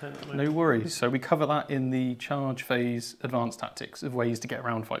of you to turn it No worries. So we cover that in the charge phase advanced tactics of ways to get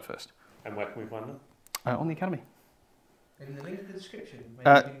around fight first. And where can we find them? On the academy. In the link in the description.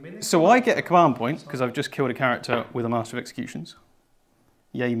 So I get a command point because I've just killed a character with a Master of Executions.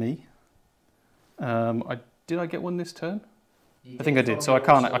 Yay me. Did I get one this turn? I think I did. So I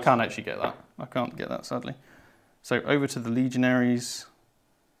can't actually get that. I can't get that, sadly. So over to the Legionaries,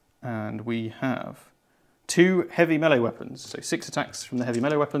 and we have 2 heavy melee weapons. So 6 attacks from the heavy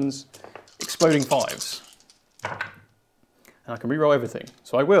melee weapons, exploding 5s. And I can reroll everything.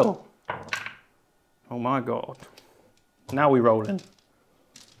 So I will. Oh my god. Now we roll in.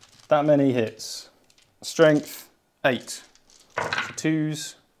 That many hits. Strength 8. So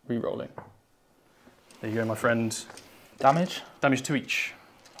 2s, rerolling. There you go, my friend. Damage? Damage 2 each.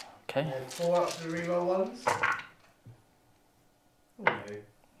 Okay. 4 up to the reroll ones. Oh, no.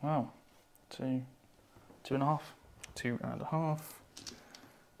 Wow. 2.5. 2.5.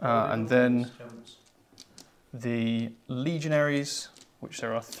 And then the Legionaries, which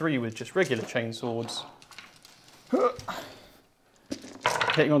there are 3 with just regular chainswords.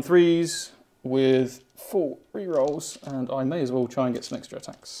 Hitting on 3s with 4 rerolls, and I may as well try and get some extra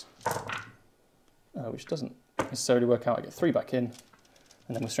attacks. Which doesn't necessarily work out. I get 3 back in,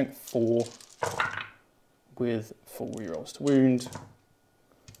 and then with strength 4 with 4 rerolls to wound.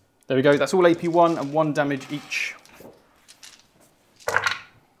 There we go, that's all AP 1 and 1 damage each.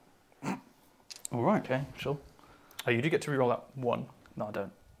 All right. Okay, sure. Oh, you do get to reroll that 1. No, I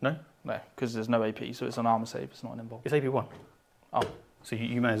don't. No? No, because there's no AP, so it's an armor save, it's not an invul. It's AP 1. Oh. So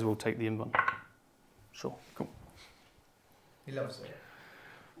you may as well take the invul. Sure. Cool. He loves it.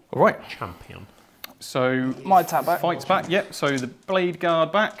 All right. Champion. So my attack back. Fights back, yep. So the Blade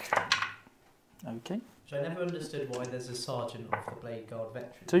Guard back. Okay. So I never understood why there's a sergeant of the Blade Guard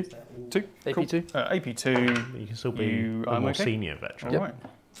veterans. 2. They're all- 2. AP2. Cool. AP2. You can still be a more senior veteran. All right.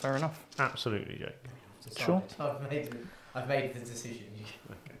 Fair enough. Absolutely, Jake. Sure. I've made the decision.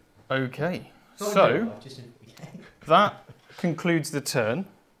 Okay. Not in So real life, just in- that concludes the turn.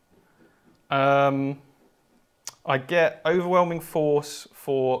 I get overwhelming force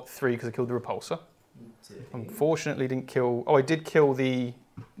for 3 because I killed the repulsor. Unfortunately, didn't kill. Oh, I did kill the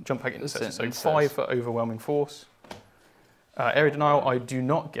jump pack intercessor. So 5 for overwhelming force. Area denial, I do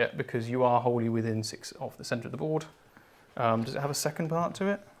not get because you are wholly within 6 of the centre of the board. Does it have a second part to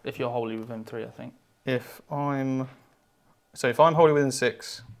it? If you're wholly within 3, I think. If I'm wholly within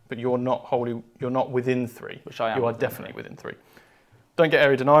 6, but you're not within 3, which I am. You are definitely within 3. Don't get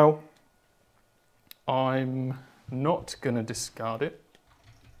area denial. I'm not going to discard it.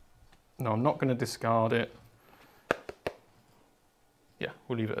 No, I'm not going to discard it. Yeah,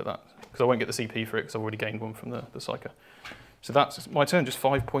 we'll leave it at that because I won't get the CP for it because I've already gained 1 from the Psyker. So that's my turn. Just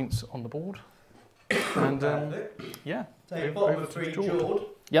 5 points on the board. And yeah. So bottom of 3, Jord.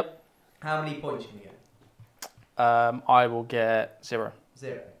 Yep. How many points can you get? I will get 0.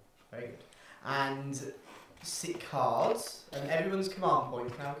 0. Very good. And 6 cards, and everyone's command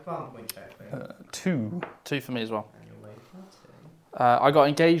point. Can I have a command point check, please? 2. 2 for me as well. And you're waiting for 2. I got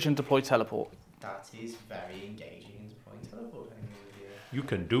engage and deploy teleport. That is very engaging and deploying teleport. You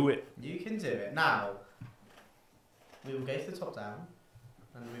can do it. You can do it. Now, we will go to the top down,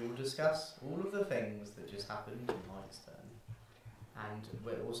 and we will discuss all of the things that just happened in Mike's turn. And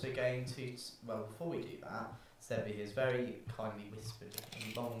we're also going to, well, before we do that, Sebby has very kindly whispered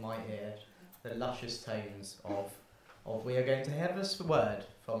along my ear the luscious tones of we are going to have a word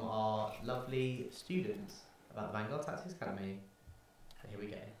from our lovely students about the Vanguard Tactics Academy. And here we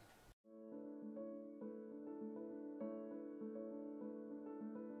go.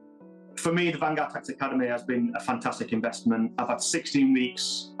 For me, the Vanguard Tactics Academy has been a fantastic investment. I've had 16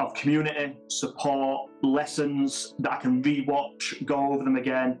 weeks of community, support, lessons that I can re-watch, go over them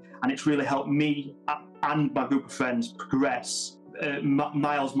again, and it's really helped me and my group of friends progress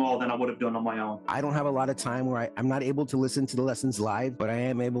miles more than I would have done on my own. I don't have a lot of time where I'm not able to listen to the lessons live, but I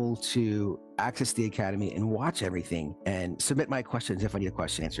am able to access the Academy and watch everything and submit my questions if I need a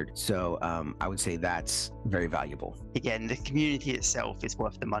question answered. So I would say that's very valuable. Again, the community itself is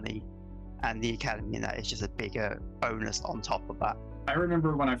worth the money, and the Academy in that is just a bigger bonus on top of that. I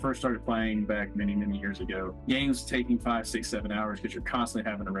remember when I first started playing back many years ago, games taking 5, 6, 7 hours because you're constantly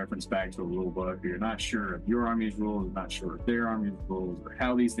having to reference back to a rule book. You're not sure of your army's rules, not sure of their army's rules, or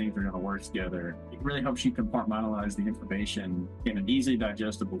how these things are going to work together. It really helps you compartmentalize the information in an easily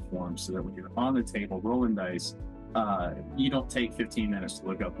digestible form so that when you're on the table rolling dice, you don't take 15 minutes to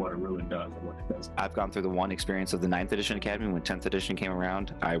look up what a ruin does or what it does. I've gone through the one experience of the 9th edition Academy. When 10th edition came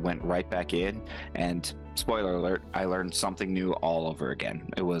around, I went right back in, and spoiler alert, I learned something new all over again.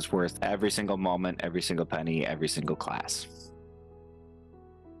 It was worth every single moment, every single penny, every single class.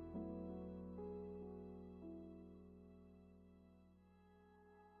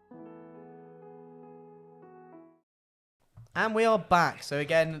 And we are back. So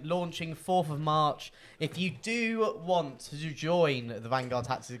again, launching 4th of March. If you do want to join the Vanguard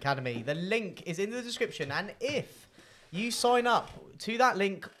Tactics Academy, the link is in the description. And if you sign up to that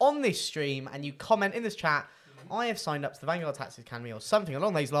link on this stream and you comment in this chat, I have signed up to the Vanguard Tactics Academy or something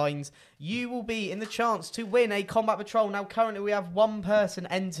along those lines, you will be in the chance to win a combat patrol. Now, currently we have one person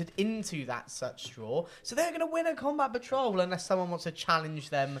entered into that such draw. So they're going to win a combat patrol unless someone wants to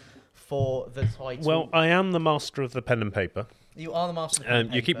challenge them for the title. Well, I am the master of the pen and paper. You are the master of the pen and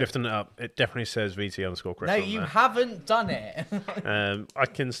paper. You keep lifting it up. It definitely says VT_Chris. No, you haven't done it. I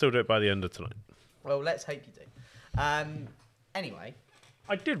can still do it by the end of tonight. Well, let's hope you do. Anyway.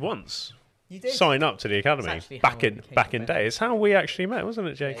 I did once. You did? Sign up to the Academy back in day. It's how we actually met, wasn't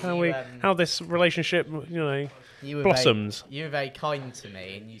it, Jake? Yeah, how this relationship, blossomed. You were very kind to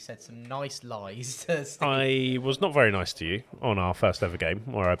me, and you said some nice lies to Steve. I was not very nice to you on our first ever game,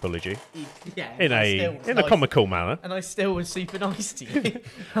 where I bullied you. Yeah, in a comical manner. And I still was super nice to you.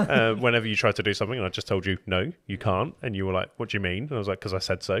 Whenever you tried to do something, and I just told you, no, you can't. And you were like, what do you mean? And I was like, because I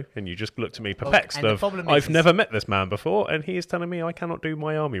said so. And you just looked at me perplexed I've never met this man before, and he is telling me I cannot do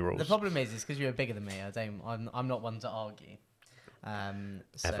my army rules. The problem is because you're bigger than me. I'm not one to argue.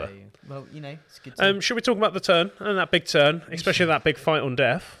 Ever. Well, it's good to... Should we talk about the turn and that big turn, especially that big fight on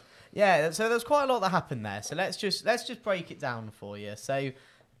death? Yeah, so there's quite a lot that happened there. So let's just break it down for you. So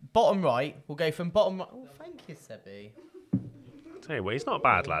bottom right, we'll go from bottom right. Oh, thank you, Sebby. Tell you what, he's not a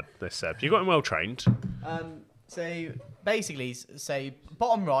bad lad, this Seb. You got him well trained. So basically,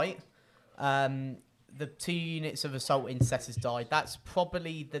 bottom right, the 2 units of assault intercessors died. That's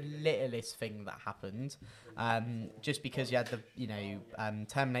probably the littlest thing that happened. Just because you had the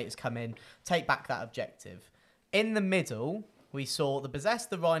Terminators come in, take back that objective. In the middle, we saw the Possessed,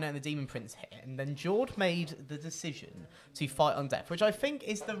 the Rhino, and the Demon Prince hit, and then Jord made the decision to fight on death, which I think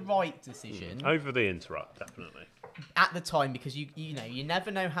is the right decision. Over the interrupt, definitely. At the time, because you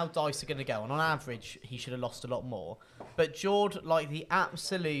never know how dice are going to go, and on average, he should have lost a lot more. But Jord, like the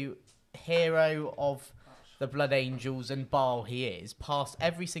absolute hero of the Blood Angels and Baal he is, passed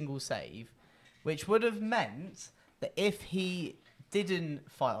every single save, which would have meant that if he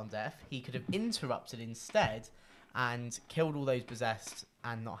didn't fight on death, he could have interrupted instead and killed all those Possessed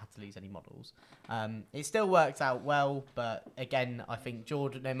and not had to lose any models. It still worked out well, but again, I think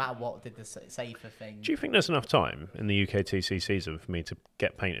Jord, no matter what, did the safer thing. Do you think there's enough time in the UKTC season for me to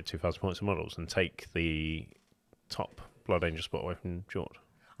get painted 2,000 points of models and take the top Blood Angel spot away from Jord?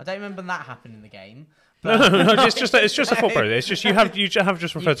 I don't remember that happened in the game. No, it's just a thought process. It's just you have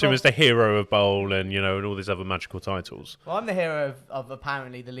just referred to him as the hero of Bowl and and all these other magical titles. Well, I'm the hero of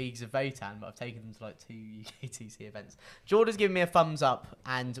apparently the leagues of Votan, but I've taken them to like 2 UKTC events. Jord has given me a thumbs up,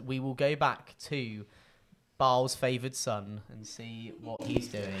 and we will go back to Baal's favoured son and see what he's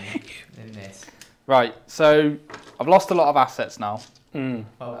doing in this. Right, so I've lost a lot of assets now.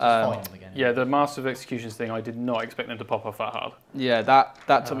 Well, yeah, the Master of Executions thing, I did not expect them to pop off that hard. Yeah,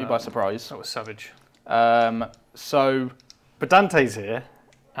 that took me by surprise. That was savage. So But Dante's here,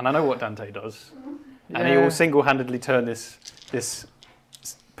 and I know what Dante does, and he will single-handedly turn this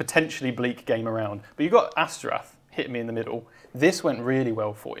potentially bleak game around. But you've got Astartes hitting me in the middle. This went really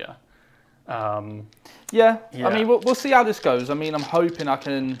well for you. Yeah, I mean, we'll see how this goes. I mean, I'm hoping I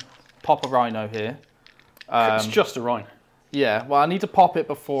can pop a rhino here. It's just a rhino. Yeah, well, I need to pop it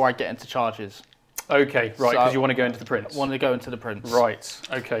before I get into charges. Okay, right, because you want to go into the prince. I want to go into the prince. Right,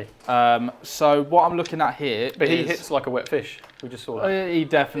 okay. So what I'm looking at here But he hits like a wet fish. We just saw that. He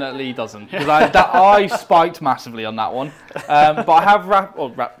definitely doesn't. Because I spiked massively on that one. But I have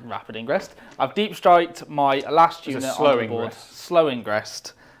rapid ingress. I've deep striked my last unit on the board. Slow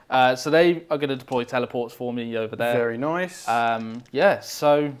ingress. So they are going to deploy teleports for me over there. Very nice. Yeah,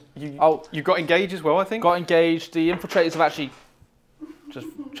 so... You got engaged as well, I think? Got engaged. The infiltrators have actually... Just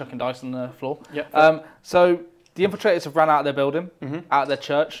chucking dice on the floor. Yep. So the infiltrators have run out of their building, out of their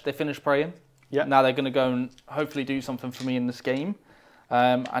church. They finished praying. Yep. Now they're going to go and hopefully do something for me in this game.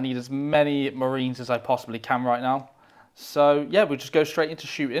 I need as many Marines as I possibly can right now. So yeah, we'll just go straight into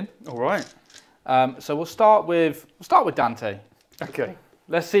shooting. All right. So we'll start with Dante. Okay.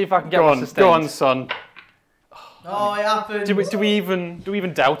 Let's see if I can get one sustained. Go on, son. Oh, it happened. Do we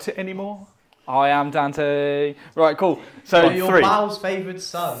even doubt it anymore? I am Dante. Right, cool. So your Baal's favoured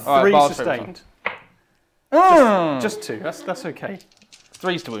son. All right, 3 sustained. Just 2. That's okay.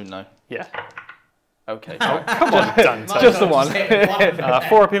 3's to wound though. Yeah. Okay. Oh, come on, Dante. Just the one.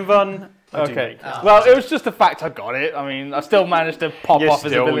 4 up in Van. Okay. Well, it was just the fact I got it. I mean, I still managed to pop off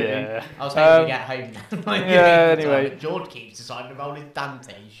his ability. Yeah. I was hoping to get home now. Yeah, anyway. Jord keeps deciding to roll his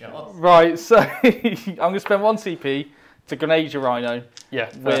Dante shots. Right, so I'm going to spend 1 CP to grenade your rhino. Yeah.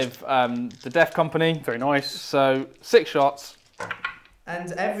 With the Death Company. Very nice. So 6 shots.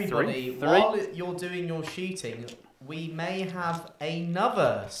 And everybody, while you're doing your shooting, we may have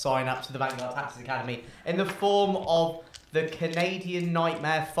another sign up to the Vanguard Tactics Academy in the form of the Canadian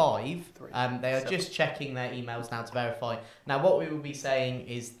Nightmare 5. They are just checking their emails now to verify. Now, what we will be saying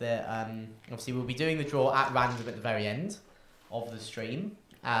is that obviously we'll be doing the draw at random at the very end of the stream.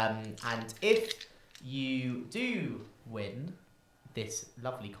 And if you do win this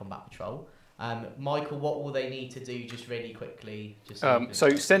lovely combat patrol, Michael, what will they need to do just really quickly? So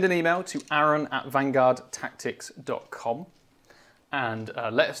send an email to aaron@vanguardtactics.com and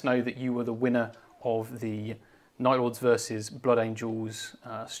let us know that you were the winner of the Night Lords versus Blood Angels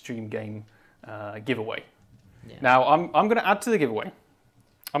stream game giveaway. Yeah. Now, I'm going to add to the giveaway.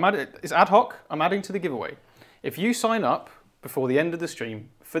 It's ad hoc. I'm adding to the giveaway. If you sign up before the end of the stream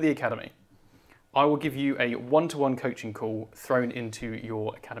for the Academy, I will give you a one-to-one coaching call thrown into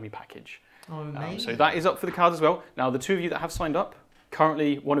your Academy package. Oh, so that is up for the cards as well. Now, the 2 of you that have signed up,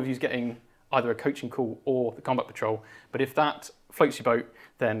 currently one of you is getting either a coaching call or the combat patrol. But if that floats your boat,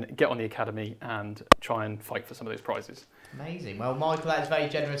 then get on the Academy and try and fight for some of those prizes. Amazing. Well, Michael, that is very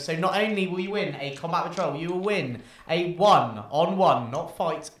generous. So not only will you win a combat patrol, you will win a one-on-one, not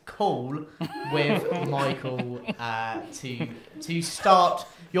fight, call with Michael to start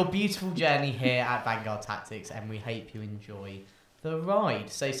your beautiful journey here at Vanguard Tactics, and we hope you enjoy the ride.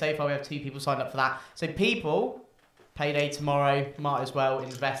 So far we have 2 people signed up for that. So people, payday tomorrow, might as well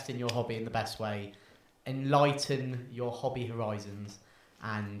invest in your hobby in the best way. Enlighten your hobby horizons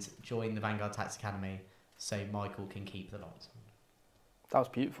and join the Vanguard Tactics Academy so Michael can keep the lights on. That was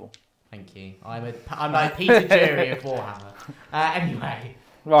beautiful. Thank you. I'm a Peter Jury of Warhammer. Anyway,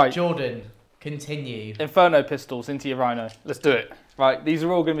 right, Jordan, continue. Inferno pistols into your rhino. Let's do it. Right, these are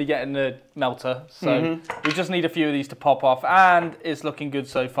all going to be getting the melter, so we just need a few of these to pop off, and it's looking good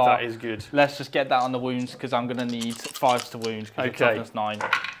so far. That is good. Let's just get that on the wounds, because I'm going to need 5s to wound, because it's toughness 9.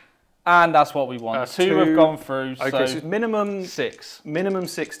 And that's what we want. 2 have gone through, so it's minimum 6. Minimum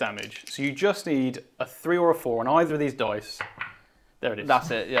 6 damage. So you just need a 3 or a 4 on either of these dice. There it is. That's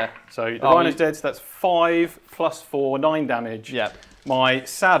it, yeah. So the rhino's dead, so that's 5 plus 4, 9 damage. Yeah. My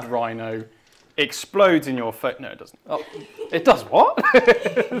sad rhino explodes in your face. No, it doesn't. Oh, it does what?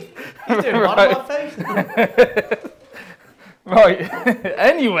 You're doing one on my face. Right.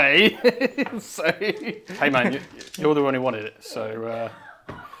 Anyway, so hey man, you're the one who wanted it. So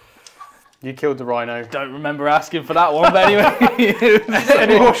you killed the rhino. Don't remember asking for that one, but anyway.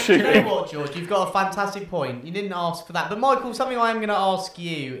 Any more shooting? You know what, George? You've got a fantastic point. You didn't ask for that, but Michael, something I am going to ask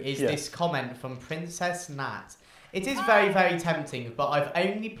you is this comment from Princess Nat. It is very, very tempting, but I've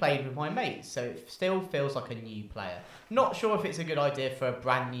only played with my mates, so it still feels like a new player. Not sure if it's a good idea for a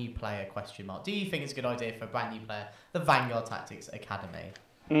brand new player, ? Do you think it's a good idea for a brand new player, the Vanguard Tactics Academy?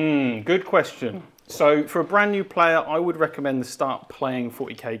 Good question. So for a brand new player, I would recommend the Start Playing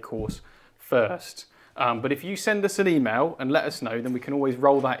 40k course first. But if you send us an email and let us know, then we can always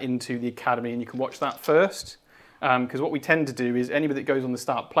roll that into the Academy and you can watch that first. Because what we tend to do is anybody that goes on the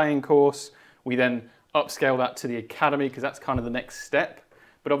start playing course, we then upscale that to the academy because that's kind of the next step.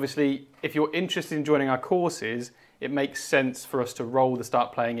 But obviously, if you're interested in joining our courses, it makes sense for us to roll the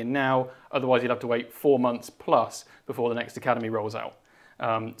start playing in now. Otherwise, you'd have to wait 4 months plus before the next academy rolls out.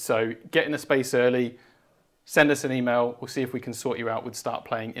 So get in the space early, send us an email. We'll see if we can sort you out with start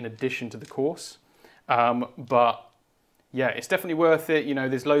playing in addition to the course. But yeah, it's definitely worth it. You know,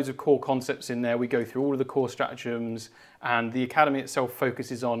 there's loads of core concepts in there. We go through all of the core stratagems, and the academy itself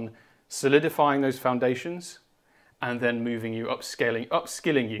focuses on solidifying those foundations and then moving you,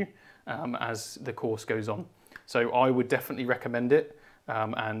 upskilling you as the course goes on. So I would definitely recommend it,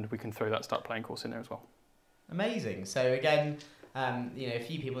 and we can throw that start playing course in there as well. Amazing. So again, you know, a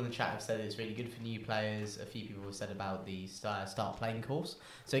few people in the chat have said it's really good for new players. A few people have said about the start playing course.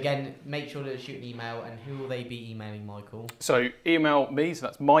 So again, make sure to shoot an email. And who will they be emailing, Michael? So email me. So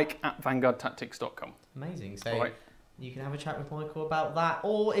that's mike@vanguardtactics.com. Amazing. So right. You can have a chat with Michael about that.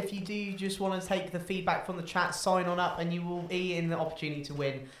 Or if you do just want to take the feedback from the chat, sign on up and you will be in the opportunity to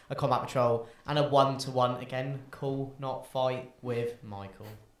win a combat patrol and a 1-to-1. Again, call, not fight with Michael.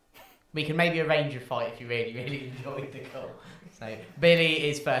 We can maybe arrange a fight if you really, really enjoy the call. So Billy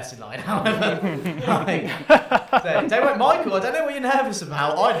is first in line, however. So don't worry, Michael, I don't know what you're nervous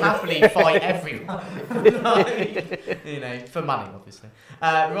about. I'd happily fight everyone. You know, for money, obviously.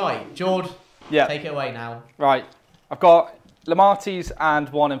 Right, Jord, take it away now. Right, I've got Lamarties and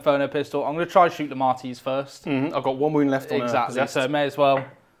 1 Inferno pistol. I'm going to try to shoot Lamarties first. I've got 1 wound left on exactly, so may as well.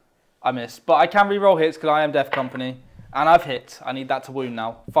 I missed. But I can re-roll hits because I am Death Company. And I've hit. I need that to wound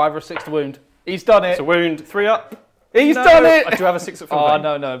now. 5 or 6 to wound. He's done it. It's a wound. 3 up. He's done it. I do have a 6 up. Oh,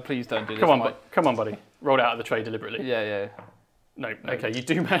 no, please don't do this. Come on, buddy. Rolled out of the tray deliberately. Yeah. No, okay, you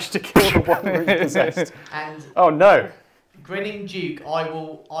do manage to kill the one wound possessed. And oh no. Grinning Duke, I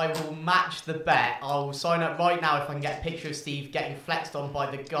will match the bet. I will sign up right now if I can get a picture of Steve getting flexed on by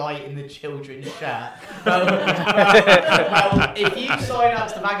the guy in the children's shirt. Well, if you sign up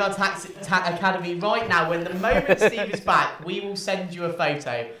to the Vanguard Academy right now, when the moment Steve is back, we will send you a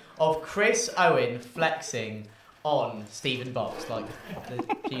photo of Chris Owen flexing on Stephen Box. Like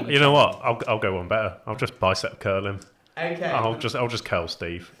you know what? I'll go one better. I'll just bicep curl him. Okay. I'll just curl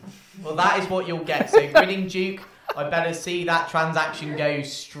Steve. Well, that is what you'll get. So Grinning Duke, I better see that transaction go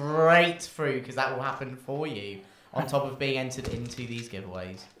straight through because that will happen for you on top of being entered into these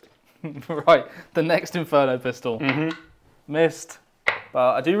giveaways. Right, the next Inferno pistol. Missed,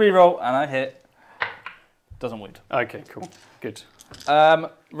 but I do reroll and I hit. Doesn't wound. Okay, cool. Good.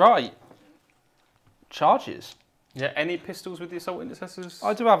 Right. Charges. Yeah, any pistols with the Assault Intercessors?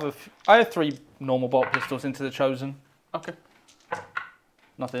 I do have I have 3 normal bolt pistols into the Chosen. Okay.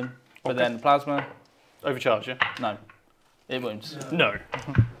 Nothing. But then Plasma. Overcharge, yeah? No. It wounds. No.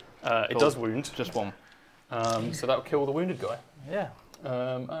 It does wound. Just 1. So that'll kill the wounded guy. Yeah.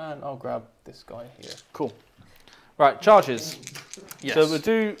 And I'll grab this guy here. Cool. Right, charges. Yes. So we'll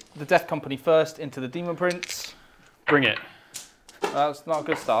do the Death Company first into the Demon Prince. Bring it. That's not a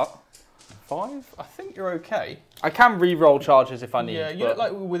good start. 5? I think you're okay. I can re-roll charges if I need. Yeah, you're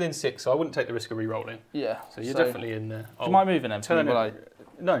like within 6, so I wouldn't take the risk of re-rolling. Yeah. So you're definitely in there. Do you mind moving them?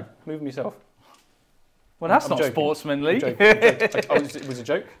 No, move them yourself. Well, that's not joking. sportsmanly. It was a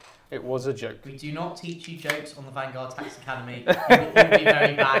joke. It was a joke. We do not teach you jokes on the Vanguard Tactics Academy. We'll be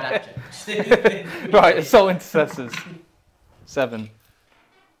very bad at jokes. Right, Assault Intercessors. 7.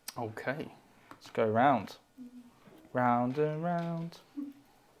 Okay. Let's go round. Round and round.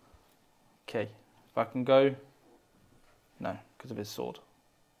 Okay. If I can go... No, because of his sword.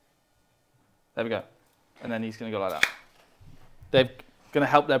 There we go. And then he's going to go like that. They're going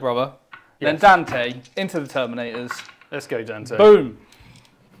to help their brother. Yes. Then Dante into the Terminators. Let's go, Dante. Boom.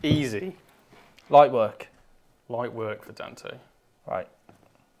 Easy. Light work. Light work for Dante. Right.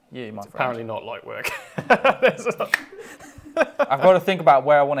 You, my friend. Apparently not light work. I've got to think about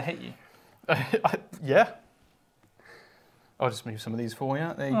where I want to hit you. Yeah. I'll just move some of these for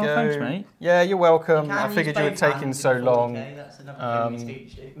you. There you go. Thanks, mate. Yeah, you're welcome. I figured you were taking so long. That's another thing we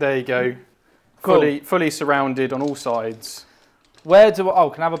teach you. There you go. Cool. Fully surrounded on all sides. Where do I...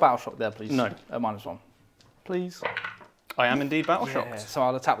 Oh, can I have a battle shock there, please? No. -1. Please. I am indeed battle shocked. So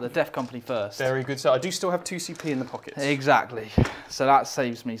I'll attack with the Death Company first. Very good. So I do still have 2 CP in the pockets. Exactly. So that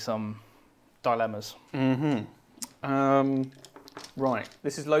saves me some dilemmas. Right.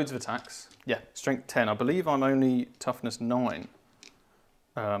 This is loads of attacks. Yeah. Strength 10. I believe I'm only toughness 9.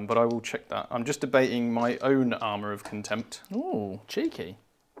 But I will check that. I'm just debating my own armour of contempt. Ooh, cheeky.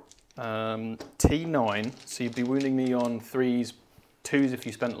 T9. So you'd be wounding me on 3s, 2s if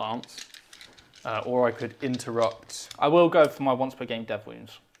you spent Lance. Or I could interrupt. I will go for my once per game dev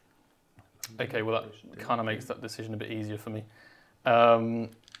wounds. Okay, well that kind of makes that decision a bit easier for me. 2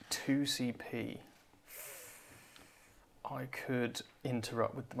 CP. I could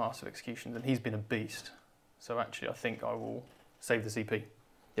interrupt with the Master of Executions, and he's been a beast. So actually, I think I will save the CP.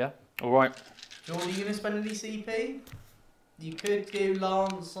 Yeah. All right. Jord, are you going to spend any CP? You could do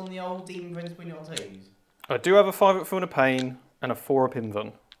Lance on the old Demon Prince we not twos. I do have a 5 up Feel No Pain and a 4 up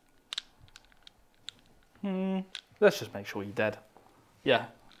Invuln. Let's just make sure you're dead. Yeah.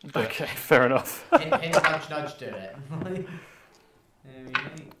 Okay, fair enough. Hint, nudge, nudge, do it.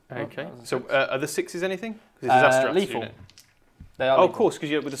 Okay. So are the 6s anything? 'Cause this is Astartes lethal. unit. They are Oh, of lethal. course, because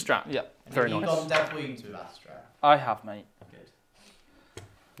you're with the strap. Yeah. Very Have nice. you gone death wounds with Astra? I have, mate. Good.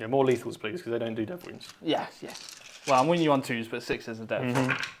 Yeah, more lethals, please, because they don't do death wounds. Yeah. Well, I'm winning you on 2s, but 6 is a dev.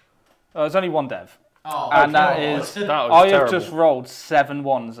 Mm-hmm. There's only 1 dev. Oh, and that God. is... That was I have terrible. just rolled 7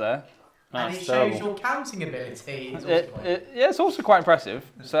 1s there. And That's it terrible. shows your counting ability. It's also quite- Yeah, it's also quite impressive.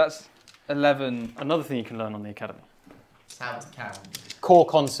 So that's 11. Another thing you can learn on the academy. It's how to count. Core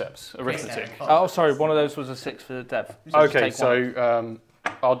concepts, arithmetic. Oh, sorry, one of those was a 6 for the dev. So just Okay, take one.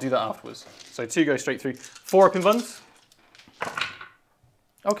 so I'll do that afterwards. So 2 go straight through. 4 up Invuns.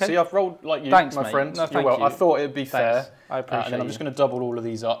 Okay. See, I've rolled like you, Thanks, my mate. friend. No, You're thank well. you. I thought it'd be Thanks. fair. I appreciate And then I'm you. just going to double all of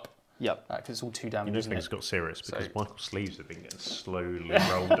these up. Yep. Because it's all 2 damage. You know, isn't things it? got serious because So- Michael's sleeves have been getting slowly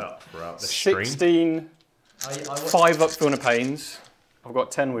rolled up throughout the stream. 16, 5 up Feel No Pains. I've got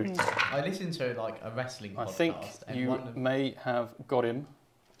 10 wounds. I listened to like a wrestling podcast. I think and you one of, may have got him.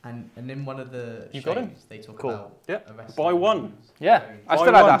 and in one of the You shows, got him? they talk Cool. about Yeah. a wrestling By 1. moves. Yeah, So- I By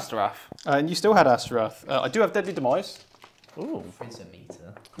still had 1. Astarath. And you still had Astarath. I do have Deadly Demise. Ooh. Frizzer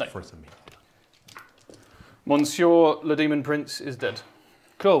meter. No. For the meat. Monsieur Le Demon Prince is dead.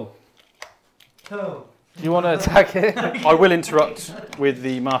 Cool. Cool. You want to attack it? I will interrupt with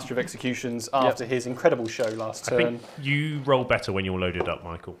the Master of Executions after his incredible show last I turn. think you roll better when you're loaded up,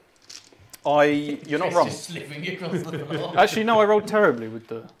 Michael. You're not wrong. Just slipping across the floor. Actually, no, I rolled terribly with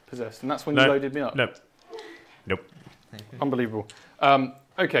the Possessed, and that's when you loaded me up. Nope. Unbelievable.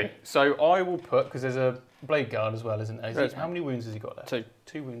 Okay, so I will put, because there's a Blade Guard as well, isn't there? How many wounds has he got there? 2.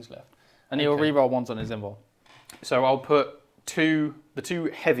 2 wounds left. And he'll reroll ones on his invul. So I'll put the 2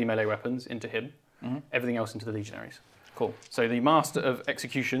 heavy melee weapons into him, Mm-hmm. everything else into the Legionaries. Cool. So the Master of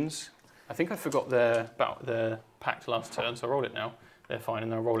Executions, I think I forgot their pact last turn, so I roll it now. They're fine,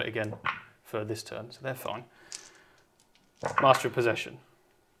 and then I'll roll it again for this turn, so they're fine. Master of Possession.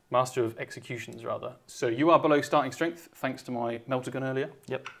 Master of Executions, rather. So you are below starting strength, thanks to my Melter Gun earlier.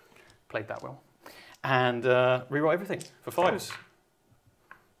 Yep. Played that well. And reroll everything for 5s.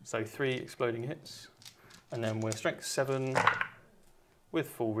 So 3 exploding hits. And then we're strength 7 with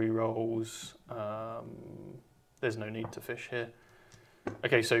full rerolls. There's no need to fish here.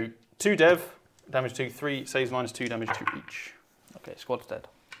 Okay, so 2 dev, damage 2, 3 saves -2, damage 2 each. Okay, squad's dead.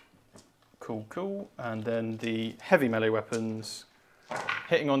 Cool, cool. And then the heavy melee weapons,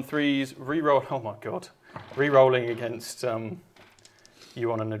 hitting on 3s, reroll. Oh my god, rerolling against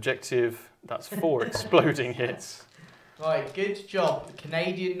you on an objective. That's 4 exploding hits. Right, good job.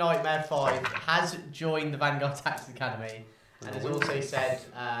 Canadian Nightmare 5 has joined the Vanguard Tactics Academy and has also said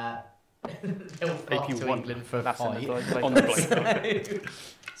he'll fly to AP1. England for a That's in fight. the On the blade.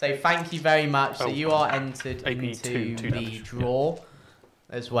 So thank you very much. So Oh. you are entered AP2, into 2 the damage. draw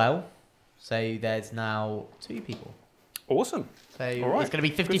as well. So there's now 2 people. Awesome. So All right. it's going to be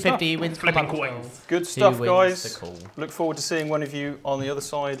Good 50-50 wins Flipping combat coins. control. Good Who stuff, wins guys. the call. Look forward to seeing one of you on the other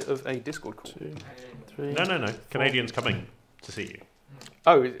side of a Discord call. 2, 3. No. Canadian's coming to see you.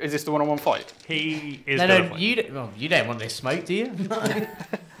 Oh, is this the one-on-one fight? He is. No, gonna no, fight. you don't want this smoke, do you?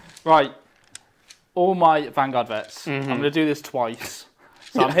 Right. All my Vanguard vets. Mhm. I'm going to do this twice.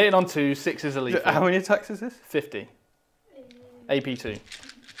 So I'm hitting on 2, 6 is a lethal. How many attacks is this? 50. AP2.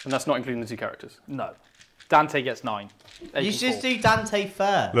 And that's not including the 2 characters. No. Dante gets 9. AP4. You should just do Dante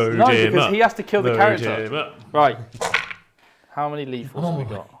first. Load No, him because up. he has to kill the Load character. him up. Right. How many lethals have we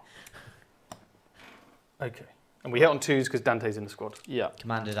Oh. got? Okay. And we hit on 2s because Dante's in the squad. Yeah.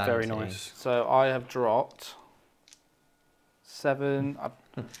 Commander Dante. Very nice. So I have dropped 7.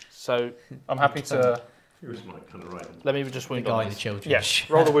 So I'm happy to... Here's my kind of right. let me just The wound guy on in the this. children's. Yes,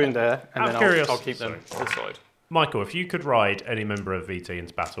 roll the wound there, and Out then of I'll curiosity, keep them to the side. Michael, if you could ride any member of VT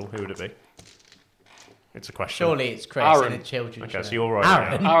into battle, who would it be? It's a question. Surely it's Chris Aaron. in the children's. Okay, show. so you're right.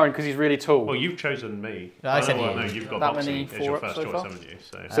 Aaron. Aaron, because he's really tall. Well, you've chosen me. No, I said well, you. no, you've got That boxing many as your 4-ups first so choice, far? haven't you?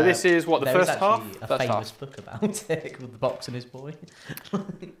 So, So this is what, the there was first half? actually a First famous book about it called The Box and His Boy.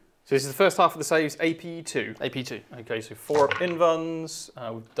 So this is the first half of the saves, AP2. AP2. Okay, so 4 up invuns.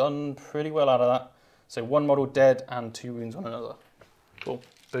 We've done pretty well out of that. So 1 model dead and 2 wounds on another. Cool.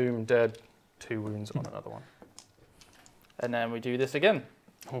 Boom, dead, 2 wounds on another one. And then we do this again.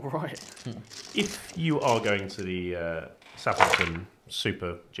 All right. If you are going to the Southampton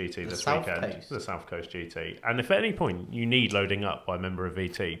Super GT this weekend, the South Coast GT, and if at any point you need loading up by a member of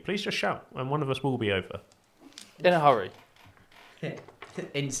VT, please just shout, and one of us will be over. In a hurry.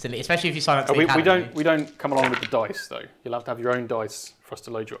 Instantly, especially if you sign up to the academy. We don't come along with the dice though. You'll have to have your own dice for us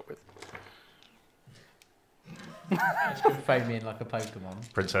to load you up with. It's going to phone me in like a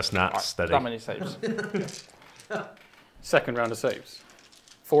Pokemon. Princess Nat, steady. That many saves. Second round of saves.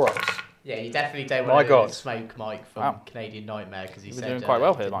 4 ups. Yeah, you definitely don't want to smoke Mike from Wow. Canadian Nightmare because he You're said doing quite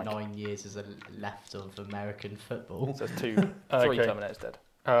well here, did Mike. 9 years as a left of American football. So there's 3 Terminators dead.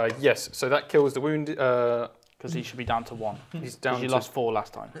 Yes, so that kills the wound. Because he should be down to 1. He's down to... You lost 4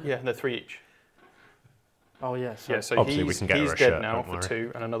 last time. Yeah, they're 3 each. Oh, yes. Yeah, so obviously we can get her a dead shirt, now don't for worry.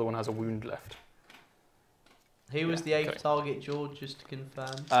 2, and another one has a wound left. Who was the 8th target, Jord, just to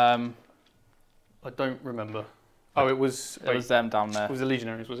confirm? I don't remember. Oh, it was... It was them down there. It was the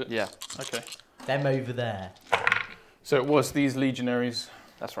Legionaries, was it? Yeah. Okay. Them over there. So it was these Legionaries.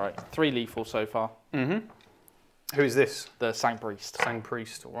 That's right. 3 lethal so far. Mm-hmm. Who is this? The Sang Priest. Sang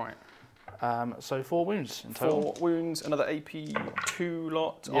Priest, all right. So 4 wounds in total. 4 wounds, another AP2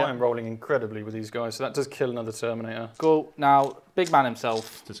 lot. Yep. I am rolling incredibly with these guys, so that does kill another Terminator. Cool. Now, big man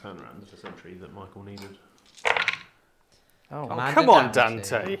himself. To turn around the sentry that Michael needed. Oh, come on,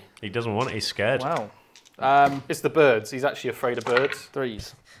 Dante. He doesn't want it, he's scared. Wow. It's the birds. He's actually afraid of birds.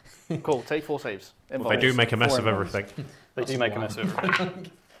 3s. Cool. Take 4 saves. Well, they do make a mess of everything. They do make a mess of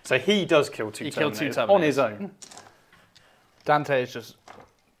everything. So he does kill 2 Terminators. Killed 2 Terminators. On his own. Dante has just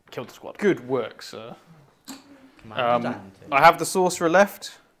killed the squad. Good work, sir. I have the sorcerer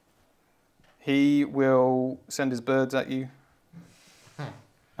left. He will send his birds at you.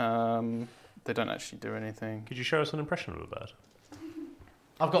 They don't actually do anything. Could you show us an impression of a bird?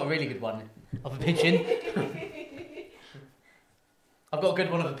 I've got a really good one of a pigeon. I've got a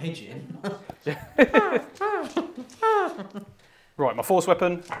good one of a pigeon. Right, my force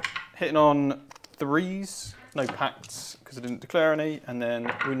weapon, hitting on 3s, no pacts because I didn't declare any, and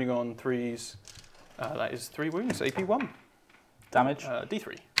then wounding on 3s. That is 3 wounds, AP1. Damage?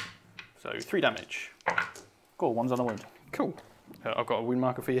 D3. So 3 damage. Cool, 1's on a wound. Cool. I've got a wound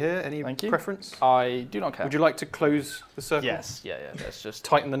marker for you here. Any preference? I do not care. Would you like to close the circle? Yes, yeah. Let's just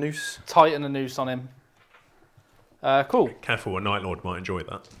tighten the noose. Tighten the noose on him. Cool. Careful, a Night Lord might enjoy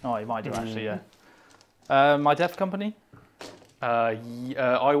that. Oh, he might do actually, yeah. My death company? I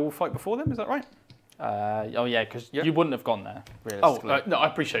will fight before them, is that right? Oh yeah, because you wouldn't have gone there, realistically. Oh, no, I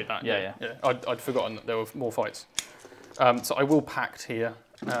appreciate that. Yeah. I'd forgotten that there were more fights. So I will pact here,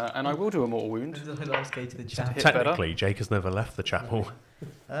 and I will do a mortal wound. Technically, Jake has never left the chapel.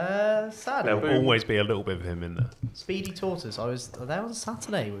 Sadly. There will always be a little bit of him in there. Speedy Tortoise. I was there on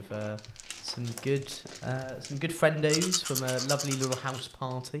Saturday with some good friendos from a lovely little house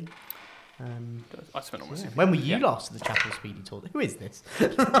party. I spent almost. When were you last at the chapel, Speedy Tortoise? Who is this?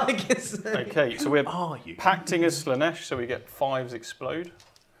 I guess. Okay, so we're pacting as Slanesh, so we get 5s explode,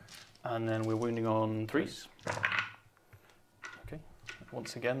 and then we're wounding on 3s. Okay.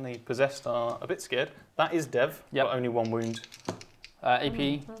 Once again, the possessed are a bit scared. That is Dev, but only 1 wound.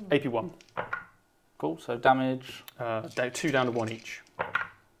 AP? AP1. Cool, so damage? 2 down to 1 each.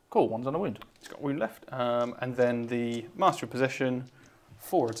 Cool, 1's on a wound. He's got a wound left. And then the Master of Possession,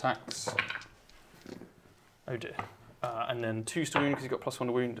 4 attacks. Oh dear. And then 2's to wound because he's got +1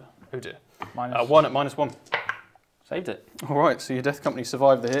 to wound. Oh dear. Minus 1 at -1. Saved it. All right, so your death company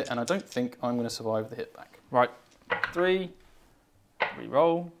survived the hit, and I don't think I'm going to survive the hit back. Right. 3.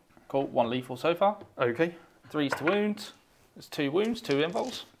 Reroll. Cool, 1 lethal so far. Okay. 3's to wound. There's 2 wounds, 2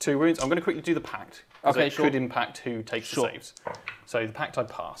 involves. 2 wounds. I'm going to quickly do the pact. Okay, it sure. could impact who takes the saves. So the pact I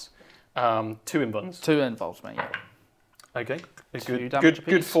pass. 2 invuns. 2 involves, mate, yeah. Okay.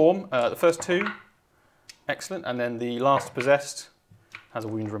 Good form. The first 2, excellent. And then the last possessed has a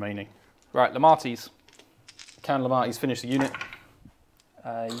wound remaining. Right, Lamarties. Can Lamarties finish the unit?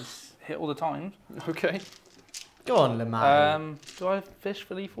 He's hit all the time. Okay. Go on, Lamar. Do I fish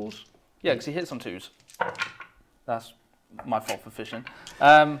for lethals? Yeah, because he hits on 2s. That's my fault for fishing.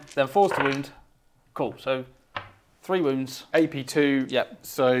 Then 4's to wound. Cool, so 3 wounds. AP2. Yep.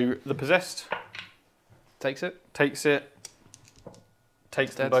 So the possessed takes it. Takes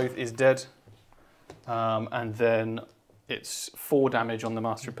them both, is dead. And then it's 4 damage on the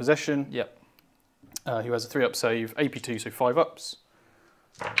Master of Possession. Yep. Who has a 3-up save. AP2, so 5 ups.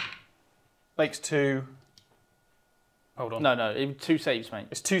 Makes 2. Hold on. No, 2 saves, mate.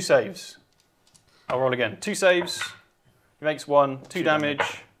 It's 2 saves. I'll roll again. 2 saves. He makes 1. 2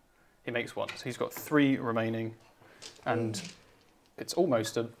 damage. He makes 1. So he's got 3 remaining. And it's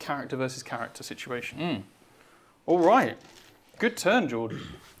almost a character versus character situation. All right. Good turn, Jord.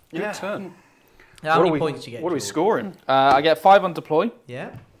 Good turn. How many points do you get? What are we scoring? I get 5 on deploy.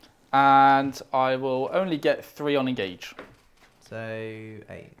 Yeah. And I will only get 3 on engage. So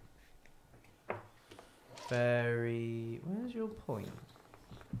 8. Where's your point?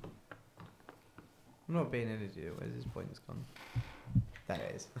 I'm not being an idiot. Where's his points gone? There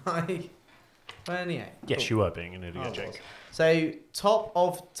it is. 28. Yes, Cool. you are being an idiot, Jake. So top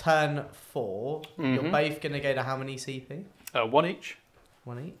of turn 4, you're both going to go to how many CP? 1 each.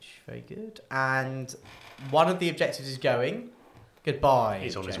 1 each. Very good. And one of the objectives is going. Goodbye.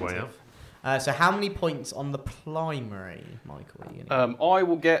 He's on his way out. So how many points on the primary, Michael? Are you I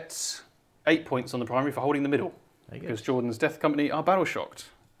will get 8 points on the primary for holding the middle. Because Jordan's Death Company are battle shocked.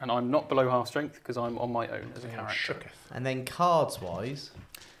 And I'm not below half strength because I'm on my own as a character. And then cards-wise?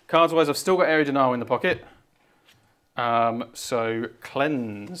 Cards-wise, I've still got Area Denial in the pocket. So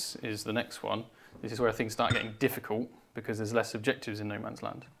Cleanse is the next one. This is where things start getting difficult because there's less objectives in No Man's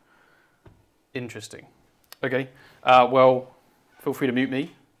Land. Interesting. Okay, well, feel free to mute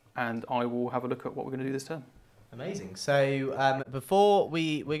me and I will have a look at what we're going to do this turn. Amazing. So before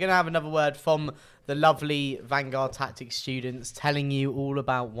we're going to have another word from the lovely Vanguard Tactics students telling you all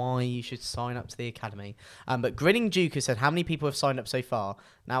about why you should sign up to the Academy. But Grinning Duke has said, how many people have signed up so far?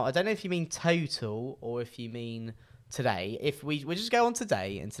 Now, I don't know if you mean total or if you mean today. If we just go on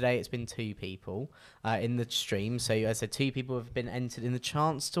today, and today it's been 2 people in the stream. So as I said, 2 people have been entered in the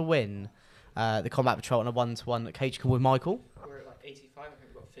chance to win the Combat Patrol on a 1-to-1 cage call with Michael. We're at like 85. I think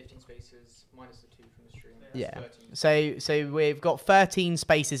we've got 15 spaces minus the 2 from the stream. Yeah. 13. So we've got 13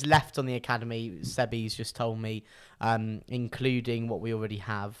 spaces left on the Academy. Sebi's just told me, including what we already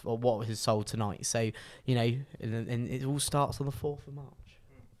have or what was sold tonight. So you know, and it all starts on the 4th of March.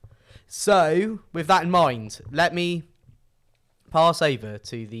 So with that in mind, let me pass over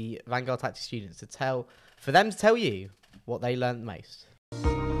to the Vanguard Tactics students for them to tell you what they learned most.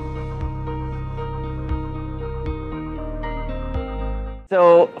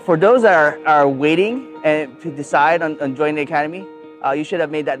 So for those that are waiting and to decide on joining the Academy, you should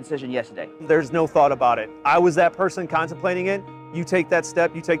have made that decision yesterday. There's no thought about it. I was that person contemplating it. You take that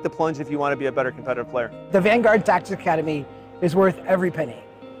step, you take the plunge if you want to be a better competitive player. The Vanguard Tactics Academy is worth every penny.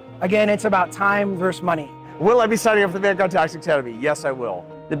 Again, it's about time versus money. Will I be signing up for the Vanguard Tactics Academy? Yes, I will.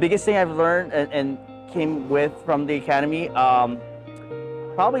 The biggest thing I've learned and came with from the Academy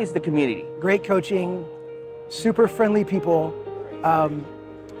probably is the community. Great coaching, super friendly people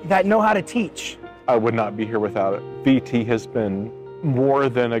that know how to teach. I would not be here without it. VT has been more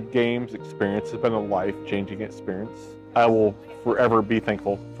than a games experience. It's been a life-changing experience. I will forever be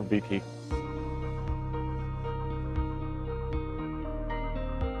thankful for VT.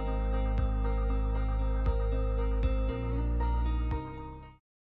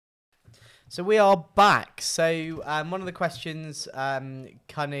 So we are back. So one of the questions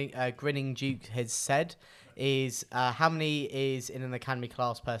Grinning Duke has said is how many is in an Academy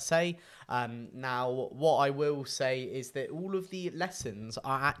class per se. Now, what I will say is that all of the lessons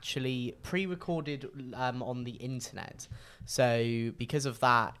are actually pre-recorded on the internet. So because of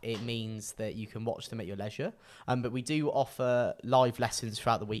that, it means that you can watch them at your leisure. But we do offer live lessons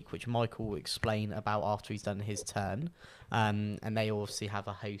throughout the week, which Michael will explain about after he's done his turn. And they obviously have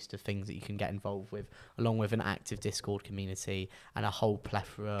a host of things that you can get involved with, along with an active Discord community and a whole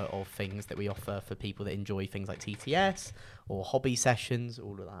plethora of things that we offer for people that enjoy things like TTS or hobby sessions,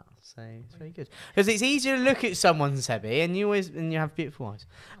 all of that. So it's very good because it's easier to look at someone, Sebi, and you have beautiful eyes.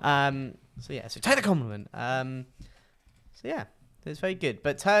 So yeah, so take the compliment. So yeah, it's very good.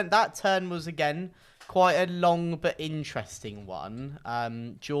 But that turn was again quite a long but interesting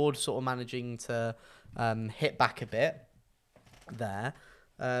one. Jord sort of managing to hit back a bit there.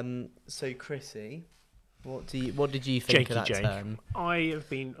 So Chrissy, what did you think of that turn? I have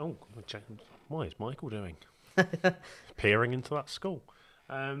been. Oh, why is Michael doing? Peering into that skull.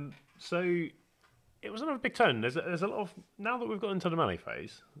 So it was another big turn. There's a lot of, now that we've got into the melee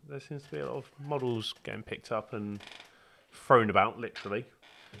phase, there seems to be a lot of models getting picked up and thrown about, literally.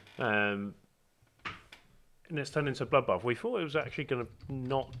 And it's turned into a bloodbath. We thought it was actually going to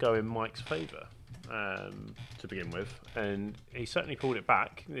not go in Mike's favour to begin with, and he certainly pulled it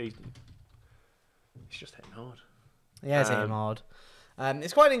back. He's just hitting hard. Yeah, it's hitting hard.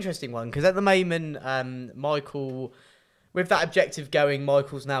 It's quite an interesting one because at the moment, Michael, with that objective going,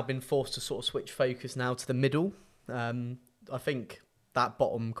 Michael's now been forced to sort of switch focus now to the middle. I think that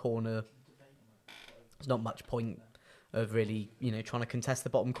bottom corner, there's not much point of really, trying to contest the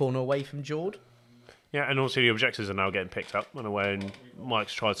bottom corner away from Jord. Yeah, and also the objectives are now getting picked up in a way, and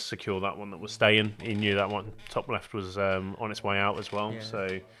Mike's tried to secure that one that was staying. He knew that one top left was on its way out as well, Yeah.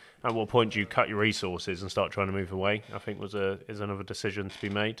 so At what point do you cut your resources and start trying to move away? I think is another decision to be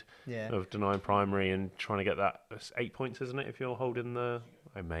made. Yeah. Of denying primary and trying to get that. It's 8 points, isn't it? If you're holding the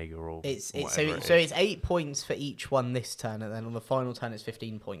Omega or it's whatever so it's 8 points for each one this turn, and then on the final turn it's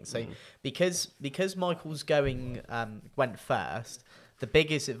 15 points. So because Michael's went first, the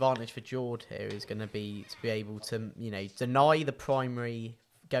biggest advantage for Jord here is going to be able to deny the primary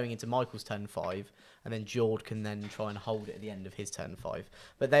going into Michael's turn 5, and then Jord can then try and hold it at the end of his turn 5.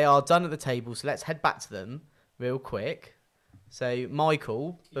 But they are done at the table, so let's head back to them real quick. So,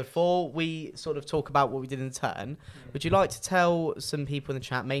 Michael, before we sort of talk about what we did in the turn, would you like to tell some people in the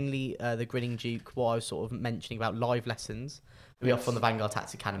chat, mainly the Grinning Duke, what I was sort of mentioning about live lessons that we offer on the Vanguard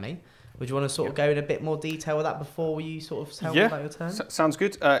Tactics Academy? Would you want to sort of go in a bit more detail with that before you sort of tell me about your turn? Sounds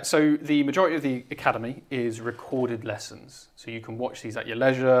good. So the majority of the Academy is recorded lessons. So you can watch these at your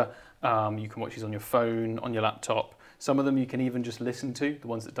leisure. You can watch these on your phone, on your laptop. Some of them you can even just listen to, the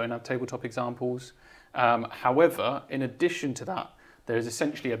ones that don't have tabletop examples. However, in addition to that, there is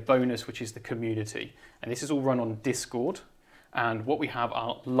essentially a bonus, which is the community. And this is all run on Discord. And what we have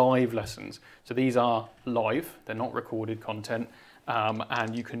are live lessons. So these are live. They're not recorded content.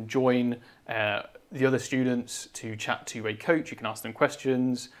 And you can join the other students to chat to a coach. You can ask them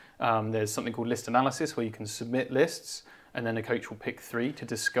questions. There's something called list analysis where you can submit lists and then a coach will pick 3 to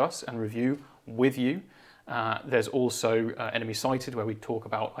discuss and review with you. There's also enemy sighted where we talk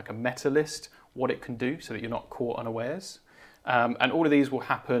about like a meta list, what it can do so that you're not caught unawares. And all of these will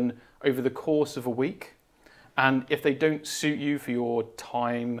happen over the course of a week. And if they don't suit you for your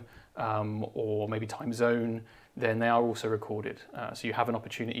time or maybe time zone, then they are also recorded. So you have an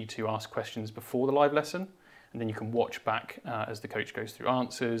opportunity to ask questions before the live lesson, and then you can watch back as the coach goes through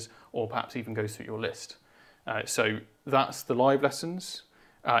answers or perhaps even goes through your list. So that's the live lessons.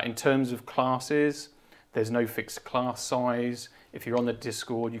 In terms of classes, there's no fixed class size. If you're on the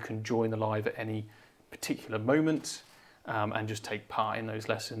Discord, you can join the live at any particular moment and just take part in those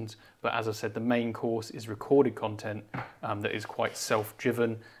lessons. But as I said, the main course is recorded content that is quite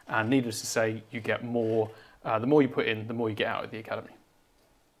self-driven, and needless to say, you get more. The more you put in, the more you get out of the Academy.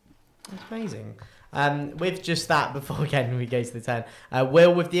 That's amazing. With just that, before again we go to the turn,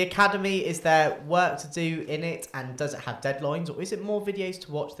 Will, with the Academy, is there work to do in it, and does it have deadlines, or is it more videos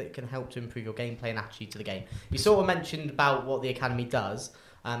to watch that can help to improve your gameplay and attitude to the game? You sort of mentioned about what the Academy does,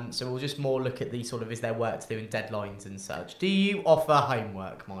 so we'll just more look at the sort of, is there work to do in deadlines and such? Do you offer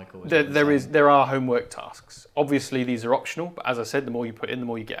homework, Michael? There are homework tasks. Obviously, these are optional, but as I said, the more you put in, the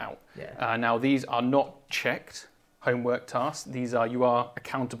more you get out. Yeah. Now, these are not checked homework tasks. You are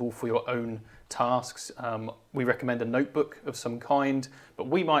accountable for your own tasks. We recommend a notebook of some kind, but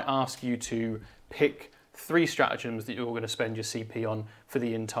we might ask you to pick 3 stratagems that you're going to spend your CP on for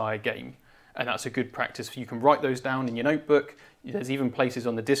the entire game. And that's a good practice. You can write those down in your notebook. There's even places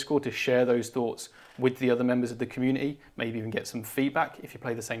on the Discord to share those thoughts with the other members of the community, maybe even get some feedback if you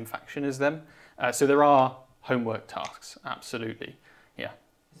play the same faction as them. So there are homework tasks, absolutely. Yeah.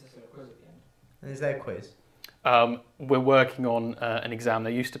 Is there a quiz? We're working on an exam.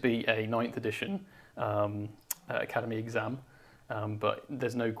 There used to be a 9th edition Academy exam, but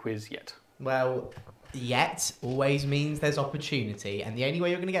there's no quiz yet. Well, yet always means there's opportunity, and the only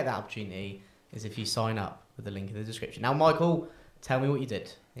way you're going to get that opportunity is if you sign up with the link in the description. Now, Michael, tell me what you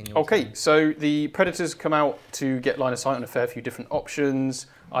did. Okay, so the Predators come out to get line of sight on a fair few different options.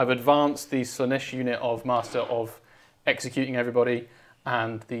 I've advanced the Slanesh unit of Master of Executing Everybody,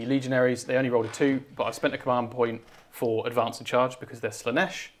 and the Legionaries, they only rolled a 2, but I've spent a command point for Advance and Charge because they're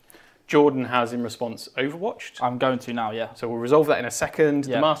Slanesh. Jordan has, in response, Overwatched. I'm going to now, yeah. So we'll resolve that in a second.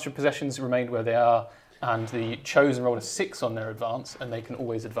 Yeah. The Master of Possessions remained where they are, and the Chosen rolled a 6 on their advance, and they can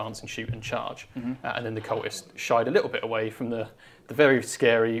always advance and shoot and charge. And then the Cultist shied a little bit away from the very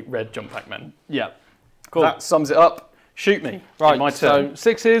scary red jump pack men. Yeah. Cool. That sums it up. Shoot me. Right, my turn.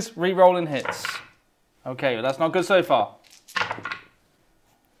 So 6s, re-rolling hits. Okay, well, that's not good so far.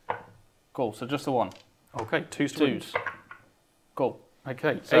 Cool, so just the 1. Okay, 2s. Cool.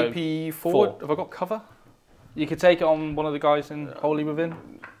 Okay, So AP forward. Have I got cover? You could take it on one of the guys in Wholly Within.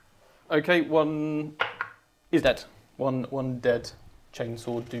 Okay, 1 is dead. One dead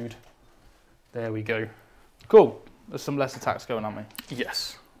chainsaw dude. There we go. Cool. There's some less attacks going on me.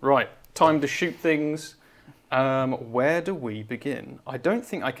 Yes. Right. Time to shoot things. Where do we begin? I don't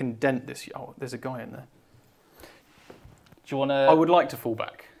think I can dent this. Oh, there's a guy in there. Do you want to... I would like to fall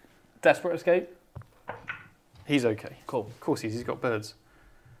back. Desperate escape? He's okay. Cool. Of course he's got birds.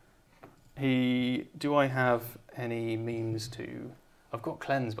 Do I have any means to... I've got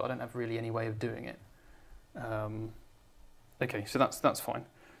cleanse, but I don't have really any way of doing it. Okay, so that's fine.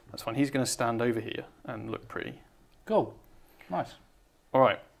 That's fine. He's going to stand over here and look pretty. Cool. Nice. All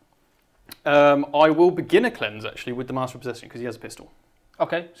right. I will begin a cleanse actually with the Master of Possession because he has a pistol.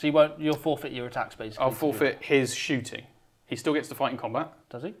 Okay, so you'll forfeit your attacks basically. I'll forfeit his shooting. He still gets to fight in combat.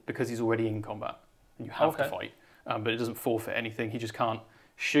 Does he? Because he's already in combat. And you have to fight. But it doesn't forfeit anything. He just can't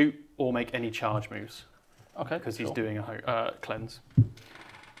shoot or make any charge moves. Okay. Because he's doing a cleanse.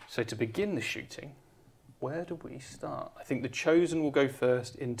 So to begin the shooting, where do we start? I think the Chosen will go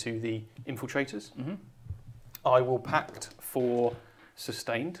first into the Infiltrators. Mm-hmm. I will pact for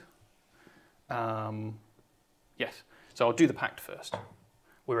Sustained. Yes. So I'll do the pact first.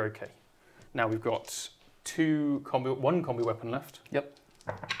 We're okay. Now we've got one combi weapon left. Yep.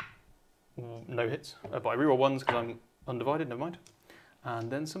 No hits. But I reroll ones because I'm undivided, never mind.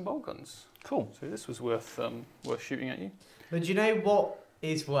 And then some bolt guns. Cool. So this was worth shooting at you. But do you know what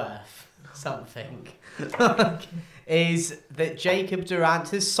is worth something? Is that Jacob Durant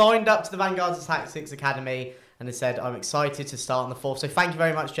has signed up to the Vanguard Tactics Academy and has said, I'm excited to start on the 4th. So thank you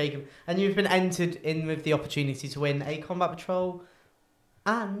very much, Jacob. And you've been entered in with the opportunity to win a combat patrol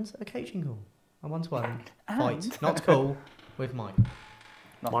and a coaching call. A one-to-one fight, not call, with Mike.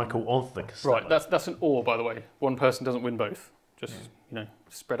 Michael of the Custodes. Right, that's an or, by the way. One person doesn't win both. Just,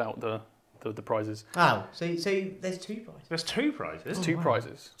 spread out the prizes. Oh, so there's 2 prizes. There's 2 prizes? There's 2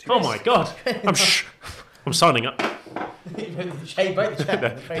 prizes. Oh my god. I'm signing up.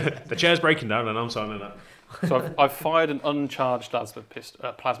 The chair's breaking down and I'm signing up. So I've fired an uncharged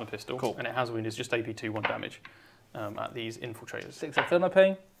plasma pistol, cool. And it has wounded. It's just AP2, 1 damage at these infiltrators. 6 I feel no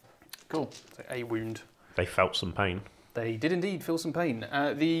pain. Cool. So a wound. They felt some pain. They did indeed feel some pain.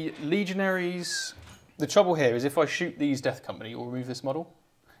 The Legionaries, the trouble here is if I shoot these Death Company, you'll remove this model,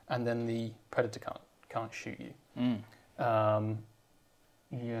 and then the Predator can't shoot you. Yeah,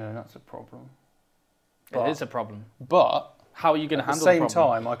 that's a problem. It is a problem. But how are you going to handle the the same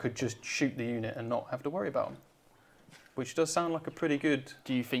problem? time, I could just shoot the unit and not have to worry about them, which does sound like a pretty good.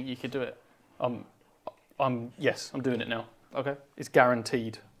 Do you think you could do it? Yes, I'm doing it now. Okay. It's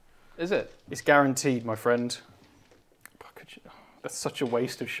guaranteed. Is it? It's guaranteed, my friend. That's such a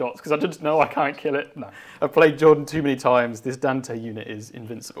waste of shots because I just know I can't kill it. No. I've played Jordan too many times. This Dante unit is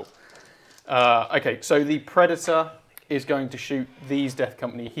invincible. Okay, so the Predator is going to shoot these Death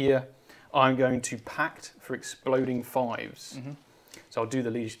Company here. I'm going to pact for exploding 5s. Mm-hmm. So I'll do the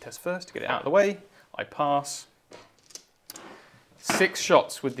leadership test first to get it out of the way. I pass. 6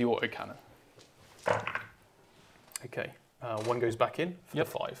 shots with the autocannon. Okay, 1 goes back in for the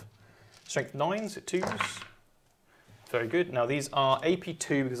 5. Strength 9s at 2s. Very good. Now these are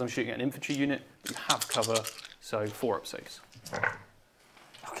AP2 because I'm shooting at an infantry unit. You have cover, so 4 up saves.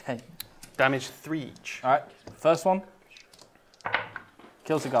 Okay. Damage 3 each. All right. First one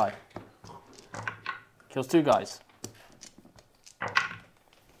kills a guy. Kills 2 guys.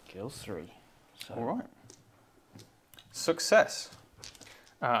 Kills 3. So. All right. Success.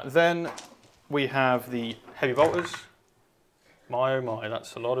 Then we have the heavy bolters. My oh my,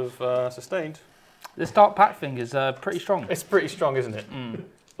 that's a lot of sustained. This dark pack thing is pretty strong. It's pretty strong, isn't it?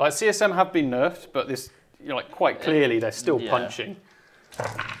 Like CSM have been nerfed, but this, quite clearly they're still punching.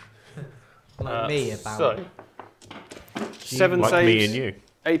 Like me about. So 7 like saves. Me and you.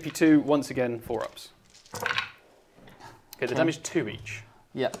 AP2 once again 4 ups. Okay, the damage 2 each.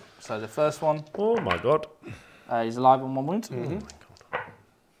 Yeah. So the first one. Oh my god. He's alive on 1 wound. Mm-hmm.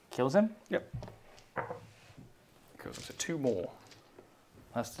 Kills him. Yep. Kills him. So 2 more.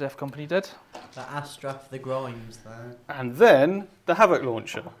 That's the Death Company dead. The Astra for the Grimes there. And then the Havoc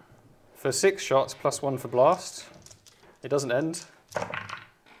Launcher. For 6 shots plus 1 for blast. It doesn't end.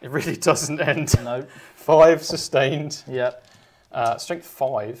 It really doesn't end. No. 5 sustained. Yep. Strength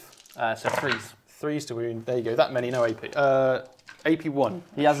 5. So 3s. 3s to wound. There you go. That many, no AP. AP1.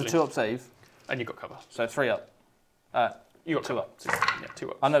 He has a 2-up save. And you got cover. So 3 up. You got 2 up. Yeah,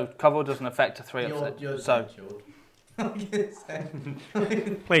 2 up. I know cover doesn't affect a 3-up save. So.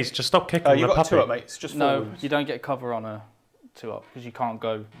 Please, just stop kicking you the got puppy. 2 up, mate. It's just 4 No, wounds. you don't get cover on a 2-up because you can't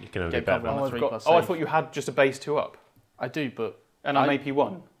go. You can only get bet cover on a 3 plus I save. thought you had just a base 2 up. I do, but. And I'm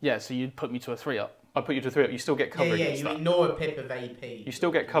AP1. Yeah, so you'd put me to a 3-up. I put you to 3 up. You still get cover Yeah, against you that. ignore a pip of AP. You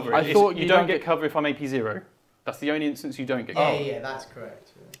still get cover. I thought you don't get cover if I'm AP0. That's the only instance you don't get cover. Yeah, that's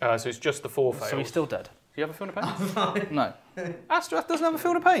correct. So it's just the 4 fails. So he's still dead. Do you have a feel of pain? No. Astartes doesn't have a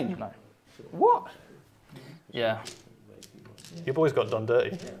feel of pain? No. What? Yeah. Your boy's got done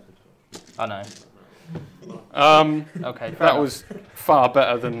dirty. I know. Okay, that was far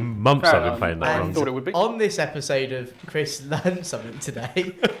better than months I've been playing that I wrong. thought it would be. On this episode of Chris Learned Something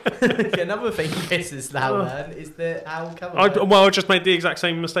Today, another thing Chris has now learned is that how cover. I just made the exact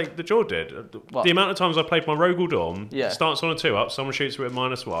same mistake that Jord did. What? The amount of times I played my Rogue Dawn, Yeah. starts on a 2-up, someone shoots with a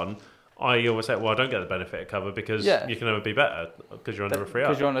 -1, I always say, well, I don't get the benefit of cover because you can never be better because you're under a 3-up.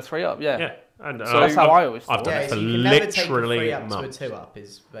 Because you're on a 3-up, yeah. Yeah. And, so that's how I always thought. I've done it for so you can never take a literally 3-up to a months. 2-up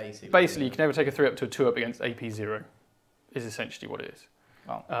is basically. Basically, you can never take a 3-up to a 2-up against AP 0, is essentially what it is.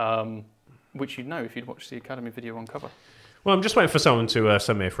 Oh. Which you'd know if you'd watched the Academy video on cover. Well, I'm just waiting for someone to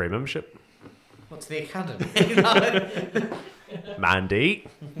send me a free membership. What's the Academy? Mandy.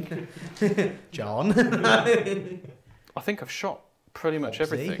 John. I think I've shot pretty much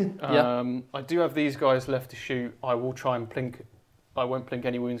everything. Yeah. I do have these guys left to shoot. I will try and plink. I won't plink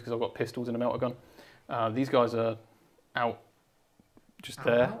any wounds because I've got pistols and a melter gun. These guys are out just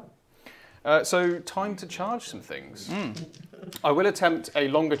there. So time to charge some things. I will attempt a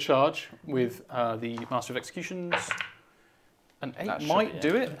longer charge with the Master of Executions. An 8 might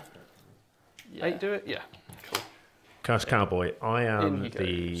do it. Yeah. 8 do it? Yeah. Cool. Curse Cowboy, I am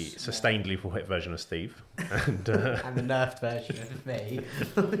the sustained lethal hit version of Steve. And, and the nerfed version of me.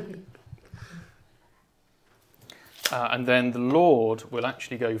 And then the Lord will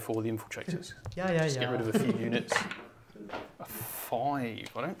actually go for the Infiltrators. Just get rid of a few units. A 5.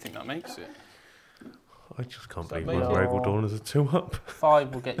 I don't think that makes it. I just can't believe my Rogal Dawn is a 2-up.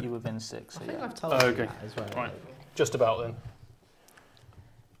 5 will get you within 6. So I think yeah. I've told you that as well. Right. Just about then.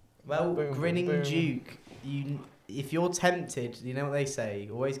 Well, Boom, Grinning boom. Duke, if you're tempted, you know what they say,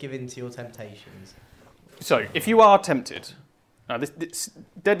 always give in to your temptations. So, if you are tempted, now this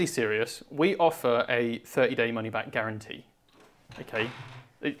deadly serious, we offer a 30-day money-back guarantee. Okay?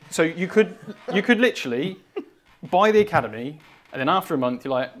 So you could literally buy the Academy, and then after a month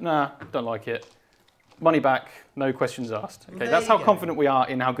you're like, nah, don't like it. Money back, no questions asked. Okay, that's how confident we are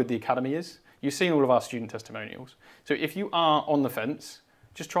in how good the Academy is. You've seen all of our student testimonials. So if you are on the fence,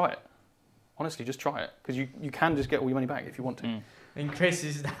 just try it. Honestly, just try it. Because you can just get all your money back if you want to. And Chris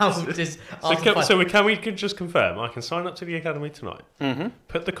is now just... Can we just confirm, I can sign up to the Academy tonight,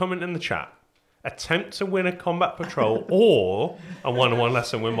 put the comment in the chat, attempt to win a combat patrol or a one-on-one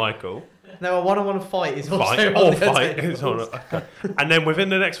lesson with Michael. No, a one-on-one fight is also fight, on or the fight table. is on it. And then within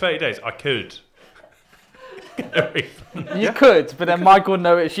the next 30 days, I could. You could, but then Michael would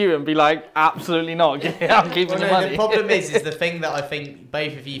notice you and be like, absolutely not. I'm keeping the money. The problem is the thing that I think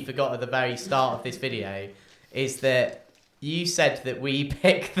both of you forgot at the very start of this video is that you said that we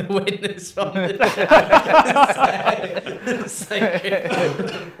pick the winners from the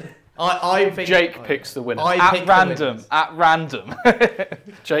I think Jake picks the winner. At random.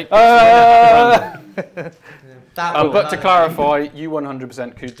 Jake picks the winner. But to clarify, you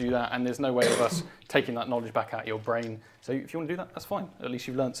 100% could do that, and there's no way of us taking that knowledge back out of your brain. So if you want to do that, that's fine. At least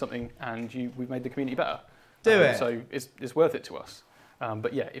you've learned something, and we've made the community better. Do it. So it's worth it to us.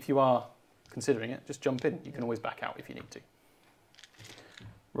 But yeah, if you are considering it, just jump in. You can always back out if you need to.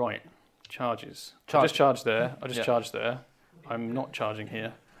 Right, charges. I just charged there. Charged there. I'm not charging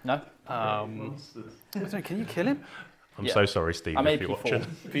here. No. I don't know, can you kill him? I'm so sorry, Steve, I'm if you're watching.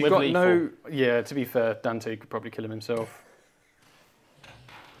 If you've got no... Yeah, to be fair, Dante could probably kill him himself.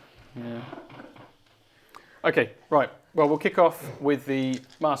 Yeah. Okay, right. Well, we'll kick off with the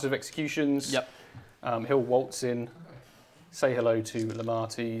Master of Executions. Yep. He'll waltz in, say hello to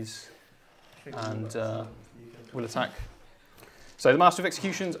Lamartes, and we'll attack. So the Master of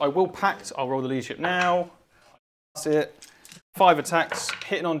Executions, I will pact. I'll roll the leadership now. That's it. 5 attacks,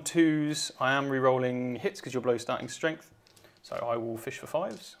 hitting on 2s. I am re-rolling hits because you're below starting strength. So I will fish for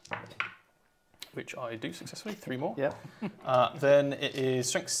 5s, which I do successfully. 3 more. Yeah. Then it is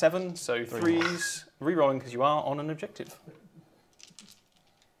strength 7, so 3s. Re-rolling because you are on an objective.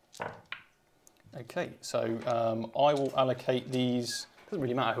 Okay, so I will allocate these. Doesn't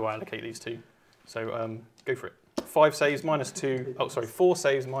really matter who I allocate these to. So go for it. 5 saves minus 2. Oh, sorry, 4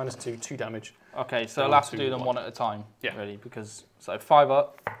 saves minus 2, 2 damage. Okay, so I'll have to do them one at a time. Yeah. Really, because so 5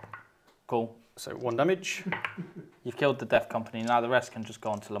 up. Cool. So 1 damage. You've killed the Death Company. Now the rest can just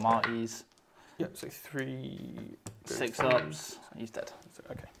go on to Lamartes. Yep. So 3. 6 ups. He's dead. So,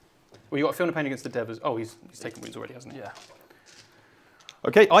 okay. Well, you got feeling pain against the Devas. Oh, he's taken wounds already, hasn't he? Yeah.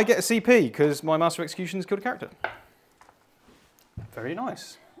 Okay, I get a CP because my Master of Executions killed a character. Very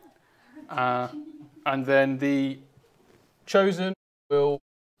nice. And then the Chosen will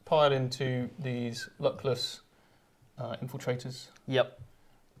pile into these luckless infiltrators. Yep.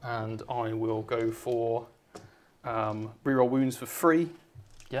 And I will go for reroll wounds for free.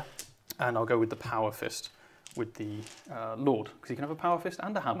 Yeah. And I'll go with the Power Fist with the Lord, because you can have a Power Fist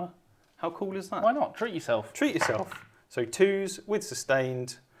and a hammer. How cool is that? Why not? Treat yourself. Treat yourself. So 2s with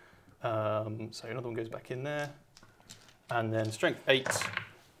sustained. So another one goes back in there. And then strength 8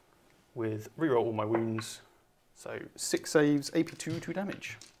 with reroll all my wounds. So 6 saves, AP2, 2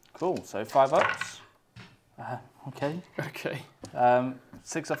 damage. Cool. So 5 ups. Okay. Okay.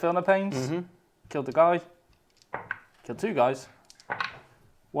 6 I feel no pains. Killed the guy. Killed 2 guys.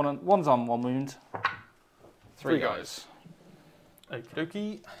 One's on 1 wound. 3 guys. Okie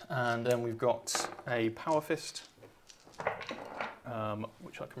dokie. And then we've got a Power Fist,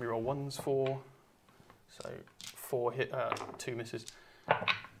 which I can reroll 1s for. So 4 hit, 2 misses.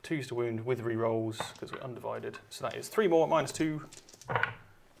 2s to wound with rerolls because we're undivided. So that is 3 more, -2.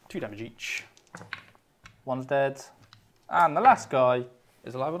 2 damage each. 1's dead. And the last guy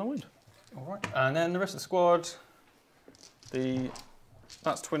is alive on a wound. All right. And then the rest of the squad,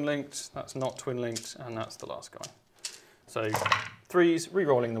 that's twin linked, that's not twin linked, and that's the last guy. So 3s,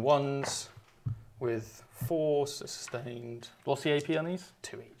 re-rolling the 1s with 4 sustained. What's the AP on these?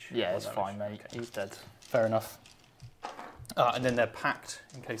 2 each. Yeah, it's fine, mate. Okay. He's dead. Fair enough. And then they're packed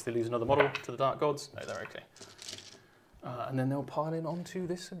in case they lose another model to the Dark Gods. No, they're okay. And then they'll pile in onto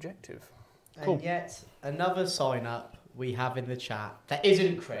this objective. Cool. And yet another sign up we have in the chat that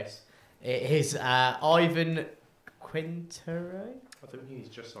isn't Chris. It is Ivan Quintero. I think he's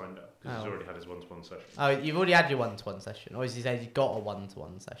just signed up because he's already had his 1-to-1 session. Oh, you've already had your 1-to-1 session. Or he said he's got a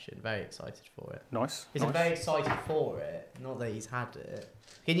 1-to-1 session. Very excited for it. Nice. He's very excited for it, not that he's had it.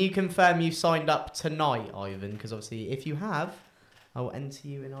 Can you confirm you've signed up tonight, Ivan? Because obviously, if you have, I will enter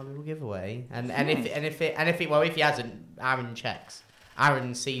you in our little giveaway. And if he hasn't, Aaron checks.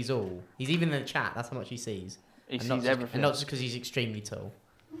 Aaron sees all. He's even in the chat. That's how much he sees. He sees everything. And not just because he's extremely tall.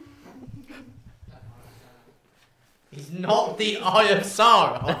 He's not the Eye of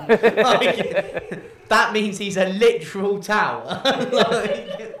Sauron. That means he's a literal tower.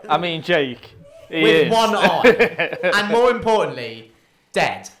 I mean, Jake. With one eye. And more importantly,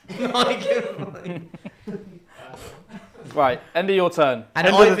 dead. Right, end of your turn. And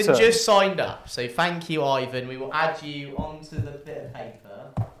end Ivan just signed up, so thank you, Ivan. We will add you onto the bit of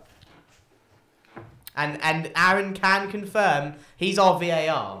paper. And Aaron can confirm he's our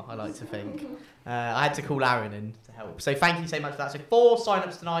VAR, I like to think. I had to call Aaron in to help. So thank you so much for that. So 4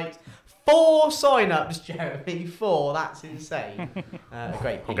 sign-ups tonight. 4 sign-ups, Jeremy. 4. That's insane.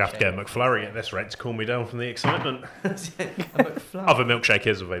 Great. I'm going to have to get a McFlurry at this rate to cool me down from the excitement. Other milkshake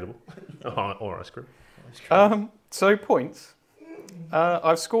is available. Or ice cream. So points.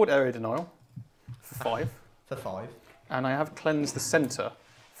 I've scored Area Denial for 5. For 5. And I have cleansed the centre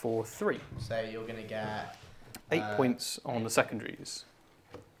for 3. So you're going to get 8 points on the secondaries.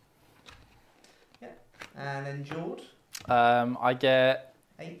 Yeah. And then Jord? I get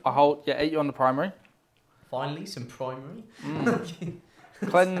 8. 8 on the primary. Finally, some primary.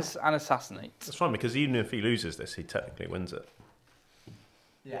 Cleanse and assassinate. That's fine because even if he loses this, he technically wins it.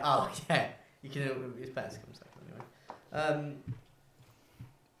 Yeah. Oh, yeah. You can. It's better to come second anyway.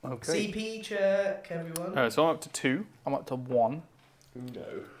 Okay. CP check, everyone. So I'm up to 2. I'm up to 1.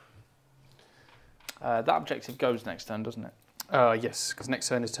 No. That objective goes next turn, doesn't it? Yes, because next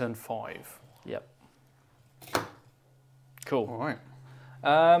turn is turn 5. Yep. Cool. All right.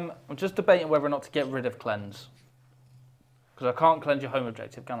 I'm just debating whether or not to get rid of cleanse. Because I can't cleanse your home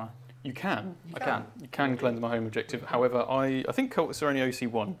objective, can I? You can. I can. You can cleanse my home objective. However, I think cultists are only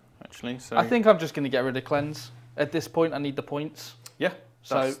OC1, actually. So I think I'm just going to get rid of cleanse. At this point, I need the points. Yeah.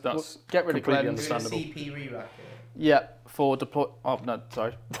 So that's get rid of cleanse. Understandable. CP re-rack it. Yeah, for deploy. Oh no,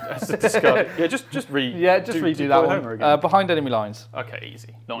 sorry. Discard. Yeah, just redo that one. Behind enemy lines. Okay,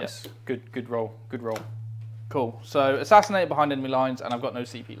 easy. Nice. Yeah. Good roll. Good roll. Cool. So assassinate behind enemy lines, and I've got no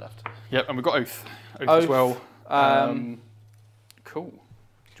CP left. Yep, and we've got Oath as well. Cool.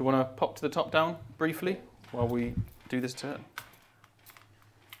 Do you want to pop to the top down briefly while we do this turn?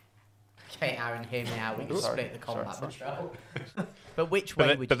 Okay, Aaron, hear me out. We can split the combat control. But which way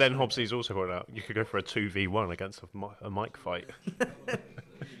would you? But then Hobbsy's also pointed out you could go for a 2v1 against a mic fight.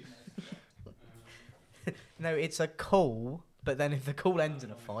 No, it's a call, but then if the call ends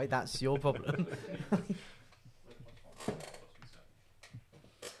in a fight, that's your problem.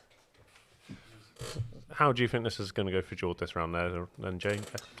 How do you think this is going to go for Jord this round there, then Jake?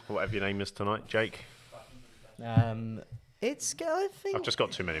 Whatever your name is tonight, Jake? It's, I think... I've just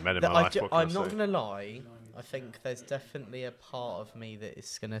got too many men in my life. I'm not going to lie. I think there's definitely a part of me that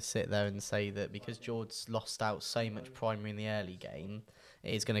is going to sit there and say that because Jord's lost out so much primary in the early game,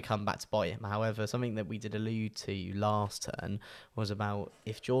 it is going to come back to bite him. However, something that we did allude to last turn was about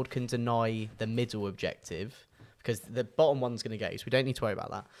if Jord can deny the middle objective, because the bottom one's going to go, so we don't need to worry about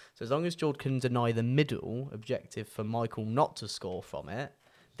that. So as long as Jord can deny the middle objective for Michael not to score from it,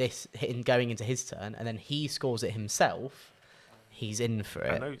 this in going into his turn, and then he scores it himself, he's in for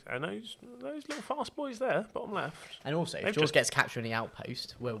it. And those little fast boys there, bottom left. And also, if George gets captured in the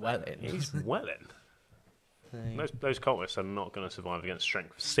outpost, we're well in. He's well in. Those cultists are not going to survive against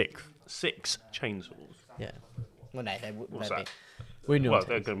strength 6 chainsaws. Yeah. Well, no, What's that? Winning Well, on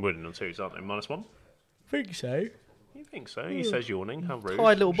they're twos. going to win on twos, aren't they? -1. Think so. You think so? He says yawning. How rude.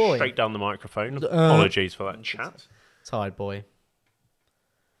 Tired little boy. Straight down the microphone. Apologies for that chat. Tired boy.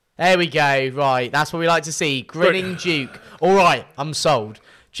 There we go. Right, that's what we like to see. Grinning Duke. All right, I'm sold.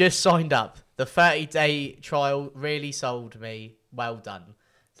 Just signed up. The 30-day trial really sold me. Well done.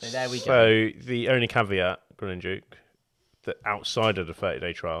 So there we go. So the only caveat, Grinning Duke, that outside of the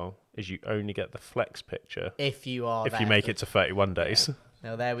 30-day trial is you only get the flex picture if you are if you make it to 31 days.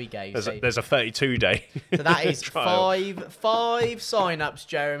 Now there we go. There's a 32-day. So that is trial. five sign-ups,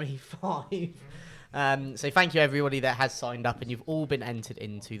 Jeremy. 5. So thank you everybody that has signed up, and you've all been entered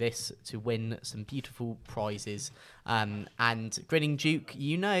into this to win some beautiful prizes. And Grinning Duke,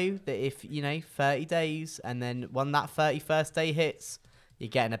 you know that if 30 days, and then when that 31st day hits, you're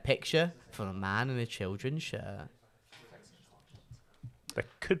getting a picture from a man in a children's shirt. There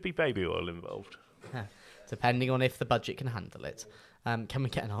could be baby oil involved. Depending on if the budget can handle it. Can we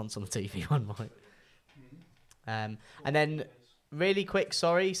get an answer on the TV one, Mike? And then, really quick,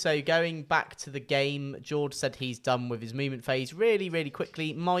 sorry. So going back to the game, Jord said he's done with his movement phase. Really, really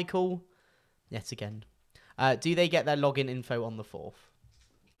quickly, Michael, yet again. Do they get their login info on the 4th?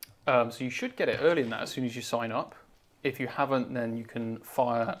 So you should get it early in that as soon as you sign up. If you haven't, then you can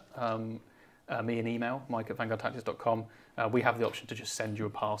fire me an email, mike@vanguardtactics.com. We have the option to just send you a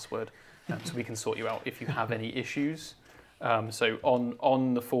password, so we can sort you out if you have any issues. So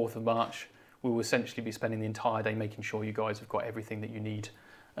on the 4th of March, we will essentially be spending the entire day making sure you guys have got everything that you need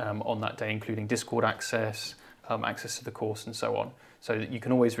on that day, including Discord access, access to the course, and so on, so that you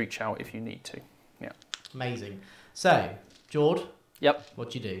can always reach out if you need to. Yeah. Amazing. So, Jord. Yep.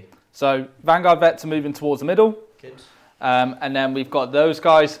 What do you do? So Vanguard vets are moving towards the middle. Good. And then we've got those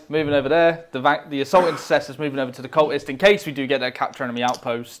guys moving over there. The assault intercessors moving over to the cultist in case we do get that capture enemy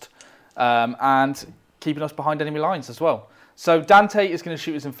outpost, and keeping us behind enemy lines as well. So Dante is going to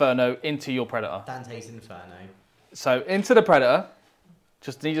shoot his Inferno into your Predator. Dante's Inferno. So into the Predator.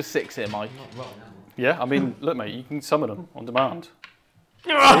 Just need a 6 here, Mike. Not wrong, Yeah, I mean, look, mate, you can summon them on demand.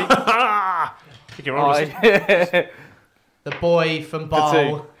 The boy from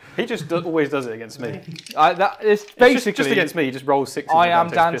Baal. He just always does it against me. It's basically just against me. He just rolls 6. I am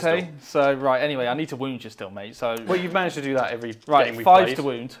Dante. So right, anyway, I need to wound you still, mate. So well, you've managed to do that every right. game we've 5 played. to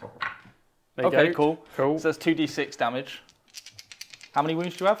wound. There you Okay, go. cool. So that's 2d6 damage. How many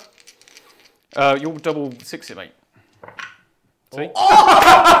wounds do you have? You'll double 6 it, mate. See?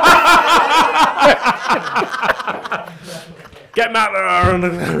 Get him out there on the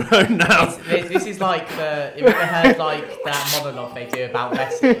road now. This is like have you ever heard like that monologue they do about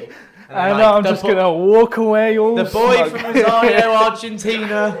Messi? I know, I'm just gonna walk away. All the boy from Rosario,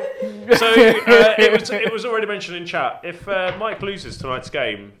 Argentina. So it was already mentioned in chat. If Mike loses tonight's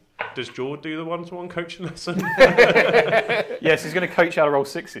game, does Jord do the one-to-one coaching lesson? Yes, he's going to coach you how to roll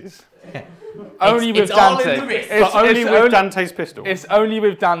 6s. Only with Dante. But only with Dante's pistol. It's only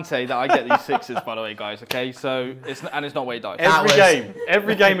with Dante that I get these 6s, by the way, guys. Okay, so it's not weight dice.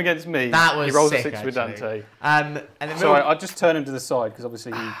 Every game against me, he rolls a 6 with Dante. And then Sorry, I'll just turn him to the side because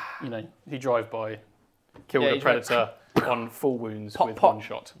obviously he drive by, killed a predator on full wounds with one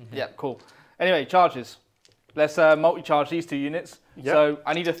shot. Yeah, cool. Anyway, charges. Let's multi-charge these 2 units. Yep. So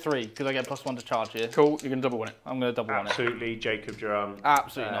I need a 3 because I get +1 to charge here. Cool, you're going to double one it. I'm going to double one it. Absolutely, Jacob Duran.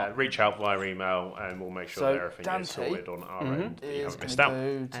 Absolutely not. Reach out via email and we'll make sure that everything is sorted on our end. You haven't missed out.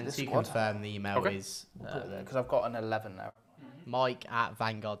 And to confirm, the email is because I've got an 11 now.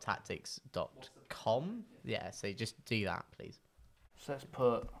 Mike@vanguardtactics.com. Yeah, so just do that, please. So let's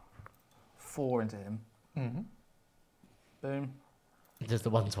put 4 into him. Boom. Does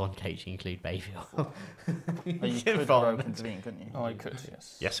the one-to-one coaching include baby oil? You could rope intervene, couldn't you? Oh, I could,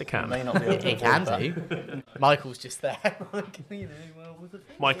 yes. Yes, it can. May not be able to It can afford do. Michael's just there.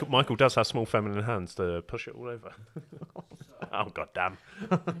 Michael does have small feminine hands to push it all over. Oh, god damn.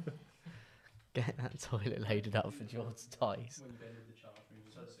 Get that toilet loaded up for Jord's dice.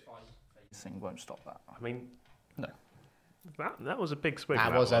 This thing won't stop that. I mean, no. That was a big swing.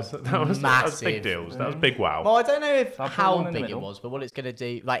 That was a that was massive big deals. That was big wow. Well, I don't know how big it was, but what it's going to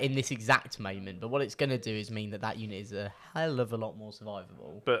do, like in this exact moment, but what it's going to do is mean that unit is a hell of a lot more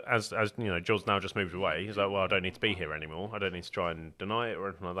survivable. But as you know, Jord's now just moved away. He's like, well, I don't need to be here anymore. I don't need to try and deny it or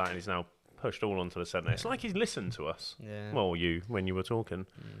anything like that. And he's now pushed all onto the centre. It's like he's listened to us. Yeah. Well, when you were talking.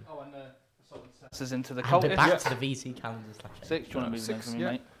 Oh, and this is into the And cultist. back to the VT calendar / 6. Do you want to move them for me,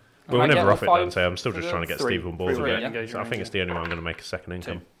 mate? Well, we're Can I never get off it, the 5 Dante. I'm still just trying to get Steve on board with it. engage So I think it's the only one I'm going to make a second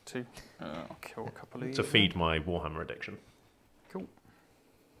income. 2. I'll kill a couple of To feed my Warhammer addiction. Cool.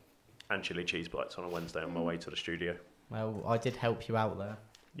 And chili cheese bites on a Wednesday on my way to the studio. Well, I did help you out there.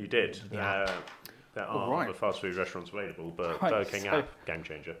 You did. Yeah. There are Alright. other fast food restaurants available, but Right, Burger King so- app, game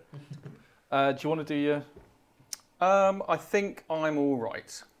changer. Do you want to do your... I think I'm all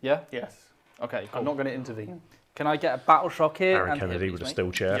right. Yeah? Yes. Okay, cool. I'm not going to intervene. Can I get a battle shock here? Aaron and hit Kennedy these, with a mate?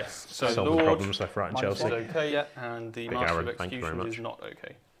 steel chair. Yes. So Solving Lord, problems left, right, and minus Chelsea. is okay, and the Big Master Aaron, of thank you very Executions much. is not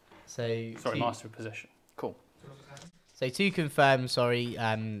okay. So Sorry, Master of Possession. Cool. So to confirm, sorry,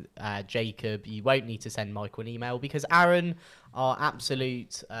 Jacob, you won't need to send Michael an email because Aaron, our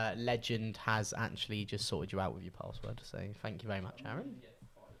absolute legend, has actually just sorted you out with your password. So thank you very much, Aaron.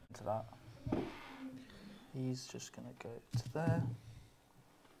 To that. He's just going to go to there.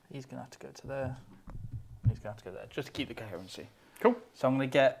 He's going to have to go to there. He's going to have to go there, just to keep the coherency. Cool. So I'm going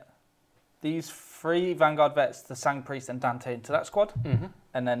to get these 3 Vanguard vets, the Sang Priest and Dante into that squad,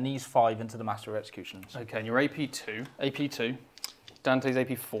 and then these 5 into the Master of Executions. Okay, and you're AP2. AP2. Dante's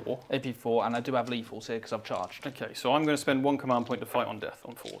AP4. AP4, and I do have lethals here because I've charged. Okay, so I'm going to spend 1 command point to fight on death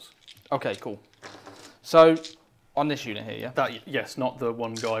on 4s. Okay, cool. So, on this unit here, yeah? Yes, not the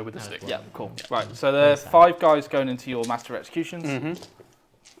one guy with the stick. Yeah, cool. Yeah. Right, so there are 5 guys going into your Master of Executions.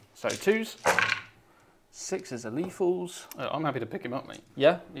 So 2s. 6s are lethals. I'm happy to pick him up, mate.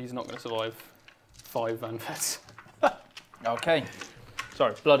 Yeah? He's not going to survive 5 Van Vets. Okay.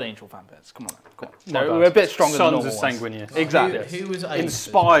 Sorry, Blood Angel Vampires. Come on, come on. My No, bad. we're a bit stronger Sons than of normal ones. Sanguinius. Exactly. Who was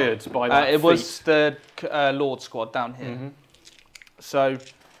inspired by that It was feat. the Lord squad down here. So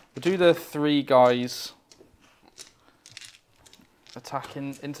we'll do the 3 guys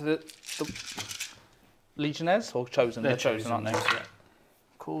attacking into the Legionnaires or Chosen. They're chosen, aren't they? Yeah.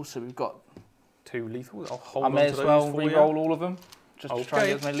 Cool. So we've got 2 lethals. I'll hold I on may to as those well for you. re-roll all of them. Just to try and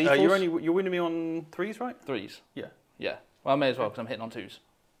get as many lethals. You're winning me on 3s, right? 3s. Yeah. Yeah. Well, I may as well because I'm hitting on 2s.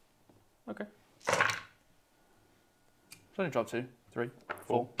 Okay. It's only dropped 2, 3,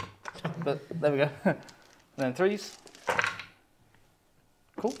 4. But there we go. And then 3s.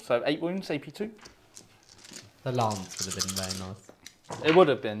 Cool. So 8 wounds, AP2. The lance would have been very nice. It would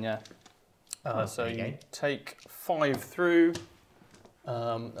have been, yeah. So you take 5 through.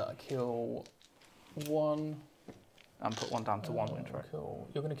 That'll kill 1. And put 1 down to 1 wound, right?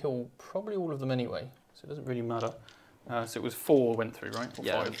 You're going to kill probably all of them anyway, so it doesn't really matter. So it was 4 went through, right? Or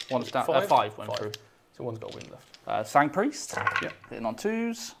Yeah, 5? one's down, 5? 5 went through. So one's got a wound left. Sang Priest. Yep. Hitting on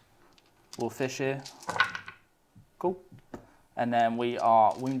 2s. Wolf Fish here. Cool. And then we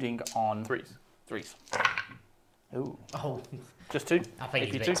are wounding on 3s. 3s. Ooh. Oh. Just 2. I think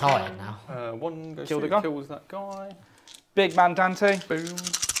he's a AP2. bit tired now. 1 goes Kill the through, guy. kills that guy. Big man Dante. Boom.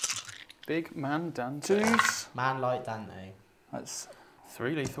 Big man Dante. 2s. Man like Dante. That's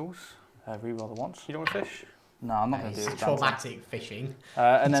 3 lethals. re-roll the once. You don't want to fish? No, I'm not going to do it. It's traumatic fishing.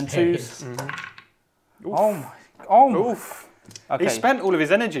 And then 2s. Oof. Oh my. Oh my. Oof. Okay. He spent all of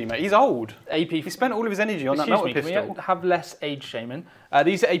his energy, mate. He's old. AP. He spent all of his energy on that Excuse melter me, can pistol. we have less age shaman?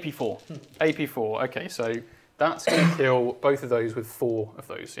 These are AP4. AP4. Okay, so that's going to kill both of those with 4 of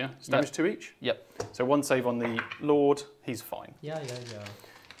those. Yeah, it's damage 2 each. Yep. So 1 save on the Lord. He's fine. Yeah.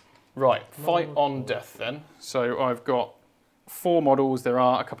 Right, fight on death then. So I've got 4 models. There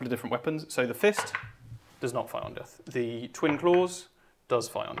are a couple of different weapons. So the fist does not fight on death. The twin claws does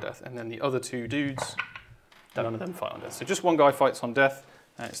fight on death, and then the other 2 dudes, none of them fight on death. So just one guy fights on death,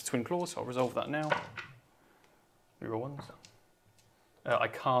 and it's twin claws. So I'll resolve that now. Reroll 1s. I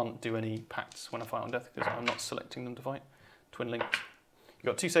can't do any pacts when I fight on death because I'm not selecting them to fight. Twin linked. You've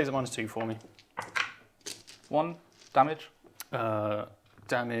got 2 saves at -2 for me. 1 damage.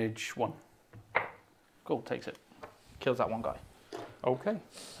 Damage 1. Cool, takes it. Kills that one guy. Okay.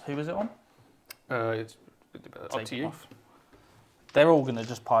 Who was it on? It's up Take to it you. off. They're all going to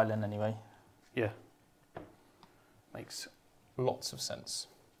just pile in anyway. Yeah. Makes lots of sense.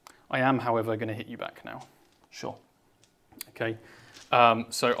 I am, however, going to hit you back now. Sure. Okay.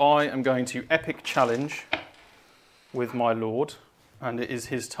 So I am going to epic challenge with my lord, and it is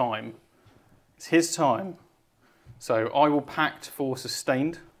his time. It's his time. So I will pact for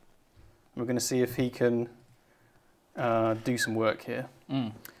sustained. We're going to see if he can do some work here.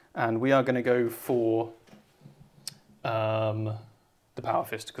 And we are going to go for the power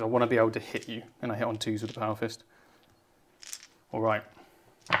fist, because I want to be able to hit you, and I hit on 2s with the power fist. All right.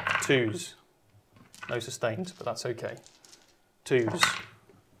 2s. No sustained, but that's okay. 2s.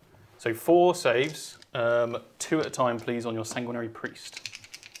 So 4 saves, 2 at a time, please, on your sanguinary priest.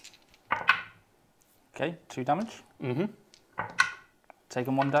 Okay, 2 damage.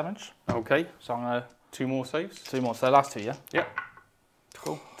 Taking 1 damage. Okay. So I'm going to... 2 more saves. 2 more, so the last 2, yeah? Yep.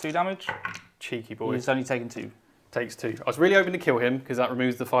 Cool. 2 damage. Cheeky boy. He's only taken 2. Takes 2. I was really hoping to kill him, because that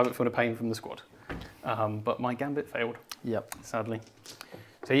removes the 5-foot of pain from the squad. But my gambit failed. Yep. Sadly.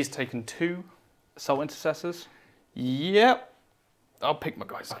 So he's taken 2. Soul Intercessors. Yep. I'll pick my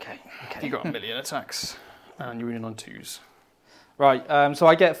guys. Okay. You got a million attacks, and you're winning on 2s. Right. So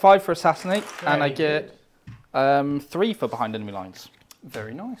I get 5 for assassinate, and I get 3 for behind enemy lines.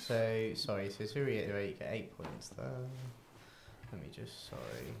 Very nice. So sorry. So to reiterate, you get 8 points there. Let me just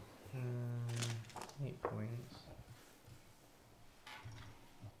 8 points.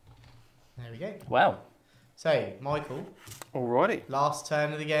 There we go. Wow. So, Michael. Alrighty. Last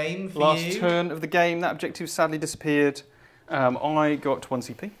turn of the game for Last you. turn of the game. That objective sadly disappeared. I got 1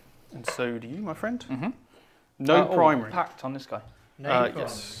 CP, and so do you, my friend. Mm-hmm. No primary. Packed on this guy. No primary.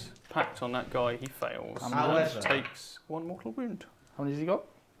 Yes. Packed on that guy. He fails. However, Takes 1 mortal wound. How many has he got?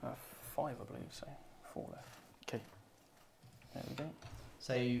 5, I believe. So 4 left. Okay. There we go.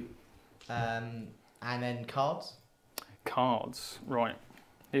 So, and then cards. Cards. Right.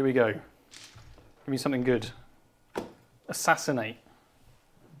 Here we go. Give me something good. Assassinate.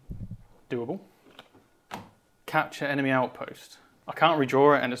 Doable. Capture enemy outpost. I can't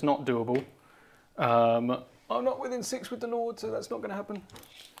redraw it and it's not doable. I'm not within 6 with the Lord, so that's not going to happen.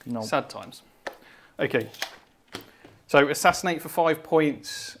 No. Sad times. Okay. So assassinate for 5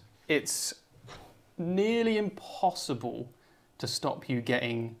 points. It's nearly impossible to stop you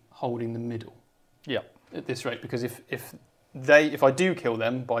getting holding the middle. Yeah. At this rate, because if I do kill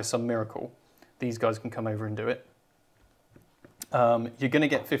them by some miracle, these guys can come over and do it. You're going to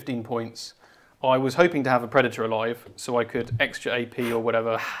get 15 points. I was hoping to have a Predator alive so I could extra AP or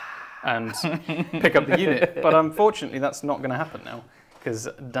whatever and pick up the unit, but unfortunately that's not going to happen now because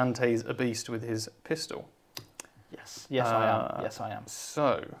Dante's a beast with his pistol. Yes. Yes, I am. Yes, I am.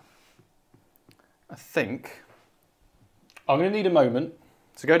 So, I think I'm going to need a moment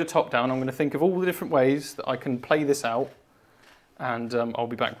to go to top down. I'm going to think of all the different ways that I can play this out, and I'll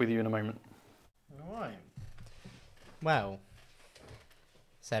be back with you in a moment. All right. Well,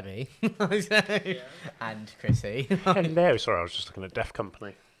 Sebi and Chrissy. Hello. Sorry, I was just looking at Def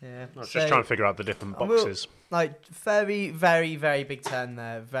Company. Yeah. I was just trying to figure out the different boxes. Like, very, very, very big turn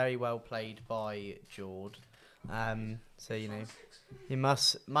there. Very well played by Jord. So, you know, you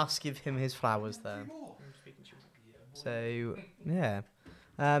must give him his flowers there. So, yeah.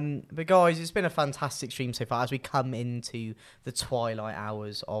 But guys, it's been a fantastic stream so far as we come into the twilight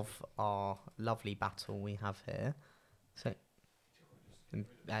hours of our lovely battle we have here. So,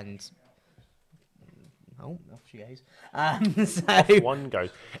 and oh, off she goes. So Off one goes.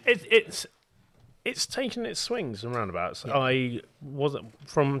 It's taken its swings and roundabouts. Yeah. I wasn't,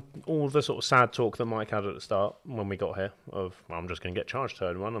 from all the sort of sad talk that Mike had at the start when we got here of, well, I'm just going to get charged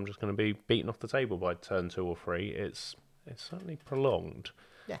turn 1, I'm just going to be beaten off the table by turn 2 or 3. It's certainly prolonged.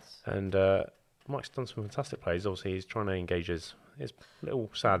 Yes. And Mike's done some fantastic plays. Obviously, he's trying to engage his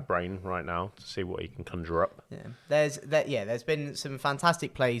little sad brain right now to see what he can conjure up. Yeah, there's been some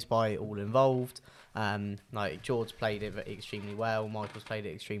fantastic plays by all involved. Like Jord's played it extremely well. Michael's played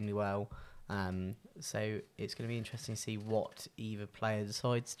it extremely well. So it's going to be interesting to see what either player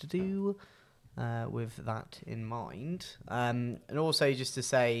decides to do with that in mind. And also just to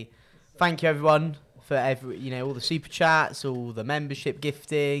say thank you everyone for all the super chats, all the membership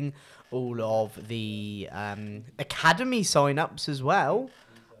gifting, all of the academy sign-ups as well.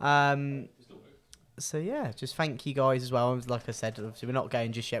 So yeah, just thank you guys as well. Like I said, obviously we're not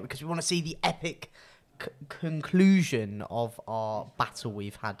going just yet because we want to see the epic conclusion of our battle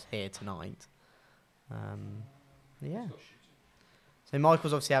we've had here tonight. Yeah. So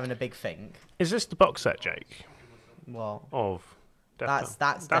Michael's obviously having a big think. Is this the box set, Jake? Well, of Def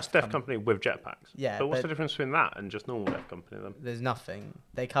that's Def Company with jetpacks. Yeah. But what's the difference between that and just normal Def Company then? There's nothing.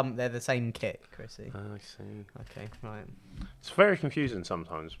 They're the same kit, Chrissy. I see. Okay, right. It's very confusing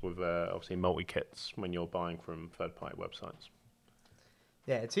sometimes with obviously multi-kits when you're buying from third-party websites.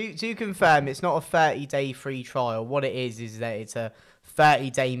 Yeah, to confirm, it's not a 30-day free trial. What it is that it's a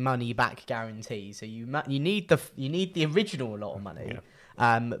 30-day money-back guarantee. So you need the original lot of money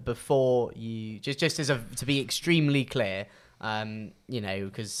before you just to be extremely clear.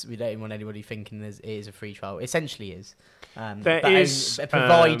 Because we don't want anybody thinking it is a free trial. It essentially is.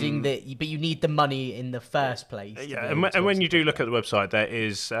 Providing that, but you need the money in the first place. Yeah, and when you do look at the website, there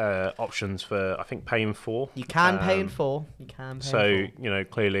is options for, I think, paying for. You can pay in full. You can pay So,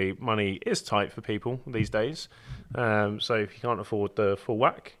 clearly money is tight for people these days. So if you can't afford the full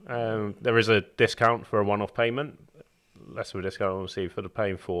whack, there is a discount for a one-off payment. Less of a discount, obviously, for the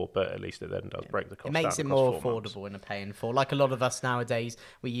paying for, but at least it then does break the cost. It makes it more affordable in a paying for. Like a lot of us nowadays,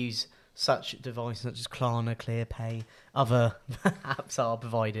 we use such devices such as Klarna, ClearPay, other apps are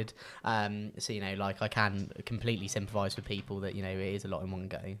provided. So, I can completely sympathise with people that, it is a lot in one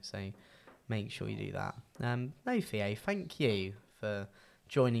go. So make sure you do that. No, Theo, thank you for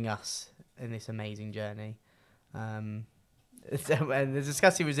joining us in this amazing journey. And the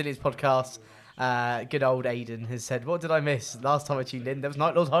Discussing Resilience podcast, good old Aidan has said, what did I miss? Last time I tuned in, there was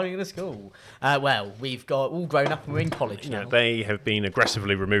Night Lords hiding in a school. Well, we've got all grown up and we're in college now. Yeah, they have been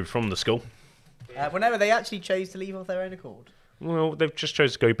aggressively removed from the school. Whenever they actually chose to leave of their own accord. Well, they've just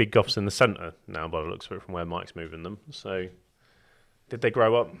chose to go big goths in the centre now, by the looks of it, from where Mike's moving them. So, did they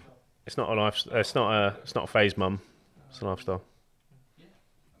grow up? It's not a life. It's not a phase, Mum. It's a lifestyle.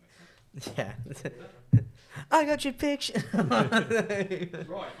 Yeah. I got your picture.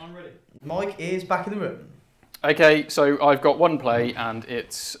 Right, I'm ready. Mike is back in the room. Okay, so I've got one play, and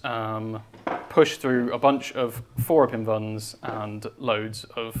it's push through a bunch of 4-up invuns and loads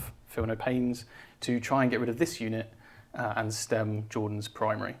of Feel No Pains to try and get rid of this unit and stem Jordan's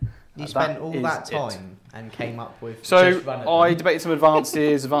primary. You spent all that time and came up with... So I debated some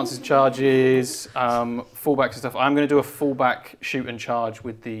advances charges, fallbacks and stuff. I'm going to do a fallback shoot and charge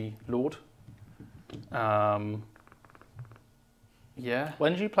with the Lord. Yeah.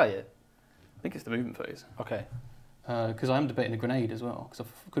 When did you play it? I think it's the movement phase. Okay. Because I am debating a grenade as well, because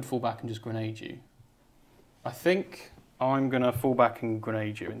I could fall back and just grenade you. I think I'm going to fall back and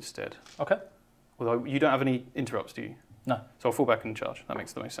grenade you instead. Okay. Although you don't have any interrupts, do you? No. So I'll fall back and charge. That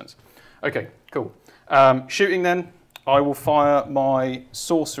makes the most sense. Okay, cool. Shooting then, I will fire my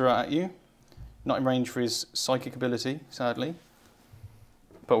sorcerer at you. Not in range for his psychic ability, sadly.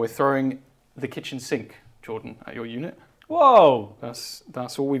 But we're throwing the kitchen sink, Jordan, at your unit. Whoa! That's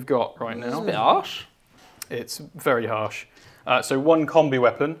all we've got right now. It's a bit harsh. It's very harsh. So one combi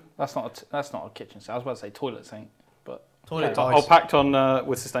weapon. That's not a kitchen sink. I was about to say toilet sink, but toilet. I'll pact on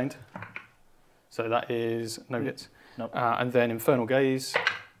with sustained. So that is no hits. Nope. And then Infernal Gaze.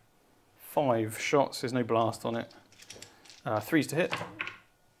 5 shots. There's no blast on it. 3s to hit.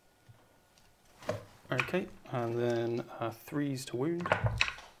 Okay, and then 3s to wound.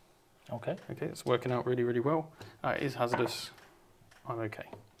 Okay. Okay, it's working out really, really well. It is hazardous. I'm okay.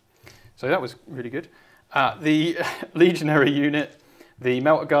 So that was really good. The legionary unit, the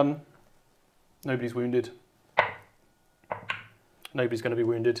melter gun. Nobody's wounded. Nobody's going to be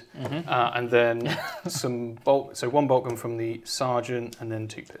wounded. Mm-hmm. And then some bolt. So 1 bolt gun from the sergeant, and then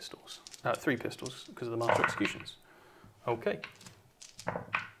 2 pistols. 3 pistols because of the master executions. Okay.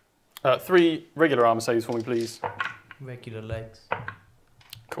 3 regular armor saves for me, please. Regular legs.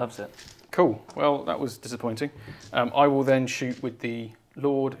 Cool. Loves it. Cool. Well, that was disappointing. I will then shoot with the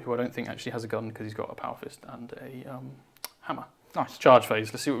Lord, who I don't think actually has a gun because he's got a power fist and a hammer. Nice. Charge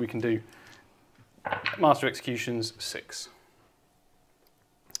phase. Let's see what we can do. Master executions 6.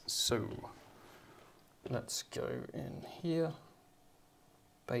 So let's go in here.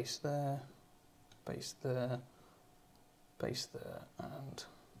 Base there. Base there. Base there. And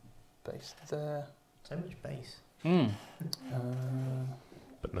base there. So much base.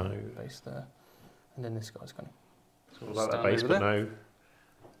 But no. Base there. And then this guy's going to... It's all about that base, but no.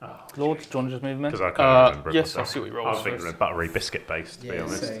 Lord, do you want to just move him in? Because I can't remember it yes, myself. I'll see what he rolls. I was thinking of buttery biscuit base, to be Yeah,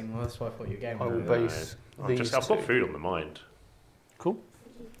 honest. same. Well, that's why I thought you were going I will with it. base I've got food on the mind. Cool.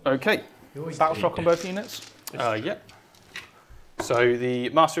 Okay. Battle shock on both units? Yeah. So the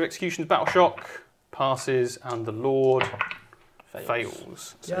Master of Execution's Battle Shock passes and the Lord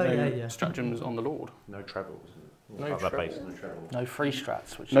fails. So no stratagems on the Lord. No trebles. No trebles. No free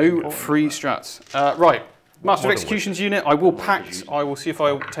strats. Which no is important. free strats. Right. Master of Modern Execution's unit, I will pact. I will see if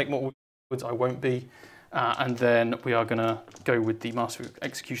I take more woods. I won't be. And then we are going to go with the Master of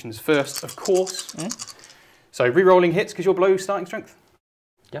Executions first, of course. So re-rolling hits because you're below starting strength.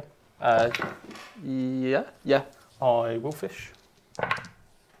 Yeah. Yeah. I will fish.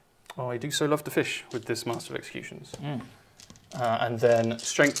 I do so love to fish with this Master of Executions. And then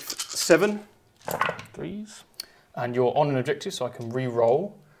strength 7. 3s. And you're on an objective, so I can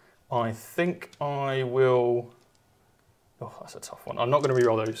re-roll. I think I will... Oh, that's a tough one. I'm not going to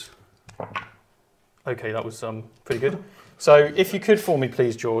re-roll those. Okay, that was pretty good. So if you could for me,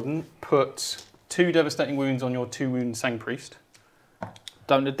 please, Jordan, put 2 devastating wounds on your 2-wound Sang Priest.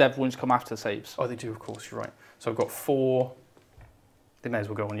 Don't the dev wounds come after saves? Oh, they do, of course, you're right. So I've got 4. They may as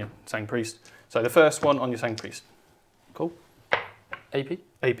well go on your Sang Priest. So the first one on your Sang Priest. Cool. AP?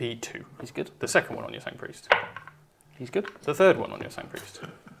 AP 2. He's good. The second one on your Sang Priest. He's good. The third one on your Sang Priest.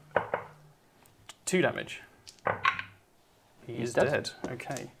 2 damage. He is dead.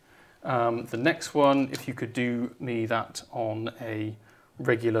 Okay. The next one, if you could do me that on a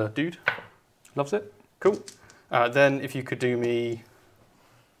regular dude. Loves it. Cool. Then if you could do me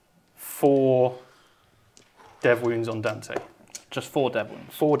 4 dev wounds on Dante. Just 4 dev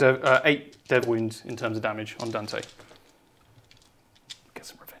wounds? 8 dev wounds in terms of damage on Dante. Get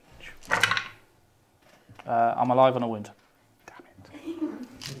some revenge. I'm alive on a wound.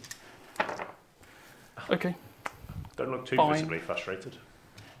 Okay. Don't look too Fine. visibly frustrated.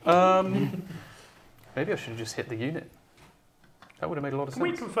 Maybe I should have just hit the unit. That would have made a lot of Can we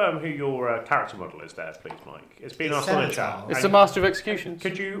sense. confirm who your character model is there, please, Mike? It's been asked on the chat. It's the Master of Execution.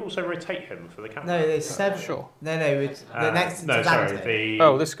 Could you also rotate him for the camera? No, there's seven. Sure. No, it's the next. No, to sorry. Dante.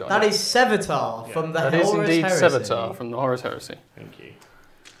 Oh, this guy. That is Sevatar from the That is Horus indeed Heresy. Sevatar from the Horus Heresy. Thank you.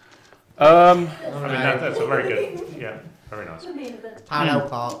 I mean, that's a very good. Yeah, very nice. Parallel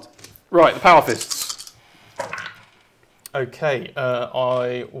part. Right, the Power Fists. Okay,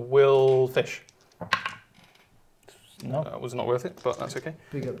 I will fish. No. That was not worth it, but that's okay.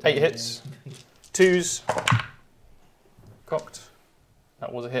 Big up 8 hits. 2s. Cocked.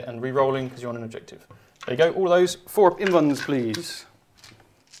 That was a hit, and re-rolling because you're on an objective. There you go, all those. 4 invuns, please.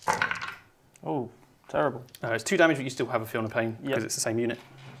 Oh, terrible. It's 2 damage, but you still have a Feel No Pain because it's the same unit.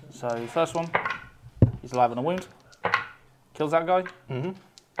 So first one, he's alive on a wound. Kills that guy.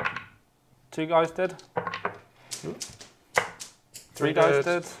 2 guys dead. 3 guys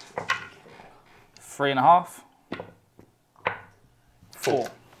dead. 3.5.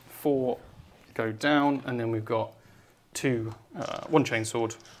 4 go down, and then we've got 2, 1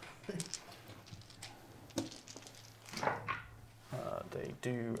 chainsword. They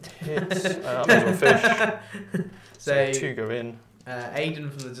do hit. I'm going to fish. So 2 go in. Aidan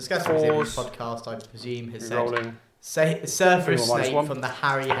from the Discussing Resilience podcast, I presume, has Rolling. said Surfer 3 Snake -1. from the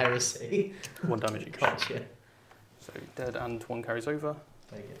Harry Heresy. 1 damage each. Gotcha. So dead and 1 carries over.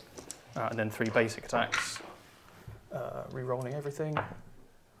 Very good. And then 3 basic attacks. Re-rolling everything.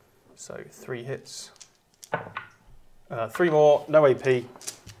 So 3 hits. 3 more, no AP.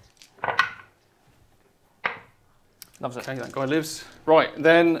 Loves it. Okay, that guy lives. Right,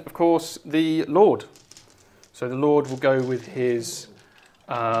 then of course the Lord. So the Lord will go with his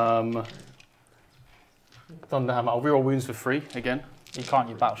Thunderhammer. I'll reroll wounds for free again. You can't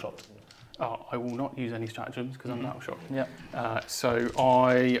use Battle Shock. Oh, I will not use any stratagems because I'm battle shocked. Yep. So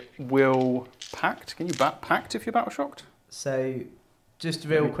I will pact. Can you pact if you're battle shocked? So, just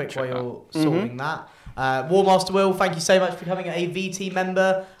real Let me quick check while that. you're sorting that. War Master Will, thank you so much for becoming a VT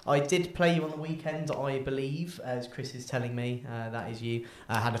member. I did play you on the weekend, I believe, as Chris is telling me. That is you.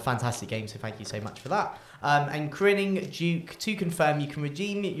 Had a fantastic game, so thank you so much for that. And Grinning Duke, to confirm, you can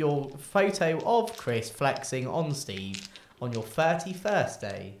redeem your photo of Chris flexing on Steve on your 31st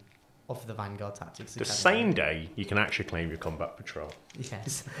day of the Vanguard Tactics The Academy. same day you can actually claim your combat patrol.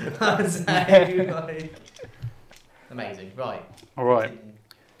 Yes. Like, amazing. Right. All right.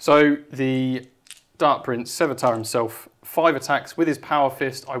 So the Dark Prince, Sevatar himself, 5 attacks with his Power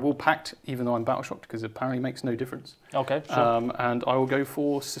Fist. I will pact, even though I'm battle shocked, because it apparently makes no difference. Okay, sure. And I will go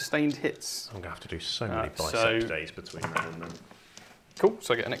for sustained hits. I'm going to have to do so many bicep days between now and then. Cool,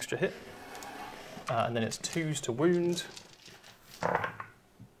 so I get an extra hit. And then it's 2s to wound.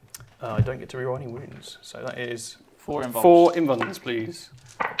 I don't get to reroll any wounds, so that is 4 invuns. 4 invuns, please.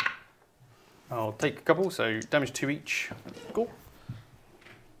 I'll take a couple, so damage 2 each. Cool.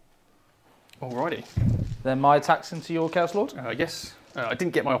 Alrighty. Then my attacks into your Chaos Lord? Yes. I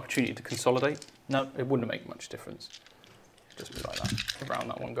didn't get my opportunity to consolidate. No. It wouldn't make much difference. Just be like that, around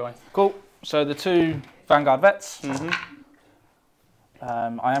that one guy. Cool. So the 2 Vanguard Vets. Mm-hmm.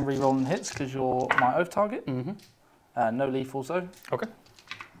 I am re-rolling hits because you're my oath target. Mm-hmm. No lethals though. Okay.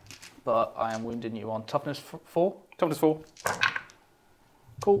 But I am wounding you on toughness 4. Toughness 4.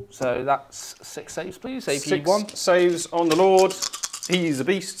 Cool. So that's 6 saves, please. AP 6 1. saves on the Lord. He's a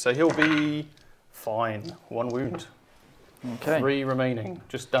beast, so he'll be fine. 1 wound. Okay. 3 remaining.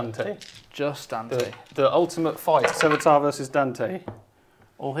 Just Dante. Just Dante. The ultimate fight. Sevatar versus Dante.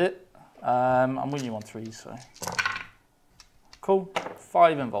 All hit. I'm winning you on 3, so. Cool.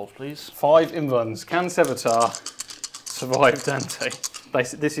 5 involved, please. 5 invuns. Can Sevatar survive Dante?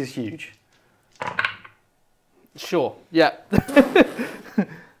 This is huge. Sure. Yeah.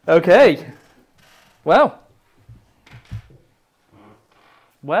 Okay. Well.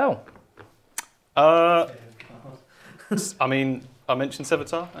 I mean, I mentioned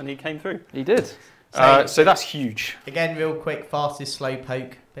Sevatar and he came through. He did. So that's huge. Again, real quick, fastest slow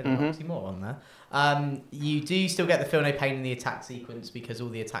poke. Bit of oxymoron there. You do still get the feel no pain in the attack sequence because all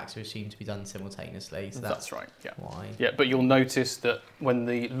the attacks are assumed to be done simultaneously. So that's right. Yeah. Why? Yeah, but you'll notice that when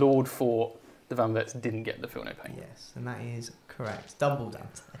the Lord fought, the Van Vets didn't get the feel no pain. Yes, and that is correct. Double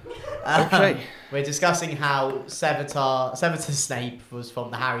Dante. Okay. We're discussing how Sevatar Snape was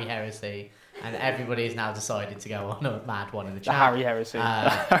from the Harry Heresy, and everybody has now decided to go on a mad one in the chat. The Harry Heresy.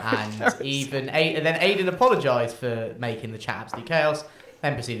 And even and then Aidan apologised for making the chat absolute chaos,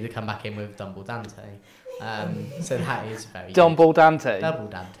 then proceeded to come back in with Dumble Dante. So that is very Dumble good. Dante. Double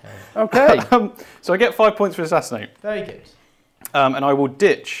Dante. Okay. So I get 5 points for Assassinate. Very good. And I will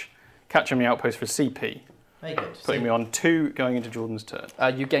ditch Catch 'em the Outpost for CP. Very good. Putting me on 2 going into Jordan's turn.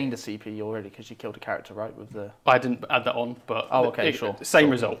 You gained a CP already because you killed a character, right? With the. I didn't add that on, but sure. Same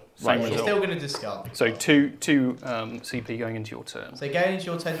Sure. result. Right. Same You're result. still going to discard. So two CP going into your turn. So going into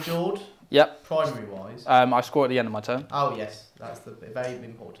your turn, Jord. Yep. Primary wise. I score at the end of my turn. Oh yes, that's very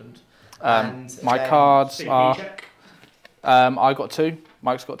important. My cards are. I got 2.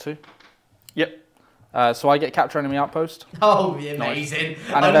 Mike's got 2. Yep. So I get capture enemy outpost. Oh, amazing!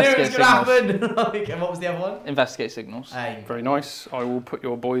 And I knew it was investigate going to happen. And what was the other one? Investigate signals. Very nice. I will put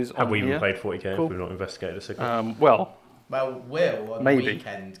your boys on Have we even here. played 40k Cool. if we've not investigated a signal? Well, Will on maybe. the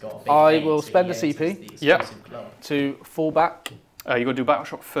weekend got a big I eight, will so spend a he enters the CP exclusive club. to fall back. You've got to do battle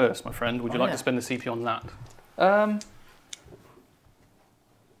shock first, my friend. Would you Oh, like yeah. to spend the CP on that?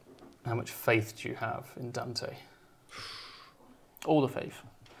 How much faith do you have in Dante? All the faith.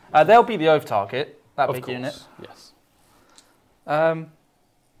 They'll be the over target, that Of big course, unit. yes.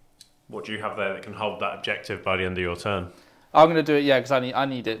 What do you have there that can hold that objective by the end of your turn? I'm going to do it, yeah, because I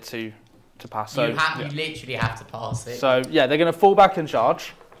need it to pass. So, You literally have to pass it. so yeah, they're going to fall back and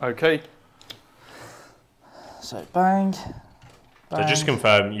charge. Okay. So bang. So just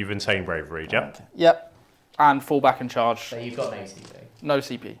confirm you've insane bravery, yeah? Yep. And fall back and charge. So you've got no CP. No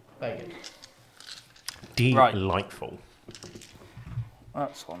CP. Very good. Delightful.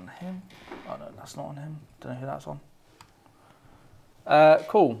 That's on him. Oh no, that's not on him. Don't know who that's on.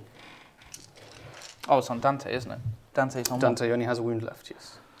 Cool. Oh, it's on Dante, isn't it? Dante's on. Dante only has a wound left,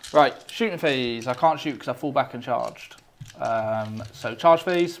 yes. Right, shooting phase. I can't shoot because I fall back and charged. So charge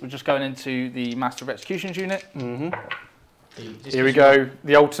phase. We're just going into the Master of Executions unit. Here we go.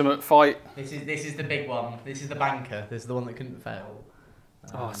 The ultimate fight. This is the big one. This is the banker. This is the one that couldn't fail.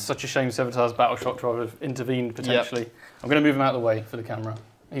 Oh, it's such a shame Sevatar's battle shock rather have intervened potentially. I'm going to move him out of the way for the camera.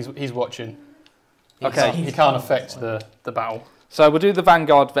 He's watching. Okay, he can't affect the battle. So we'll do the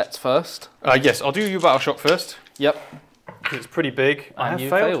Vanguard vets first. Yes, I'll do your battle shock first. Yep. Because it's pretty big. I And have you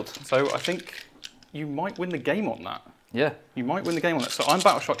failed. So I think you might win the game on that. Yeah. You might win the game on that. So I'm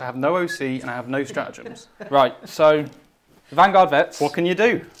battle shocked. I have no OC and I have no stratagems. Right, so Vanguard vets. What can you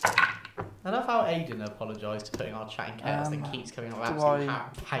do? I love how Aiden apologised to putting our chat in chaos that keeps coming up with absolute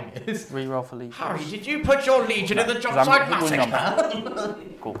hangers. Reroll for Legion. Harry, did you put your Legion in the job I'm site winning massacre?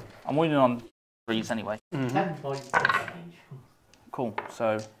 Cool. I'm winning on 3s anyway. 10 points. Cool.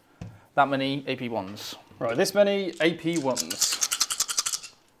 So that many AP1s. Right, this many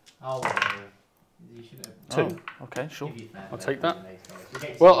AP1s. Oh, you should have. 2. Oh, okay, sure. I'll take that.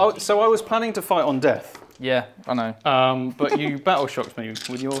 Well, so I was planning to fight on death. Yeah, I know. But you battle shocked me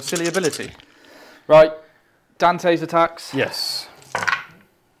with your silly ability. Right, Dante's attacks. Yes.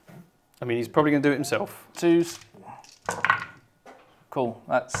 I mean, he's probably going to do it himself. 2s. Cool,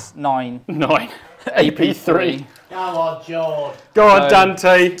 that's 9. 9. AP3. Go on, Jord. Go on,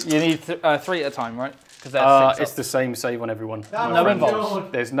 Dante. You need 3 at a time, right? Because it's the same save on everyone. No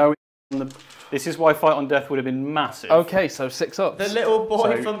involves. There's no on the. This is why fight on death would have been massive. Okay, so 6 ups. The little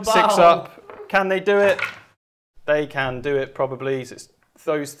boy from Bow. 6 up. Can they do it? They can do it probably. So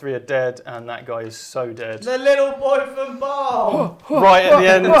those 3 are dead, and that guy is so dead. The little boy from Bow. Right at the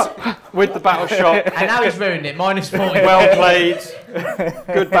end with the battle shock. And now he's ruined it. -4. Well played.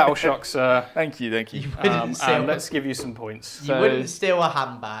 Good battle shock, sir. Thank you, thank you. And let's give you some points. You wouldn't steal a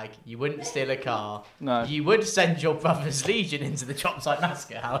handbag. You wouldn't steal a car. No. You would send your brother's Legion into the chop site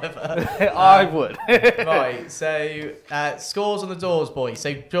massacre, however. I would. Right, so scores on the doors, boys.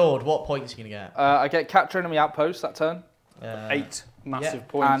 So, Jord, what points are you going to get? I get capture enemy outpost that turn. 8 massive yeah.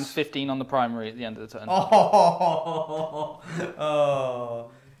 points. And 15 on the primary at the end of the turn. Oh.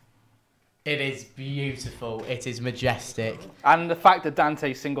 It is beautiful. It is majestic. And the fact that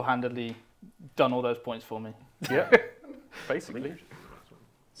Dante single-handedly done all those points for me. Yeah, basically.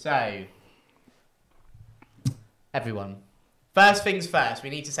 So, everyone, first things first, we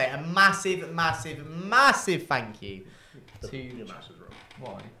need to say a massive, massive, massive thank you to...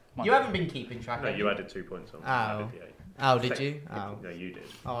 Why? You haven't been keeping track. No, you added 2 points on. Oh. Oh, did you? Oh. No, you did.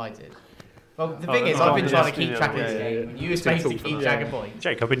 Oh, I did. Well, the thing is, I've been trying to keep track of this game. You were supposed to keep track of points.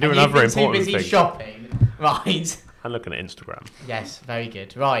 Jake, I've been doing other important things. You've been too busy shopping. Right. I'm looking at Instagram. Yes, very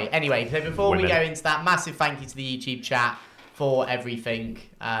good. Right, anyway, so before we go into that, massive thank you to the YouTube chat for everything.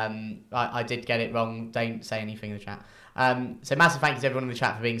 I did get it wrong. Don't say anything in the chat. So massive thank you to everyone in the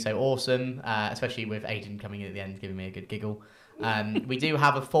chat for being so awesome, especially with Aiden coming in at the end, giving me a good giggle. We do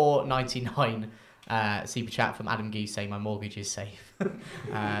have a $4.99 super chat from Adam Goose saying my mortgage is safe.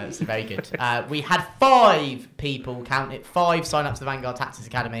 So very good. We had 5 people, count it, 5 sign up to the Vanguard Tactics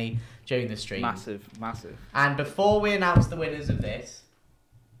Academy during the stream. Massive, massive. And before we announce the winners of this,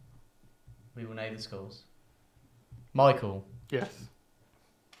 we will know the scores. Michael. Yes.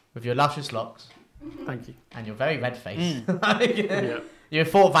 With your luscious locks. Thank you. And you're very red-faced. Yeah. You have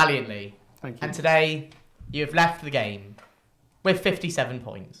fought valiantly. Thank you. And today, you have left the game with 57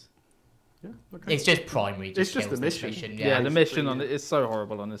 points. Yeah, okay. It's just primary. It's just the mission. Yeah, the mission on it is so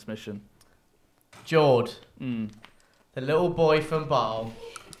horrible on this mission. Jord, the little boy from Baal,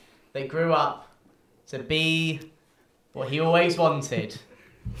 that grew up to be what he always wanted,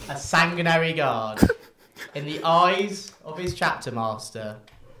 a sanguinary guard. In the eyes of his chapter master,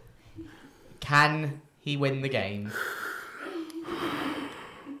 can he win the game?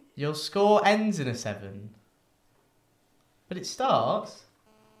 Your score ends in a 7, but it starts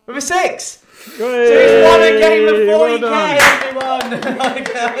with a 6. So he's won a game of 40k, everyone.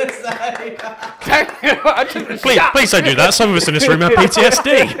 Please don't do that. Some of us in this room have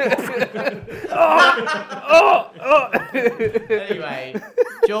PTSD. Anyway,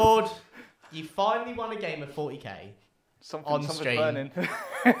 Jord, you finally won a game of 40k on stream. Burning.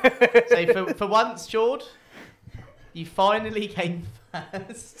 So for once, Jord, you finally came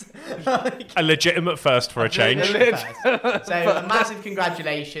first. A legitimate first for a change. So a massive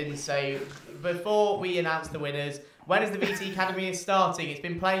congratulations. So before we announce the winners, when is the VT Academy starting? It's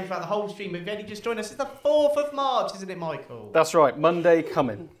been playing throughout the whole stream, but you've only just joined us. It's the 4th of March, isn't it, Michael? That's right. Monday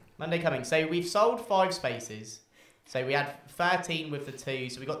coming. Monday coming. So we've sold 5 spaces. So we had 13 with the 2,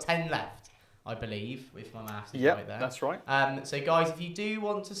 so we've got 10 left, I believe, if my maths is right there. That's right. So guys, if you do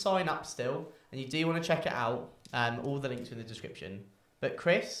want to sign up still, and you do want to check it out, all the links are in the description. But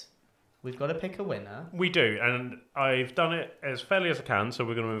Chris, we've got to pick a winner. We do, and I've done it as fairly as I can, so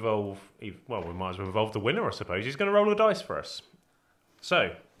we're going to involve, well, we might as well involve the winner, I suppose. He's going to roll the dice for us.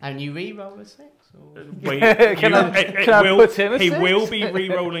 So... And you re-roll a 6? Or? He will be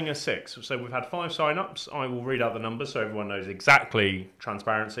re-rolling a 6. So we've had 5 sign-ups. I will read out the numbers so everyone knows exactly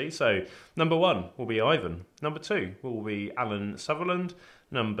transparency. So number 1 will be Ivan. Number 2 will be Alan Sutherland.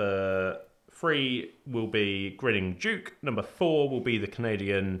 Number 3 will be Grinning Duke. Number 4 will be the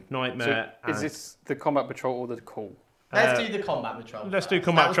Canadian Nightmare. So is this the Combat Patrol or the Call? Let's do the Combat Patrol. Let's do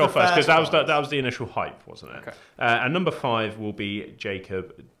Combat Patrol first, because that was the initial hype, wasn't it? Okay. And number 5 will be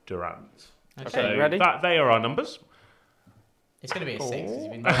Jacob Durant. Okay, so ready? They are our numbers. It's going to be a 6.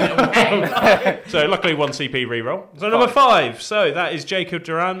 You've been away. So luckily 1 CP reroll. So number 5. So that is Jacob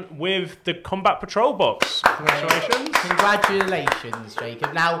Durant with the Combat Patrol box. Congratulations. Congratulations,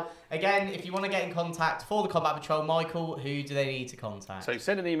 Jacob. Now, again, if you want to get in contact for the Combat Patrol, Michael, who do they need to contact? So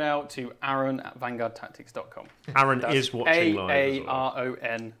send an email to aaron@vanguardtactics.com. Aaron is watching live.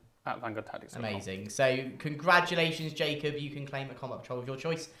 AARON @vanguardtactics.com. Amazing. So congratulations, Jacob. You can claim a Combat Patrol of your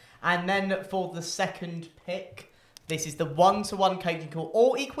choice. And then for the second pick, this is the 1-to-1 coaching call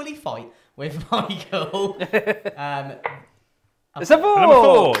or equally fight with Michael. It's a 4. Number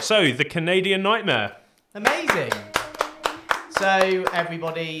 4. So the Canadian Nightmare. Amazing. So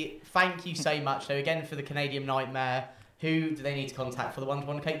everybody, thank you so much. So again, for the Canadian Nightmare, who do they need to contact for the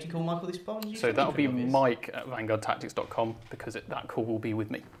 1-to-1 coaching call, Michael? This one? So that'll be Mike@vanguardtactics.com because that call will be with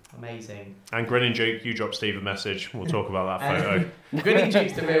me. Amazing. And Grinning Duke, you drop Steve a message. We'll talk about that photo. Grinning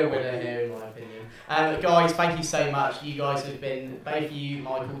Duke's the real winner here, in my opinion. Guys, thank you so much. You guys have been, both of you,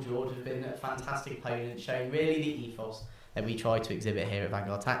 Michael, Jord, have been fantastic opponents, showing really the ethos that we try to exhibit here at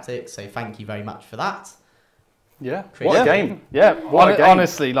Vanguard Tactics. So thank you very much for that. Yeah. Chris. What a game. Yeah. What a game.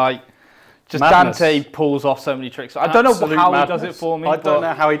 Honestly, like, just Madness. Dante pulls off so many tricks. I don't know how he does it for me. I don't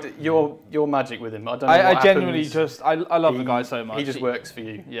know how he. Your magic with him. I don't know. I genuinely just. I love the guy so much. He just works for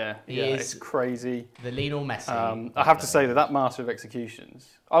you. Yeah. He is it's crazy. The Lionel Messi. I have to say that Master of Executions.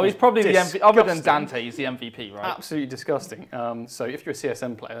 Oh, he's probably the MVP. Other than Dante, he's the MVP, right? Absolutely disgusting. So if you're a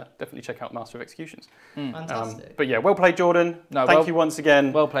CSM player, definitely check out Master of Executions. Fantastic. But yeah, well played, Jordan. Thank you once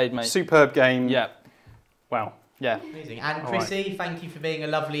again. Well played, mate. Superb game. Yeah. Wow. Yeah. Amazing. And Chrissy, thank you for being a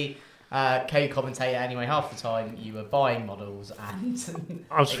lovely co-commentator. Anyway, half the time you were buying models and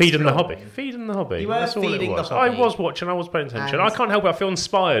I was feeding the hobby. Feeding the hobby. You were That's all it feeding the was. hobby. I was watching. I was paying attention. And I can't help it. I feel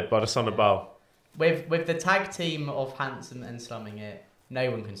inspired by the Son of Baal. With the tag team of Handsome and Slumming It,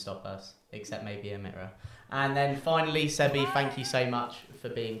 no one can stop us except maybe a mirror. And then finally, Sebi, thank you so much for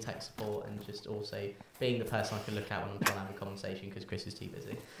being tech support and just also being the person I can look at when I'm trying to have a conversation because Chris is too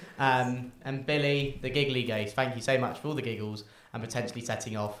busy. And Billy, the giggly ghost, thank you so much for all the giggles and potentially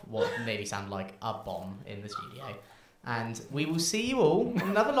setting off what nearly sounded like a bomb in the studio. And we will see you all on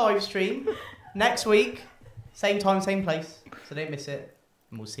another live stream next week, same time, same place, so don't miss it.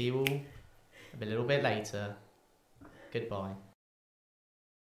 And we'll see you all a little bit later. Goodbye.